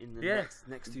game in the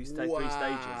next three stages.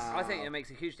 I think it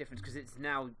makes a huge difference because it's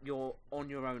now you're on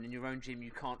your own in your own gym.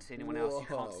 You can't see anyone else. You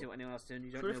can't see what anyone else is doing.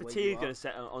 You don't know where you are. Fatigue is going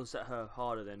to set her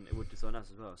harder than it would to someone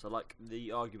else as well. So like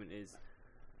the argument is.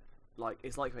 Like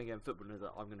it's like when you get in football,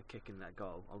 that I'm going to kick in that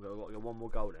goal. I'm going to get one more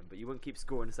goal then, but you wouldn't keep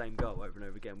scoring the same goal over and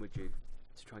over again, would you?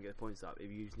 To try and get the points up, if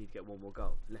you just need to get one more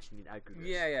goal, unless you need aggregates.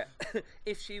 Yeah.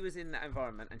 If she was in that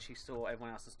environment and she saw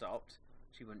everyone else has stopped,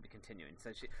 she wouldn't be continuing.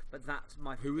 So but that's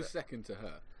my. Who was second to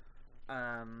her?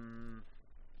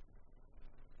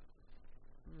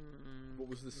 What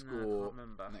was the score? I can't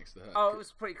remember. Next to her? Oh, it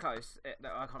was pretty close.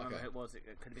 I can't remember who it was. It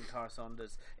could have been Cara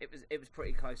Saunders. It was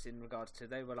pretty close in regards to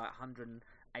they were like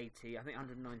 180, I think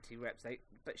 190 reps.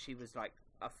 But she was like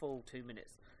a full 2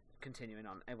 minutes continuing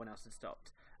on. Everyone else had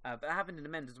stopped. But that happened in the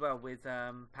men's as well with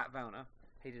Pat Vellner.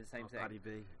 He did the same thing. Paddy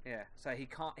B. Yeah, so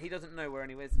he doesn't know where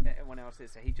anyone else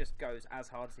is, so he just goes as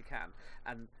hard as he can,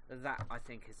 and that I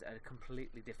think is a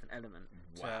completely different element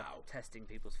to testing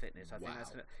people's fitness. I think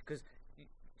that's because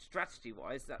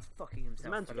strategy-wise, that's fucking himself. It's a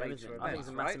mental game, isn't it? I think it's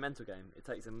a massive right? mental game. It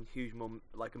takes a huge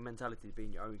like a mentality to be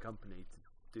in your own company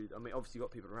to do. I mean, obviously you've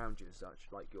got people around you and such,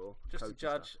 like your just coach to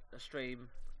judge a stream.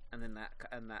 And then that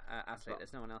athlete,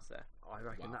 there's no one else there. I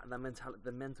reckon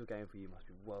the mental game for you must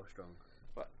be well strong.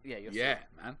 But yeah,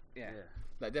 man. Yeah.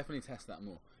 Like definitely test that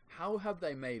more. How have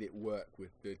they made it work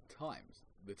with the time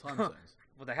zones?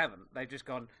 Well, they haven't. They've just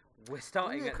gone. We're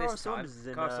starting at this time.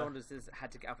 Cara Saunders has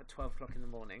had to get up at 12 o'clock in the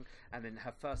morning, and then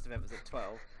her first event was at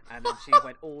 12, and then she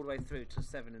went all the way through till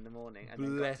 7 in the morning, and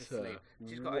then got to sleep.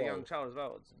 She's got a young child as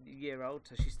well, a year old,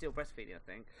 so she's still breastfeeding, I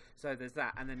think. So there's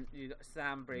that, and then you got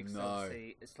Sam Briggs,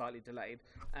 obviously is slightly delayed,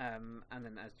 and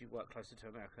then as you work closer to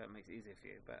America, it makes it easier for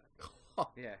you. But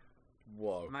yeah.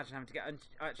 Whoa! Imagine having to get.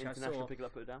 Actually, international pick it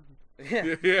up, put it down.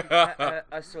 Yeah.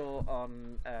 I saw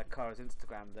on Cara's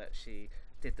Instagram that she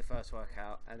did the first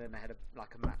workout, and then they had a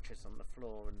mattress on the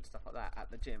floor and stuff like that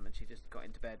at the gym, and she just got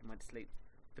into bed and went to sleep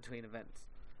between events.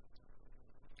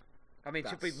 I mean,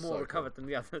 she'd be more recovered than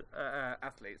the other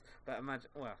athletes, but imagine.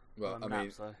 Well, I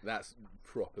mean, that's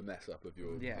proper mess up of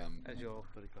your as your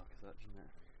body clock as such, isn't it?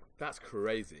 That's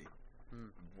crazy.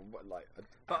 Like,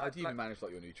 but how do you even manage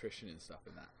like your nutrition and stuff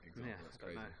in that example? Yeah, that's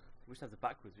crazy. We used to have the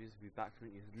backwards. We used to be back,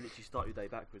 wouldn't you? Literally start your day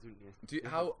backwards, wouldn't you?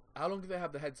 How long do they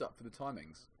have the heads up for the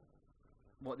timings?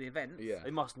 What, the events? Yeah, they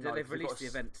must know. They've released the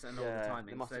events and all the timings.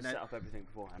 They must have set up everything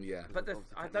beforehand. Yeah, but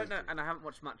I don't know, and I haven't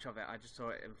watched much of it. I just saw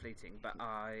it in fleeting. But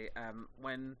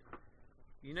when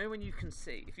you can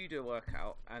see if you do a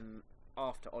workout and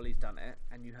after Ollie's done it,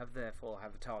 and you therefore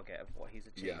have a target of what he's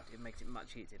achieved, it makes it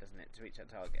much easier, doesn't it, to reach that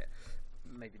target?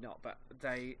 Maybe not, but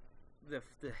the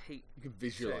heat. You can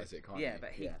visualize it, can't you? Yeah, but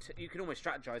heat. You can almost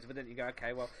strategize, but then you go,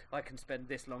 okay, well, I can spend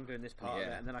this long doing this part of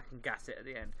it, and then I can gas it at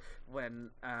the end. When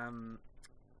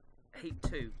Heat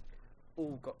 2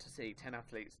 all got to see 10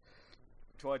 athletes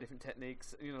try different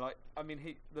techniques.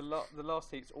 The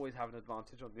last heats always have an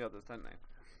advantage on the others, don't they?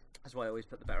 That's why I always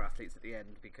put the better athletes at the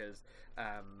end, because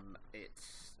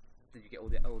you get all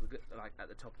the good, like at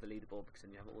the top of the leaderboard, because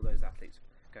then you have all those athletes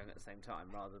going at the same time,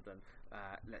 rather than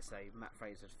let's say Matt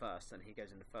Fraser's first and he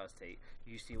goes in the first heat.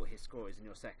 You see what his score is in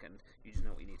your second. You just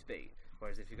know what you need to be.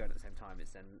 Whereas if you're going at the same time,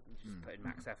 it's then just put in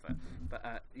max effort.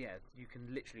 But you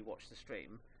can literally watch the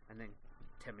stream, and then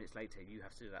 10 minutes later you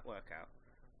have to do that workout.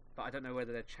 But I don't know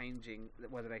whether they're changing,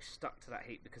 whether they stuck to that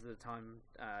heat because of the time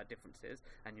differences,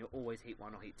 and you're always heat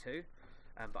 1 or heat 2.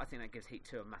 But I think that gives heat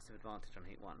 2 a massive advantage on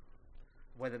heat 1.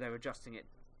 Whether they're adjusting it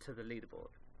to the leaderboard,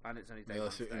 and it's only day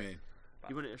 1 today. What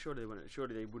you mean.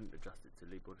 Surely they wouldn't adjust it to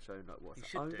leaderboard showing like what's.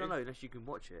 I don't know, unless you can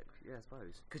watch it. Yeah, I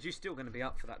suppose. Because you're still going to be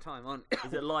up for that time, aren't you?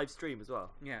 Is it live stream as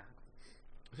well? Yeah.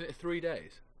 Is it 3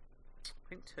 days? I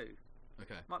think 2.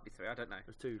 Okay. Might be 3. I don't know. It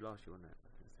was 2 last year, wasn't it?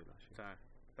 It was 2 last year. So,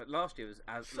 but last year was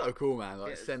so cool, man.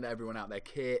 Like send everyone out their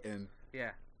kit and.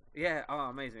 Yeah. Oh,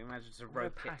 amazing! Imagine just a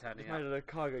rope kit turning up. Imagine a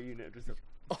cargo unit of just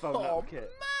a fold up kit.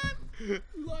 Man,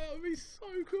 like that would be so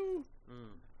cool.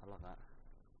 I love that.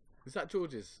 Is that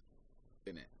George's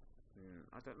in it?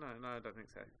 I don't know. No, I don't think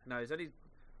so. No, there's only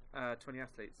 20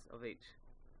 athletes of each.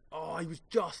 Oh, he was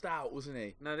just out, wasn't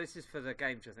he? No, this is for the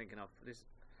games you're thinking of.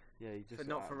 He just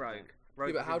not for Rogue.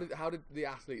 Yeah, but how did the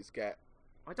athletes get?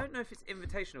 I don't know if it's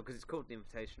invitational because it's called the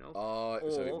invitational.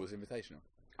 So it was invitational.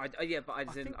 But I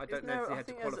don't know if they had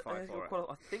to qualify for it.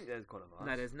 I think there's qualified.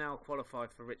 No, there's now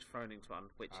qualified for Rich Froning's one,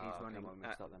 which he's running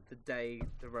the day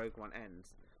the Rogue one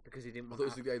ends, because he didn't want. I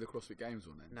thought it was the day the CrossFit Games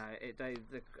one then.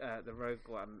 No, the Rogue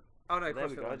one Oh no, There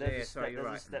we CrossFit go. ones. There's, Yeah, a, sorry, step, you're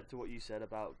there's right. a step to what you said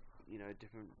about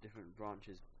different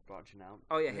branches branching out.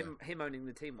 Oh yeah, him owning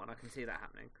the team one. I can see that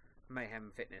happening.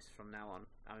 Mayhem Fitness from now on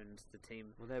owns the team.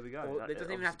 Well, there we go. Or it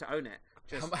doesn't even have to own it.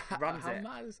 Just runs how it.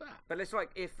 mad is that? But it's like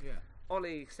if Yeah.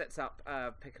 Ollie sets up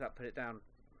Pick It Up, Put It Down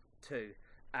 2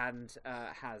 and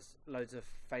has loads of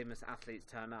famous athletes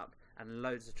turn up and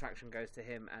loads of traction goes to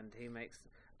him and he makes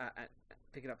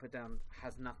Pick It Up, Put It Down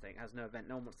has nothing, has no event,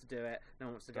 no one wants to do it, no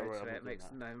one wants to go to it, makes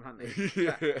no money.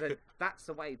 Then that's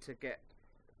the way to get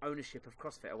ownership of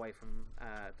CrossFit away from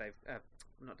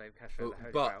not Dave Castro, the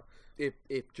Holy Grail.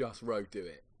 If Just Rogue do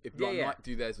it, if Yeah, Nike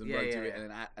do theirs and Yeah, Rogue yeah, do it,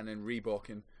 yeah. and then Reebok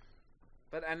and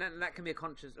But and then that can be a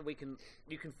conscious.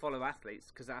 You can follow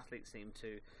athletes because athletes seem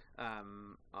to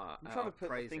I'm trying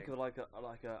to think of like a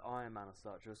Ironman or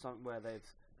such, or something where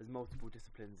there's multiple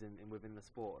disciplines in within the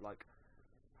sport. Like,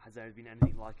 has there been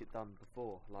anything like it done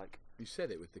before? Like, you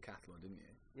said it with Decathlon, didn't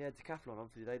you? yeah, Decathlon.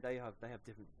 Obviously, they have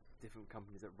different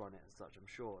companies that run it and such. I'm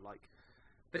sure. Like,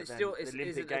 But it's then still the isn't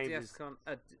Olympic a Games is Decathlon.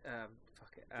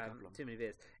 Fuck it. Decathlon. Too many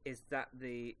beers. Is that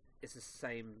it's the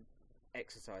same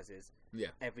exercises Yeah.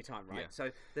 every time, right? Yeah.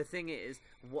 So the thing is,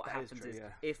 what That is happens true, is yeah.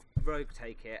 if Rogue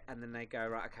take it and then they go,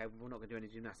 right, okay, we're not going to do any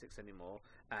gymnastics anymore.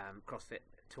 CrossFit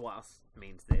to us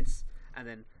means this, and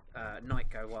then Nike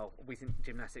go, well, we think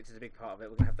gymnastics is a big part of it.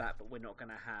 We're going to have that, but we're not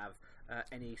going to have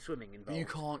any swimming But involved. you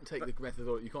can't take the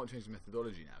methodology. You can't change the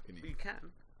methodology now, can you? You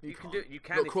can. You can can't. do it. You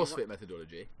can. Not if you CrossFit want.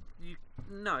 methodology.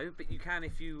 No, but you can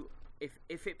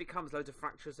if it becomes loads of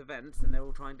fractious events and they're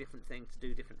all trying different things to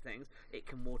do different things, it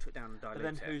can water it down and dilute but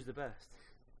then it. who's the best?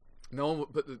 No one,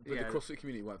 but the Yeah. CrossFit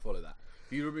community won't follow that.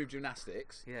 If you remove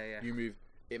gymnastics, Yeah.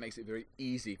 it makes it very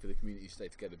easy for the community to stay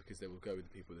together because they will go with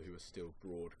the people who are still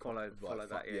broad. Follow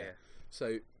that. Yeah.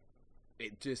 So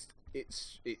it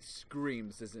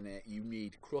screams, doesn't it? You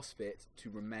need CrossFit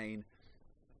to remain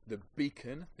the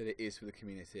beacon that it is for the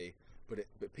community, but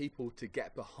people to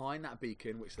get behind that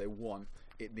beacon, which they want,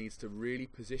 it needs to really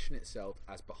position itself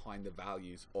as behind the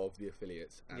values of the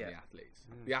affiliates and the athletes.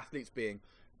 The athletes being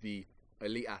the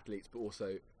elite athletes, but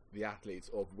also the athletes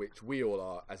of which we all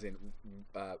are, as in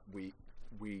we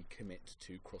commit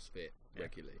to CrossFit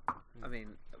regularly. I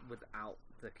mean, without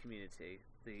the community,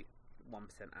 the 1%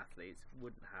 athletes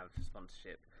wouldn't have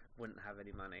sponsorship, wouldn't have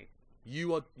any money. You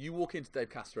walk into Dave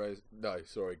Castro's. No,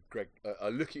 sorry, Greg. I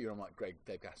look at you and I'm like,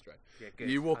 Dave Castro. Yeah, good.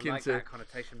 You walk I like into that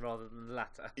connotation rather than the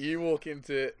latter. You walk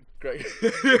into Greg.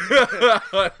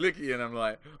 I look at you and I'm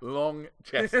like,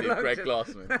 long-chested Greg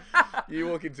Glassman. You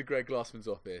walk into Greg Glassman's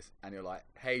office and you're like,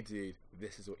 hey, dude,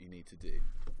 this is what you need to do.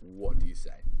 What do you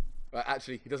say? Well,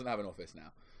 actually, he doesn't have an office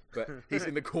now, but he's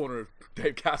in the corner of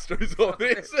Dave Castro's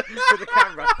office With the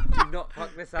camera. Do not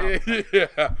fuck this up.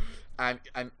 Yeah, and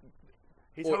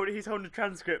He's holding a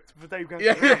transcript for Dave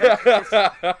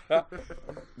Castro. yeah.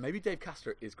 Maybe Dave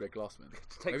Castro is Greg Glassman.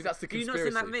 Maybe that's the Do you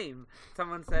conspiracy. not seen that meme?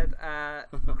 Someone said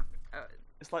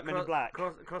It's like Men in Black.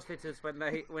 CrossFitters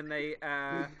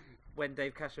when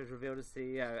Dave Castro's revealed as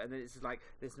CEO, and then it's like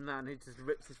this man who just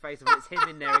rips his face off, and it's him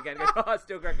in there again. And goes, oh, it's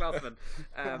still Greg Glassman.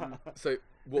 So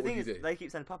what would you is, do? they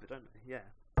keep saying puppet, don't they? Yeah.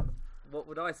 What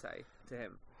would I say to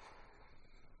him?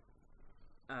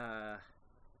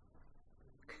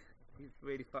 You've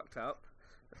really fucked up.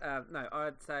 No,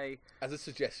 I'd say. As a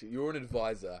suggestion, you're an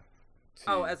advisor.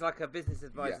 As like a business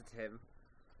advisor to him.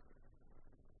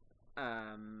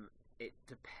 It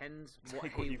depends what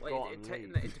Take what he. you've got and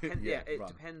leave. It depends. Yeah, It run.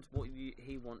 depends what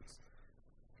he wants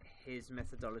his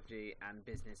methodology and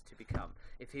business to become.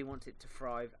 If he wants it to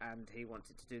thrive and he wants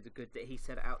it to do the good that he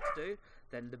set it out to do,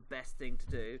 then the best thing to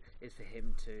do is for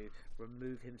him to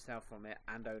remove himself from it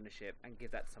and ownership and give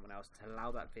that to someone else to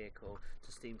allow that vehicle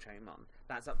to steam train on.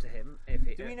 That's up to him.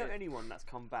 Do you know anyone that's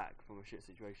come back from a shit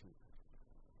situation?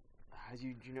 Do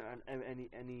you know any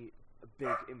big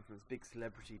influence, big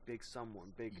celebrity, big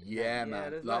someone, big? Yeah, man.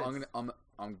 there's Like, loads.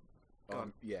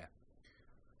 Yeah.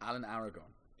 Alan Aragon.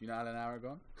 Do you know Alan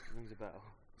Aragon? Rings a bell.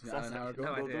 Do you know Alan Aragon?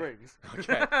 No Lord of the idea. Rings.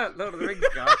 Okay. Lord of the Rings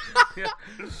guy. Yeah.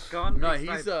 Go on. No,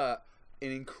 explain. he's an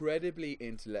incredibly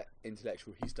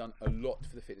intellectual. He's done a lot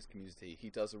for the fitness community. He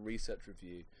does a research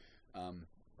review,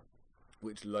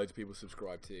 which loads of people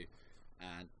subscribe to,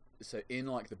 and so in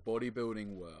like the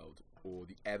bodybuilding world or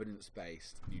the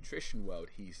evidence-based nutrition world,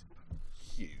 he's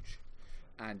huge,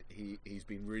 and he's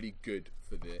been really good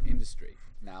for the industry.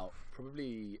 Now,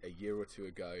 probably a year or two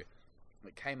ago,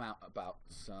 it came out about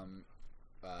some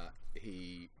that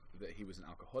he was an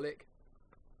alcoholic,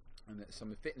 and that some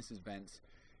of the fitness events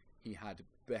he had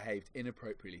behaved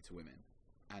inappropriately to women,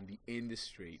 and the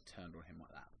industry turned on him like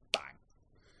that. Bang.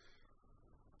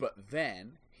 But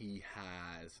then he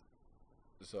has,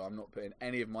 so I'm not putting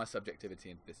any of my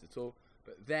subjectivity into this at all,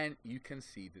 But then you can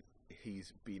see that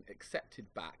he's been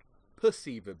accepted back,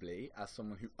 perceivably, as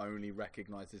someone who only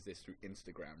recognises this through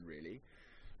Instagram, really.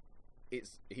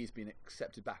 He's been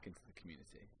accepted back into the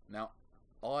community. Now,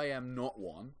 I am not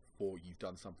one for you've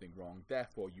done something wrong,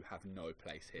 therefore you have no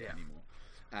place here anymore.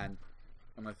 And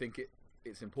I think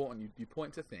it's important you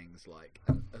point to things like,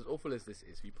 and as awful as this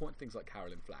is, you point to things like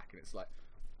Carolyn Flack, and it's like,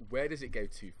 where does it go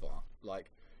too far?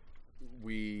 Like,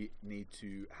 we need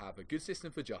to have a good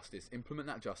system for justice, implement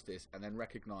that justice, and then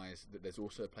recognise that there's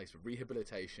also a place for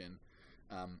rehabilitation.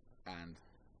 And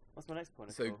that's my next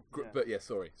point. So, but yeah,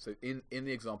 sorry. So in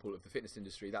the example of the fitness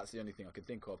industry, that's the only thing I can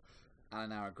think of.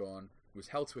 Alan Aragon was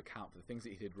held to account for the things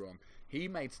that he did wrong. He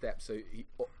made steps, so he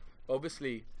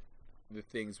obviously the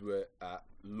things were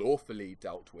lawfully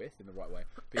dealt with in the right way.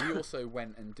 But he also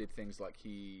went and did things like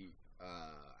he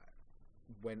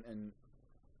went and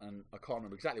I can't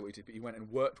remember exactly what he did, but he went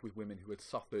and worked with women who had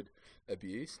suffered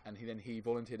abuse, and he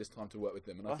volunteered his time to work with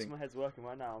them. And I think my head's working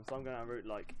right now, so I'm going down a route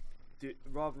like,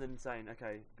 rather than saying,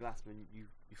 okay, Glassman, you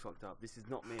fucked up. This is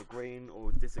not me agreeing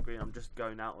or disagreeing. I'm just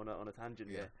going out on a tangent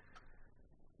here.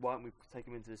 Why don't we take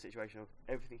him into the situation of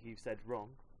everything he said wrong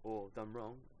or done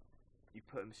wrong? You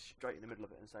put him straight in the middle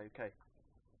of it and say, okay,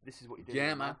 this is what you did.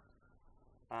 Yeah, man.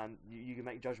 And you can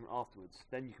make judgment afterwards.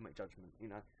 Then you can make judgment. You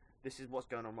know, this is what's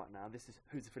going on right now. This is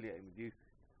who's affiliated with you.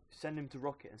 Send him to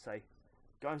Rocket and say,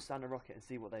 go and stand a Rocket and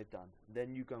see what they've done.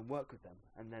 Then you go and work with them,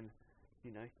 and then,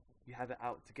 you know, you have it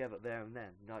out together there and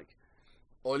then. Like,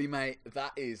 Ollie, mate,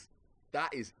 that is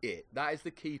it. That is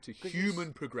the key to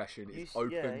human progression. Is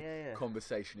open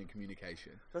conversation and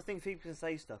communication. So I think people can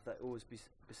say stuff that always be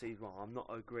perceived wrong. I'm not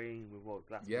agreeing with what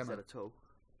Glassman said at all.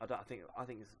 I think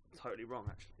it's totally wrong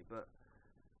actually. But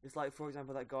it's like, for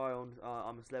example, that guy on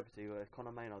I'm a Celebrity,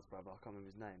 Conor Maynard's brother. I can't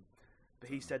remember his name, but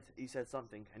he said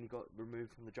something and he got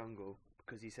removed from the jungle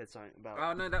because he said something about.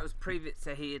 Oh no, that was previous.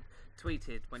 So he had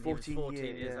tweeted when he was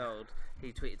 14 years old.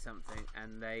 He tweeted something,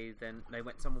 and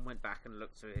someone went back and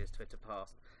looked through his Twitter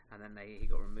past, and then he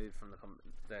got removed from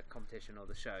the competition or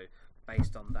the show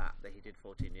based on that he did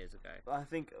 14 years ago. I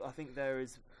think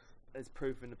there's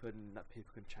proof in the pudding that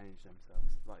people can change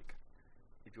themselves. Like,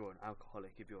 if you're an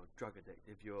alcoholic, if you're a drug addict,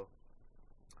 if you're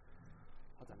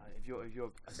if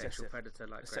you're a sexual predator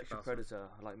like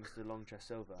Mr. Long Chest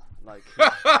Silver, like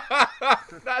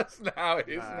that's now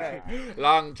his name.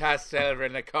 Long Chest Silver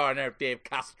in the corner of Dave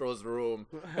Castro's room.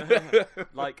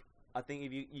 Like, I think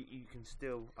if you can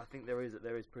still, I think there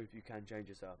is proof you can change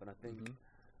yourself, and I think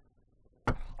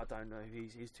I don't know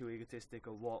if he's too egotistic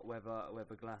or what,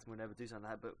 whether Glassman would ever do something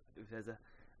like that, but if there's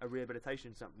a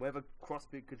rehabilitation something, whether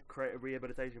CrossFit could create a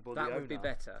rehabilitation for the owner. That would be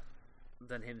better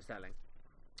than him selling.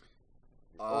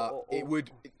 It would.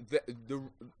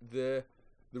 The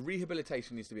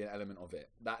rehabilitation needs to be an element of it.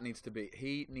 That needs to be.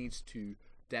 He needs to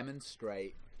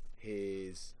demonstrate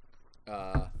his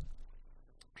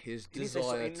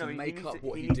desire to make up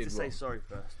what he did wrong. He needs to say sorry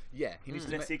first. Yeah, he needs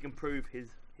to. Unless he can prove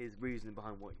his reasoning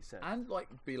behind what he said. And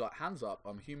be like, hands up.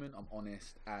 I'm human. I'm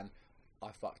honest, and I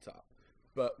fucked up.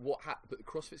 But but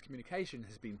CrossFit's communication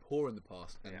has been poor in the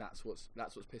past, and that's what's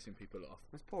pissing people off.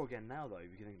 It's poor again now, though.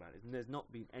 If you think about it, and there's not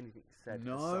been anything said.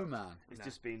 No, man. It's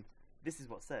just been, this is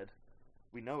what's said.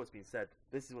 We know what's been said.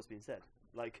 This is what's been said.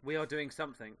 Like, we are doing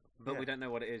something, but we don't know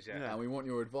what it is yet. Yeah. And we want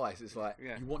your advice. It's like,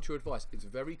 you want your advice. It's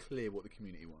very clear what the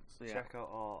community wants. Check out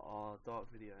our dark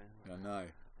video. I know.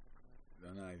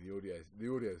 The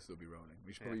audio will still be rolling.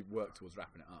 We should probably work towards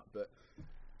wrapping it up. But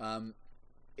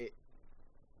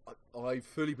I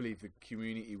fully believe the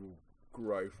community will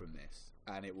grow from this,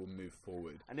 and it will move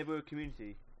forward. And if we're a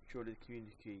community, surely the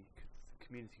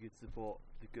community could support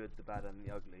the good, the bad, and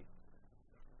the ugly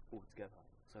all together.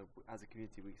 So as a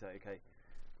community, we say, okay,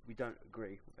 we don't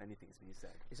agree with anything that's being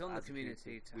said. It's on the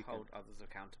community to hold others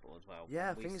accountable as well.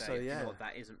 Yeah, I think so. Yeah, you know,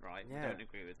 that isn't right. We don't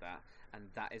agree with that, and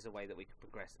that is a way that we can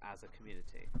progress as a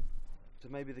community. So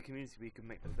maybe the community, we can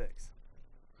make the fix.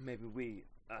 Maybe we,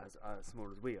 as small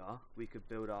as we are, we could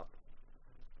build up.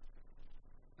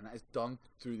 And that is done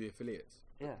through the affiliates.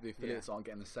 Yeah. The affiliates aren't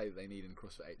getting the say that they need in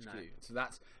CrossFit HQ. No. So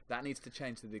that needs to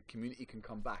change so the community can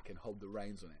come back and hold the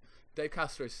reins on it. Dave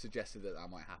Castro suggested that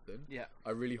might happen. Yeah. I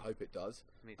really hope it does.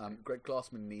 Me too. Greg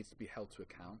Glassman needs to be held to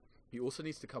account. He also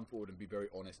needs to come forward and be very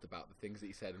honest about the things that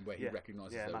he said and where he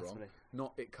recognises they're wrong.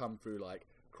 Not it come through like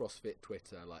CrossFit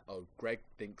Twitter, like, oh, Greg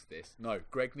thinks this. No,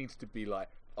 Greg needs to be like,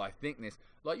 I think this.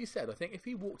 Like you said, I think if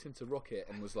he walked into Rocket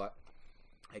and was like,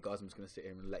 hey guys, I'm just going to sit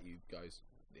here and let you guys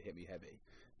hit me heavy,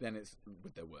 then it's,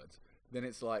 with their words, then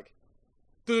it's like,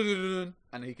 dun-dun-dun-dun,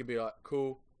 and he could be like,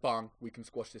 cool, bang, we can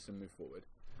squash this and move forward.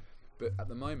 But at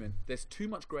the moment, there's too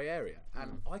much grey area,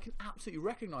 and I can absolutely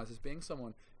recognise as being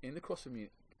someone in the CrossFit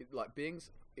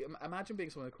imagine being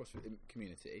someone in the CrossFit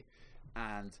community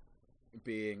and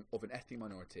being of an ethnic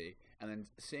minority, and then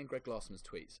seeing Greg Glassman's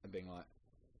tweets and being like,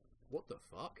 what the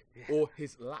fuck? Yeah. Or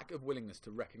his lack of willingness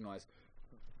to recognise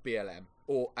BLM,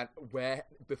 and where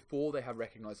before they have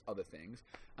recognised other things,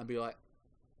 and be like,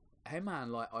 hey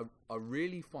man, like I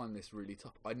really find this really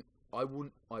tough. I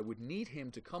would need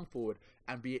him to come forward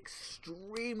and be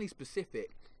extremely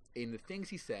specific in the things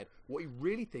he said, what he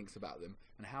really thinks about them,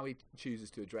 and how he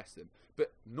chooses to address them.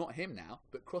 But not him now,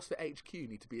 but CrossFit HQ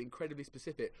need to be incredibly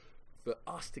specific for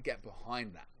us to get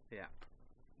behind that. Yeah.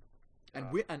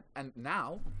 And and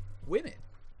now, women.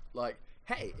 Like,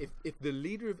 hey, if the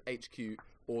leader of HQ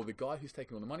or the guy who's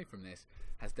taking all the money from this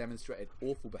has demonstrated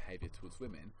awful behaviour towards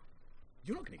women,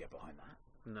 you're not going to get behind that.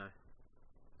 No.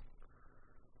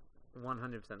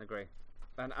 100% agree.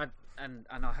 And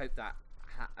I hope that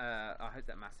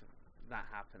that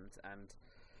happens and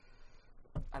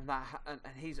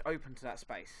he's open to that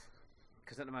space,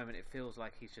 because at the moment it feels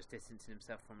like he's just distancing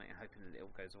himself from it and hoping that it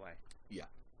all goes away. Yeah.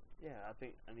 Yeah, I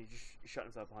think, and he just shut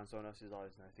himself behind someone else's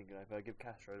eyes now, thinking, if I give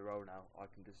Castro the role now, I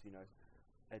can just,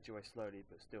 edge away slowly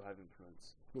but still have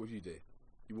influence. What would you do?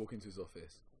 You walk into his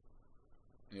office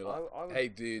and you're like, hey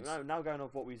dudes. Now going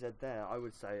off what we said there, I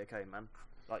would say, okay man,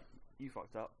 like, you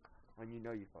fucked up, and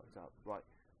you fucked up, right?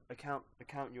 Account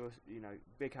your,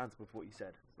 be accountable for what you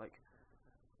said. Like,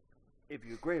 if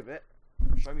you agree with it,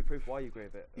 show me proof why you agree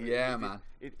with it. Yeah, man.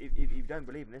 If you don't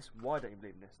believe in this, why don't you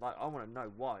believe in this? Like, I want to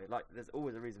know why. Like, there's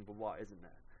always a reason for why, isn't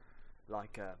there?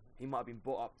 Like, he might have been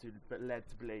brought up to, but led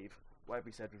to believe whatever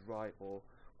he said was right, or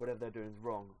whatever they're doing is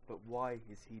wrong. But why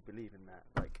is he believing that?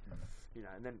 Like,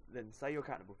 and then say you're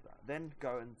accountable for that. Then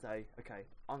go and say, okay,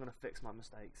 I'm gonna fix my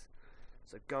mistakes.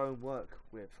 So go and work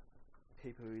with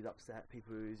people who's upset,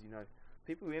 people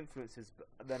who influences but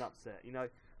then upset.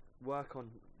 Work on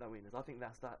that weakness. I think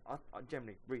that's that. I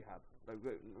generally rehab, like,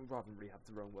 rather than rehab's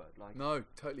the wrong word. Like, no,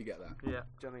 totally get that. Yeah. Do you know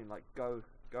what I mean? Like, go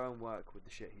and work with the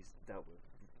shit he's dealt with.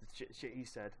 The shit he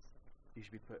said, you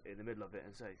should be put in the middle of it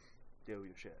and say, deal with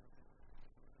your shit.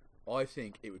 I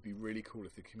think it would be really cool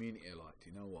if the community are like, do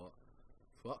you know what?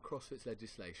 Fuck CrossFit's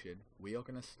legislation. We are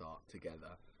going to start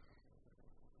together.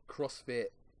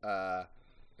 CrossFit. I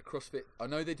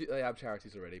know they have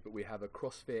charities already, but we have a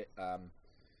CrossFit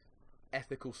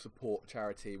ethical support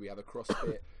charity. We have a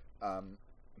CrossFit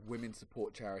women's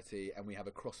support charity, and we have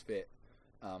a CrossFit.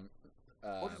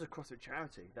 What is a CrossFit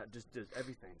charity that just does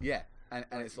everything? Yeah, and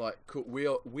it's like, cool.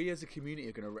 We as a community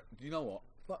are going to. Do you know what?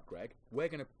 Fuck Greg. We're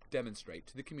going to demonstrate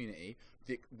to the community,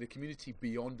 the community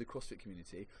beyond the CrossFit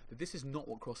community, that this is not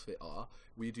what CrossFit are.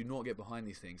 We do not get behind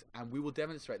these things, and we will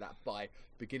demonstrate that by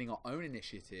beginning our own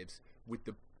initiatives with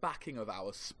the backing of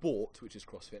our sport, which is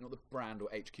CrossFit, not the brand or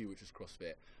HQ, which is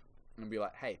CrossFit, and be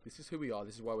like, hey, this is who we are,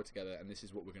 this is why we're together, and this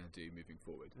is what we're going to do moving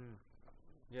forward.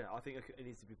 Yeah, I think it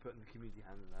needs to be put in the community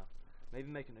hands now. Maybe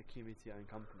making a community-owned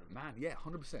company. Man, yeah,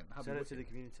 100%. Sell it to the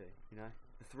community, The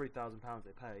 £3,000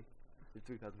 they pay, the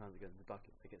 £3,000 they get in the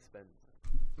bucket, they get spent.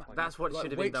 Like, that's what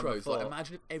should have been done before. Like,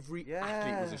 imagine if every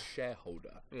athlete was a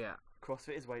shareholder. Yeah.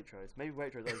 CrossFit is Waitrose. Maybe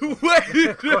Waitrose.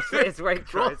 CrossFit is Waitrose.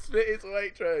 CrossFit is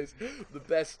Waitrose. The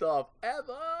best staff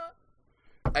ever.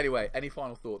 Anyway, any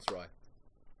final thoughts, Ryan?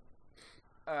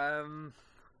 I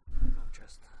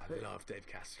love Dave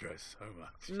Castro so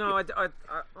much. No, I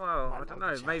don't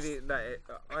know. Maybe that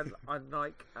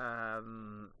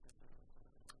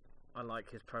I like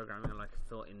his programming. I like his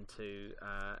thought into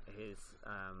his.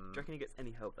 Do you reckon he gets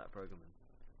any help, that programming?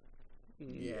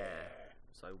 Yeah.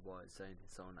 So what? It's saying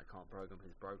he's someone that can't program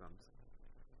his programs.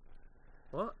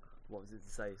 What? What was it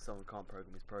to say? Someone can't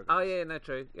program his programs. Oh yeah, no,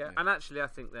 true. Yeah, and actually, I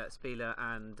think that Spieler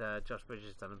and Josh Bridges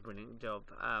has done a brilliant job.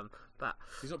 But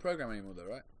he's not programming anymore, though,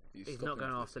 right? He's not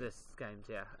going after this games.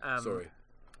 Yeah. Sorry.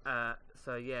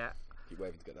 So yeah. Keep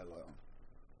waving to get that light on.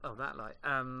 Oh, that light.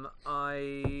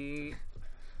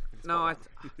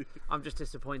 I'm just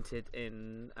disappointed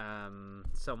in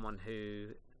someone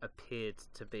who appeared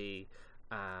to be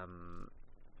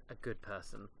a good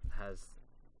person has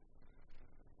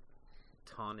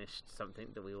tarnished something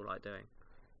that we all like doing.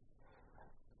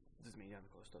 Doesn't mean you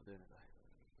haven't got to stop doing it though.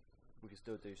 We can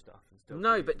still do stuff and still.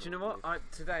 No, but do you know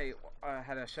what? Today I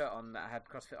had a shirt on that had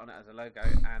CrossFit on it as a logo,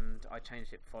 and I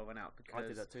changed it before I went out because I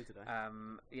did that too today.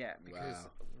 Yeah, because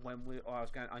when I knew I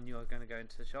was going to go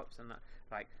into the shops, and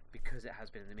because it has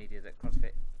been in the media that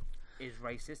CrossFit is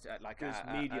racist. Because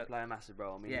media play a massive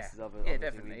role. I mean, yeah, this is other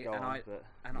definitely.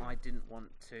 I didn't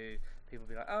want to people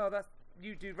be like, oh, that's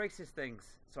you do racist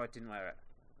things, so I didn't wear it.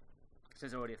 So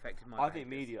it's already affected my. I think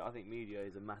media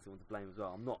is a massive one to blame as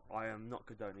well. I am not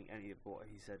condoning any of what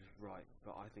he said is right,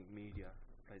 but I think media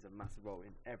plays a massive role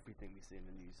in everything we see in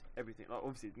the news. Everything, like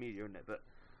obviously it's media, isn't it? But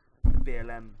the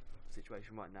BLM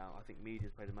situation right now, I think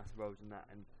media's played a massive role in that,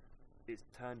 and it's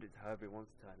turned it to however it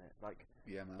wants to turn it. Like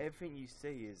Yeah, man. everything you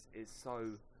see is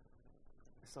so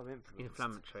influenced.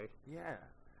 Inflammatory. Yeah,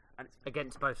 and it's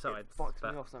Against both sides. It fucks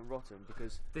but me off something rotten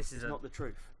because this is it's not the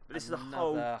truth. But this is a another-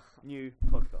 whole new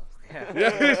podcast. Yeah.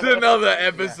 Yeah, it's another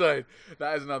episode.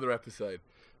 That is another episode.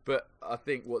 But I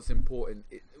think what's important,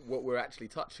 what we're actually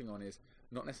touching on is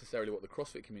not necessarily what the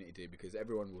CrossFit community do, because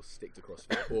everyone will stick to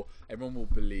CrossFit or everyone will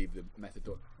believe the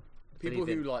methodology. People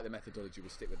who like the methodology will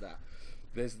stick with that.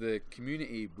 There's the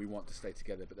community we want to stay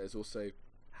together, but there's also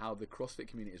how the CrossFit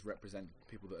community is represented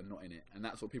people that are not in it. And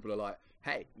that's what people are like,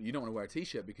 hey, you don't want to wear a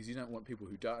t-shirt because you don't want people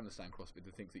who don't understand CrossFit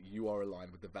to think that you are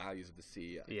aligned with the values of the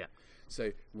CEO. Yeah.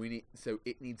 So we need to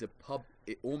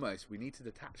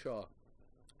detach our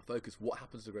focus. What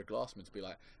happens to Greg Glassman to be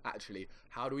like, actually,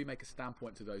 how do we make a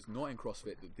standpoint to those not in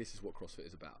CrossFit that this is what CrossFit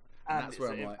is about? And that's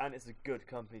where I'm like, and it's a good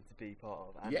company to be part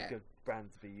of, and Yeah. a good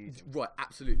brand to be using. right,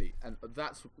 absolutely. And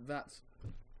that's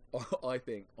I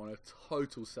think, on a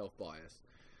total self-bias,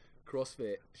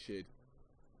 CrossFit should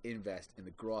invest in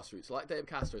the grassroots, like Dave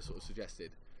Castro sort of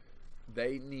suggested.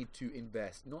 They need to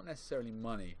invest not necessarily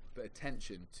money, but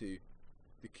attention to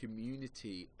the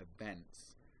community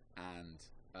events and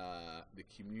the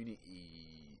community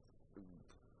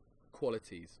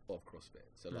qualities of CrossFit.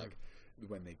 So like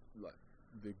when they like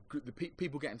the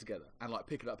people getting together and like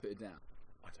pick it up, put it down.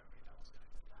 I don't really know what's going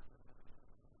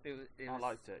on with that. It I was,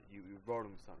 liked it. You were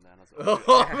rolling with something there. And I was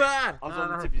Oh man! I was on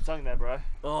the tip of your tongue there, bro.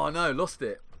 Oh no, lost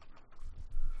it.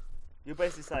 You're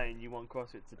basically saying you want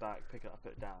CrossFit to pick it up,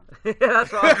 put it down. yeah,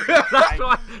 that's right. That's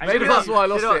right. Maybe that's why I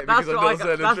lost it, because I'm not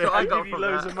saying That's what I I'll got give you from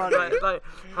loads that. of money. Like,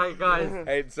 hey guys,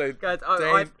 Hey, so guys,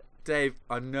 Dave,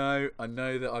 I know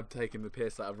that I've taken the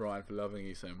piss out of Ryan for loving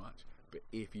you so much, but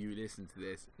if you listen to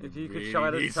this, If you you could really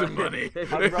shine us need some something.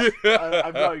 money.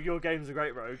 I'm Rogue. Your game's a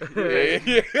great Rogue.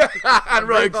 And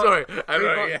Rogue, sorry, and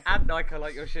Rogue, yeah. and Nike, I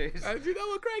like your shoes. And you know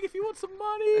what, Greg? If you want some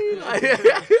money,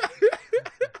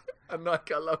 and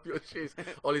Nike, I love your shoes.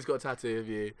 Ollie's got a tattoo of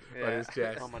you on Yeah. his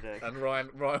chest, On my dick. and Ryan,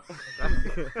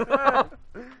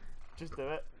 Just do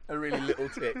it. a really little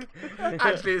tick.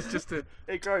 Actually, it's just a.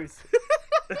 It grows.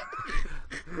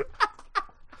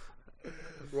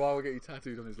 Ryan will get you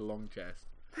tattooed on his long chest.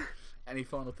 Any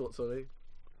final thoughts, Ollie?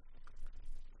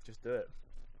 Just do it.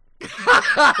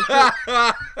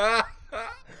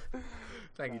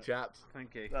 Thank you, chaps.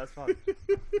 Thank you. That's fine.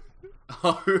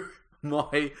 Oh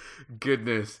my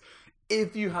goodness.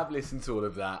 If you have listened to all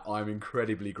of that, I'm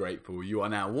incredibly grateful. You are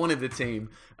now one of the team,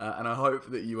 and I hope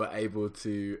that you are able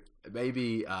to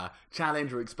maybe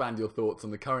challenge or expand your thoughts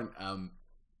on the current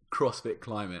CrossFit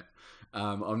climate.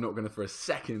 I'm not going to for a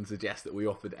second suggest that we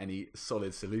offered any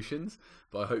solid solutions,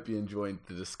 but I hope you enjoyed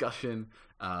the discussion,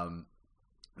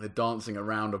 the dancing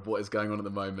around of what is going on at the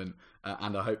moment,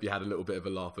 and I hope you had a little bit of a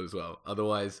laugh as well.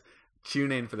 Otherwise,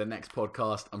 tune in for the next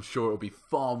podcast. I'm sure it'll be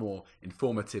far more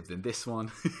informative than this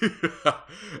one.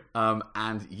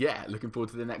 And yeah, looking forward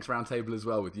to the next roundtable as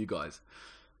well with you guys.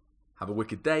 Have a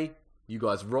wicked day. You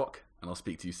guys rock, and I'll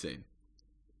speak to you soon.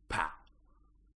 Pow.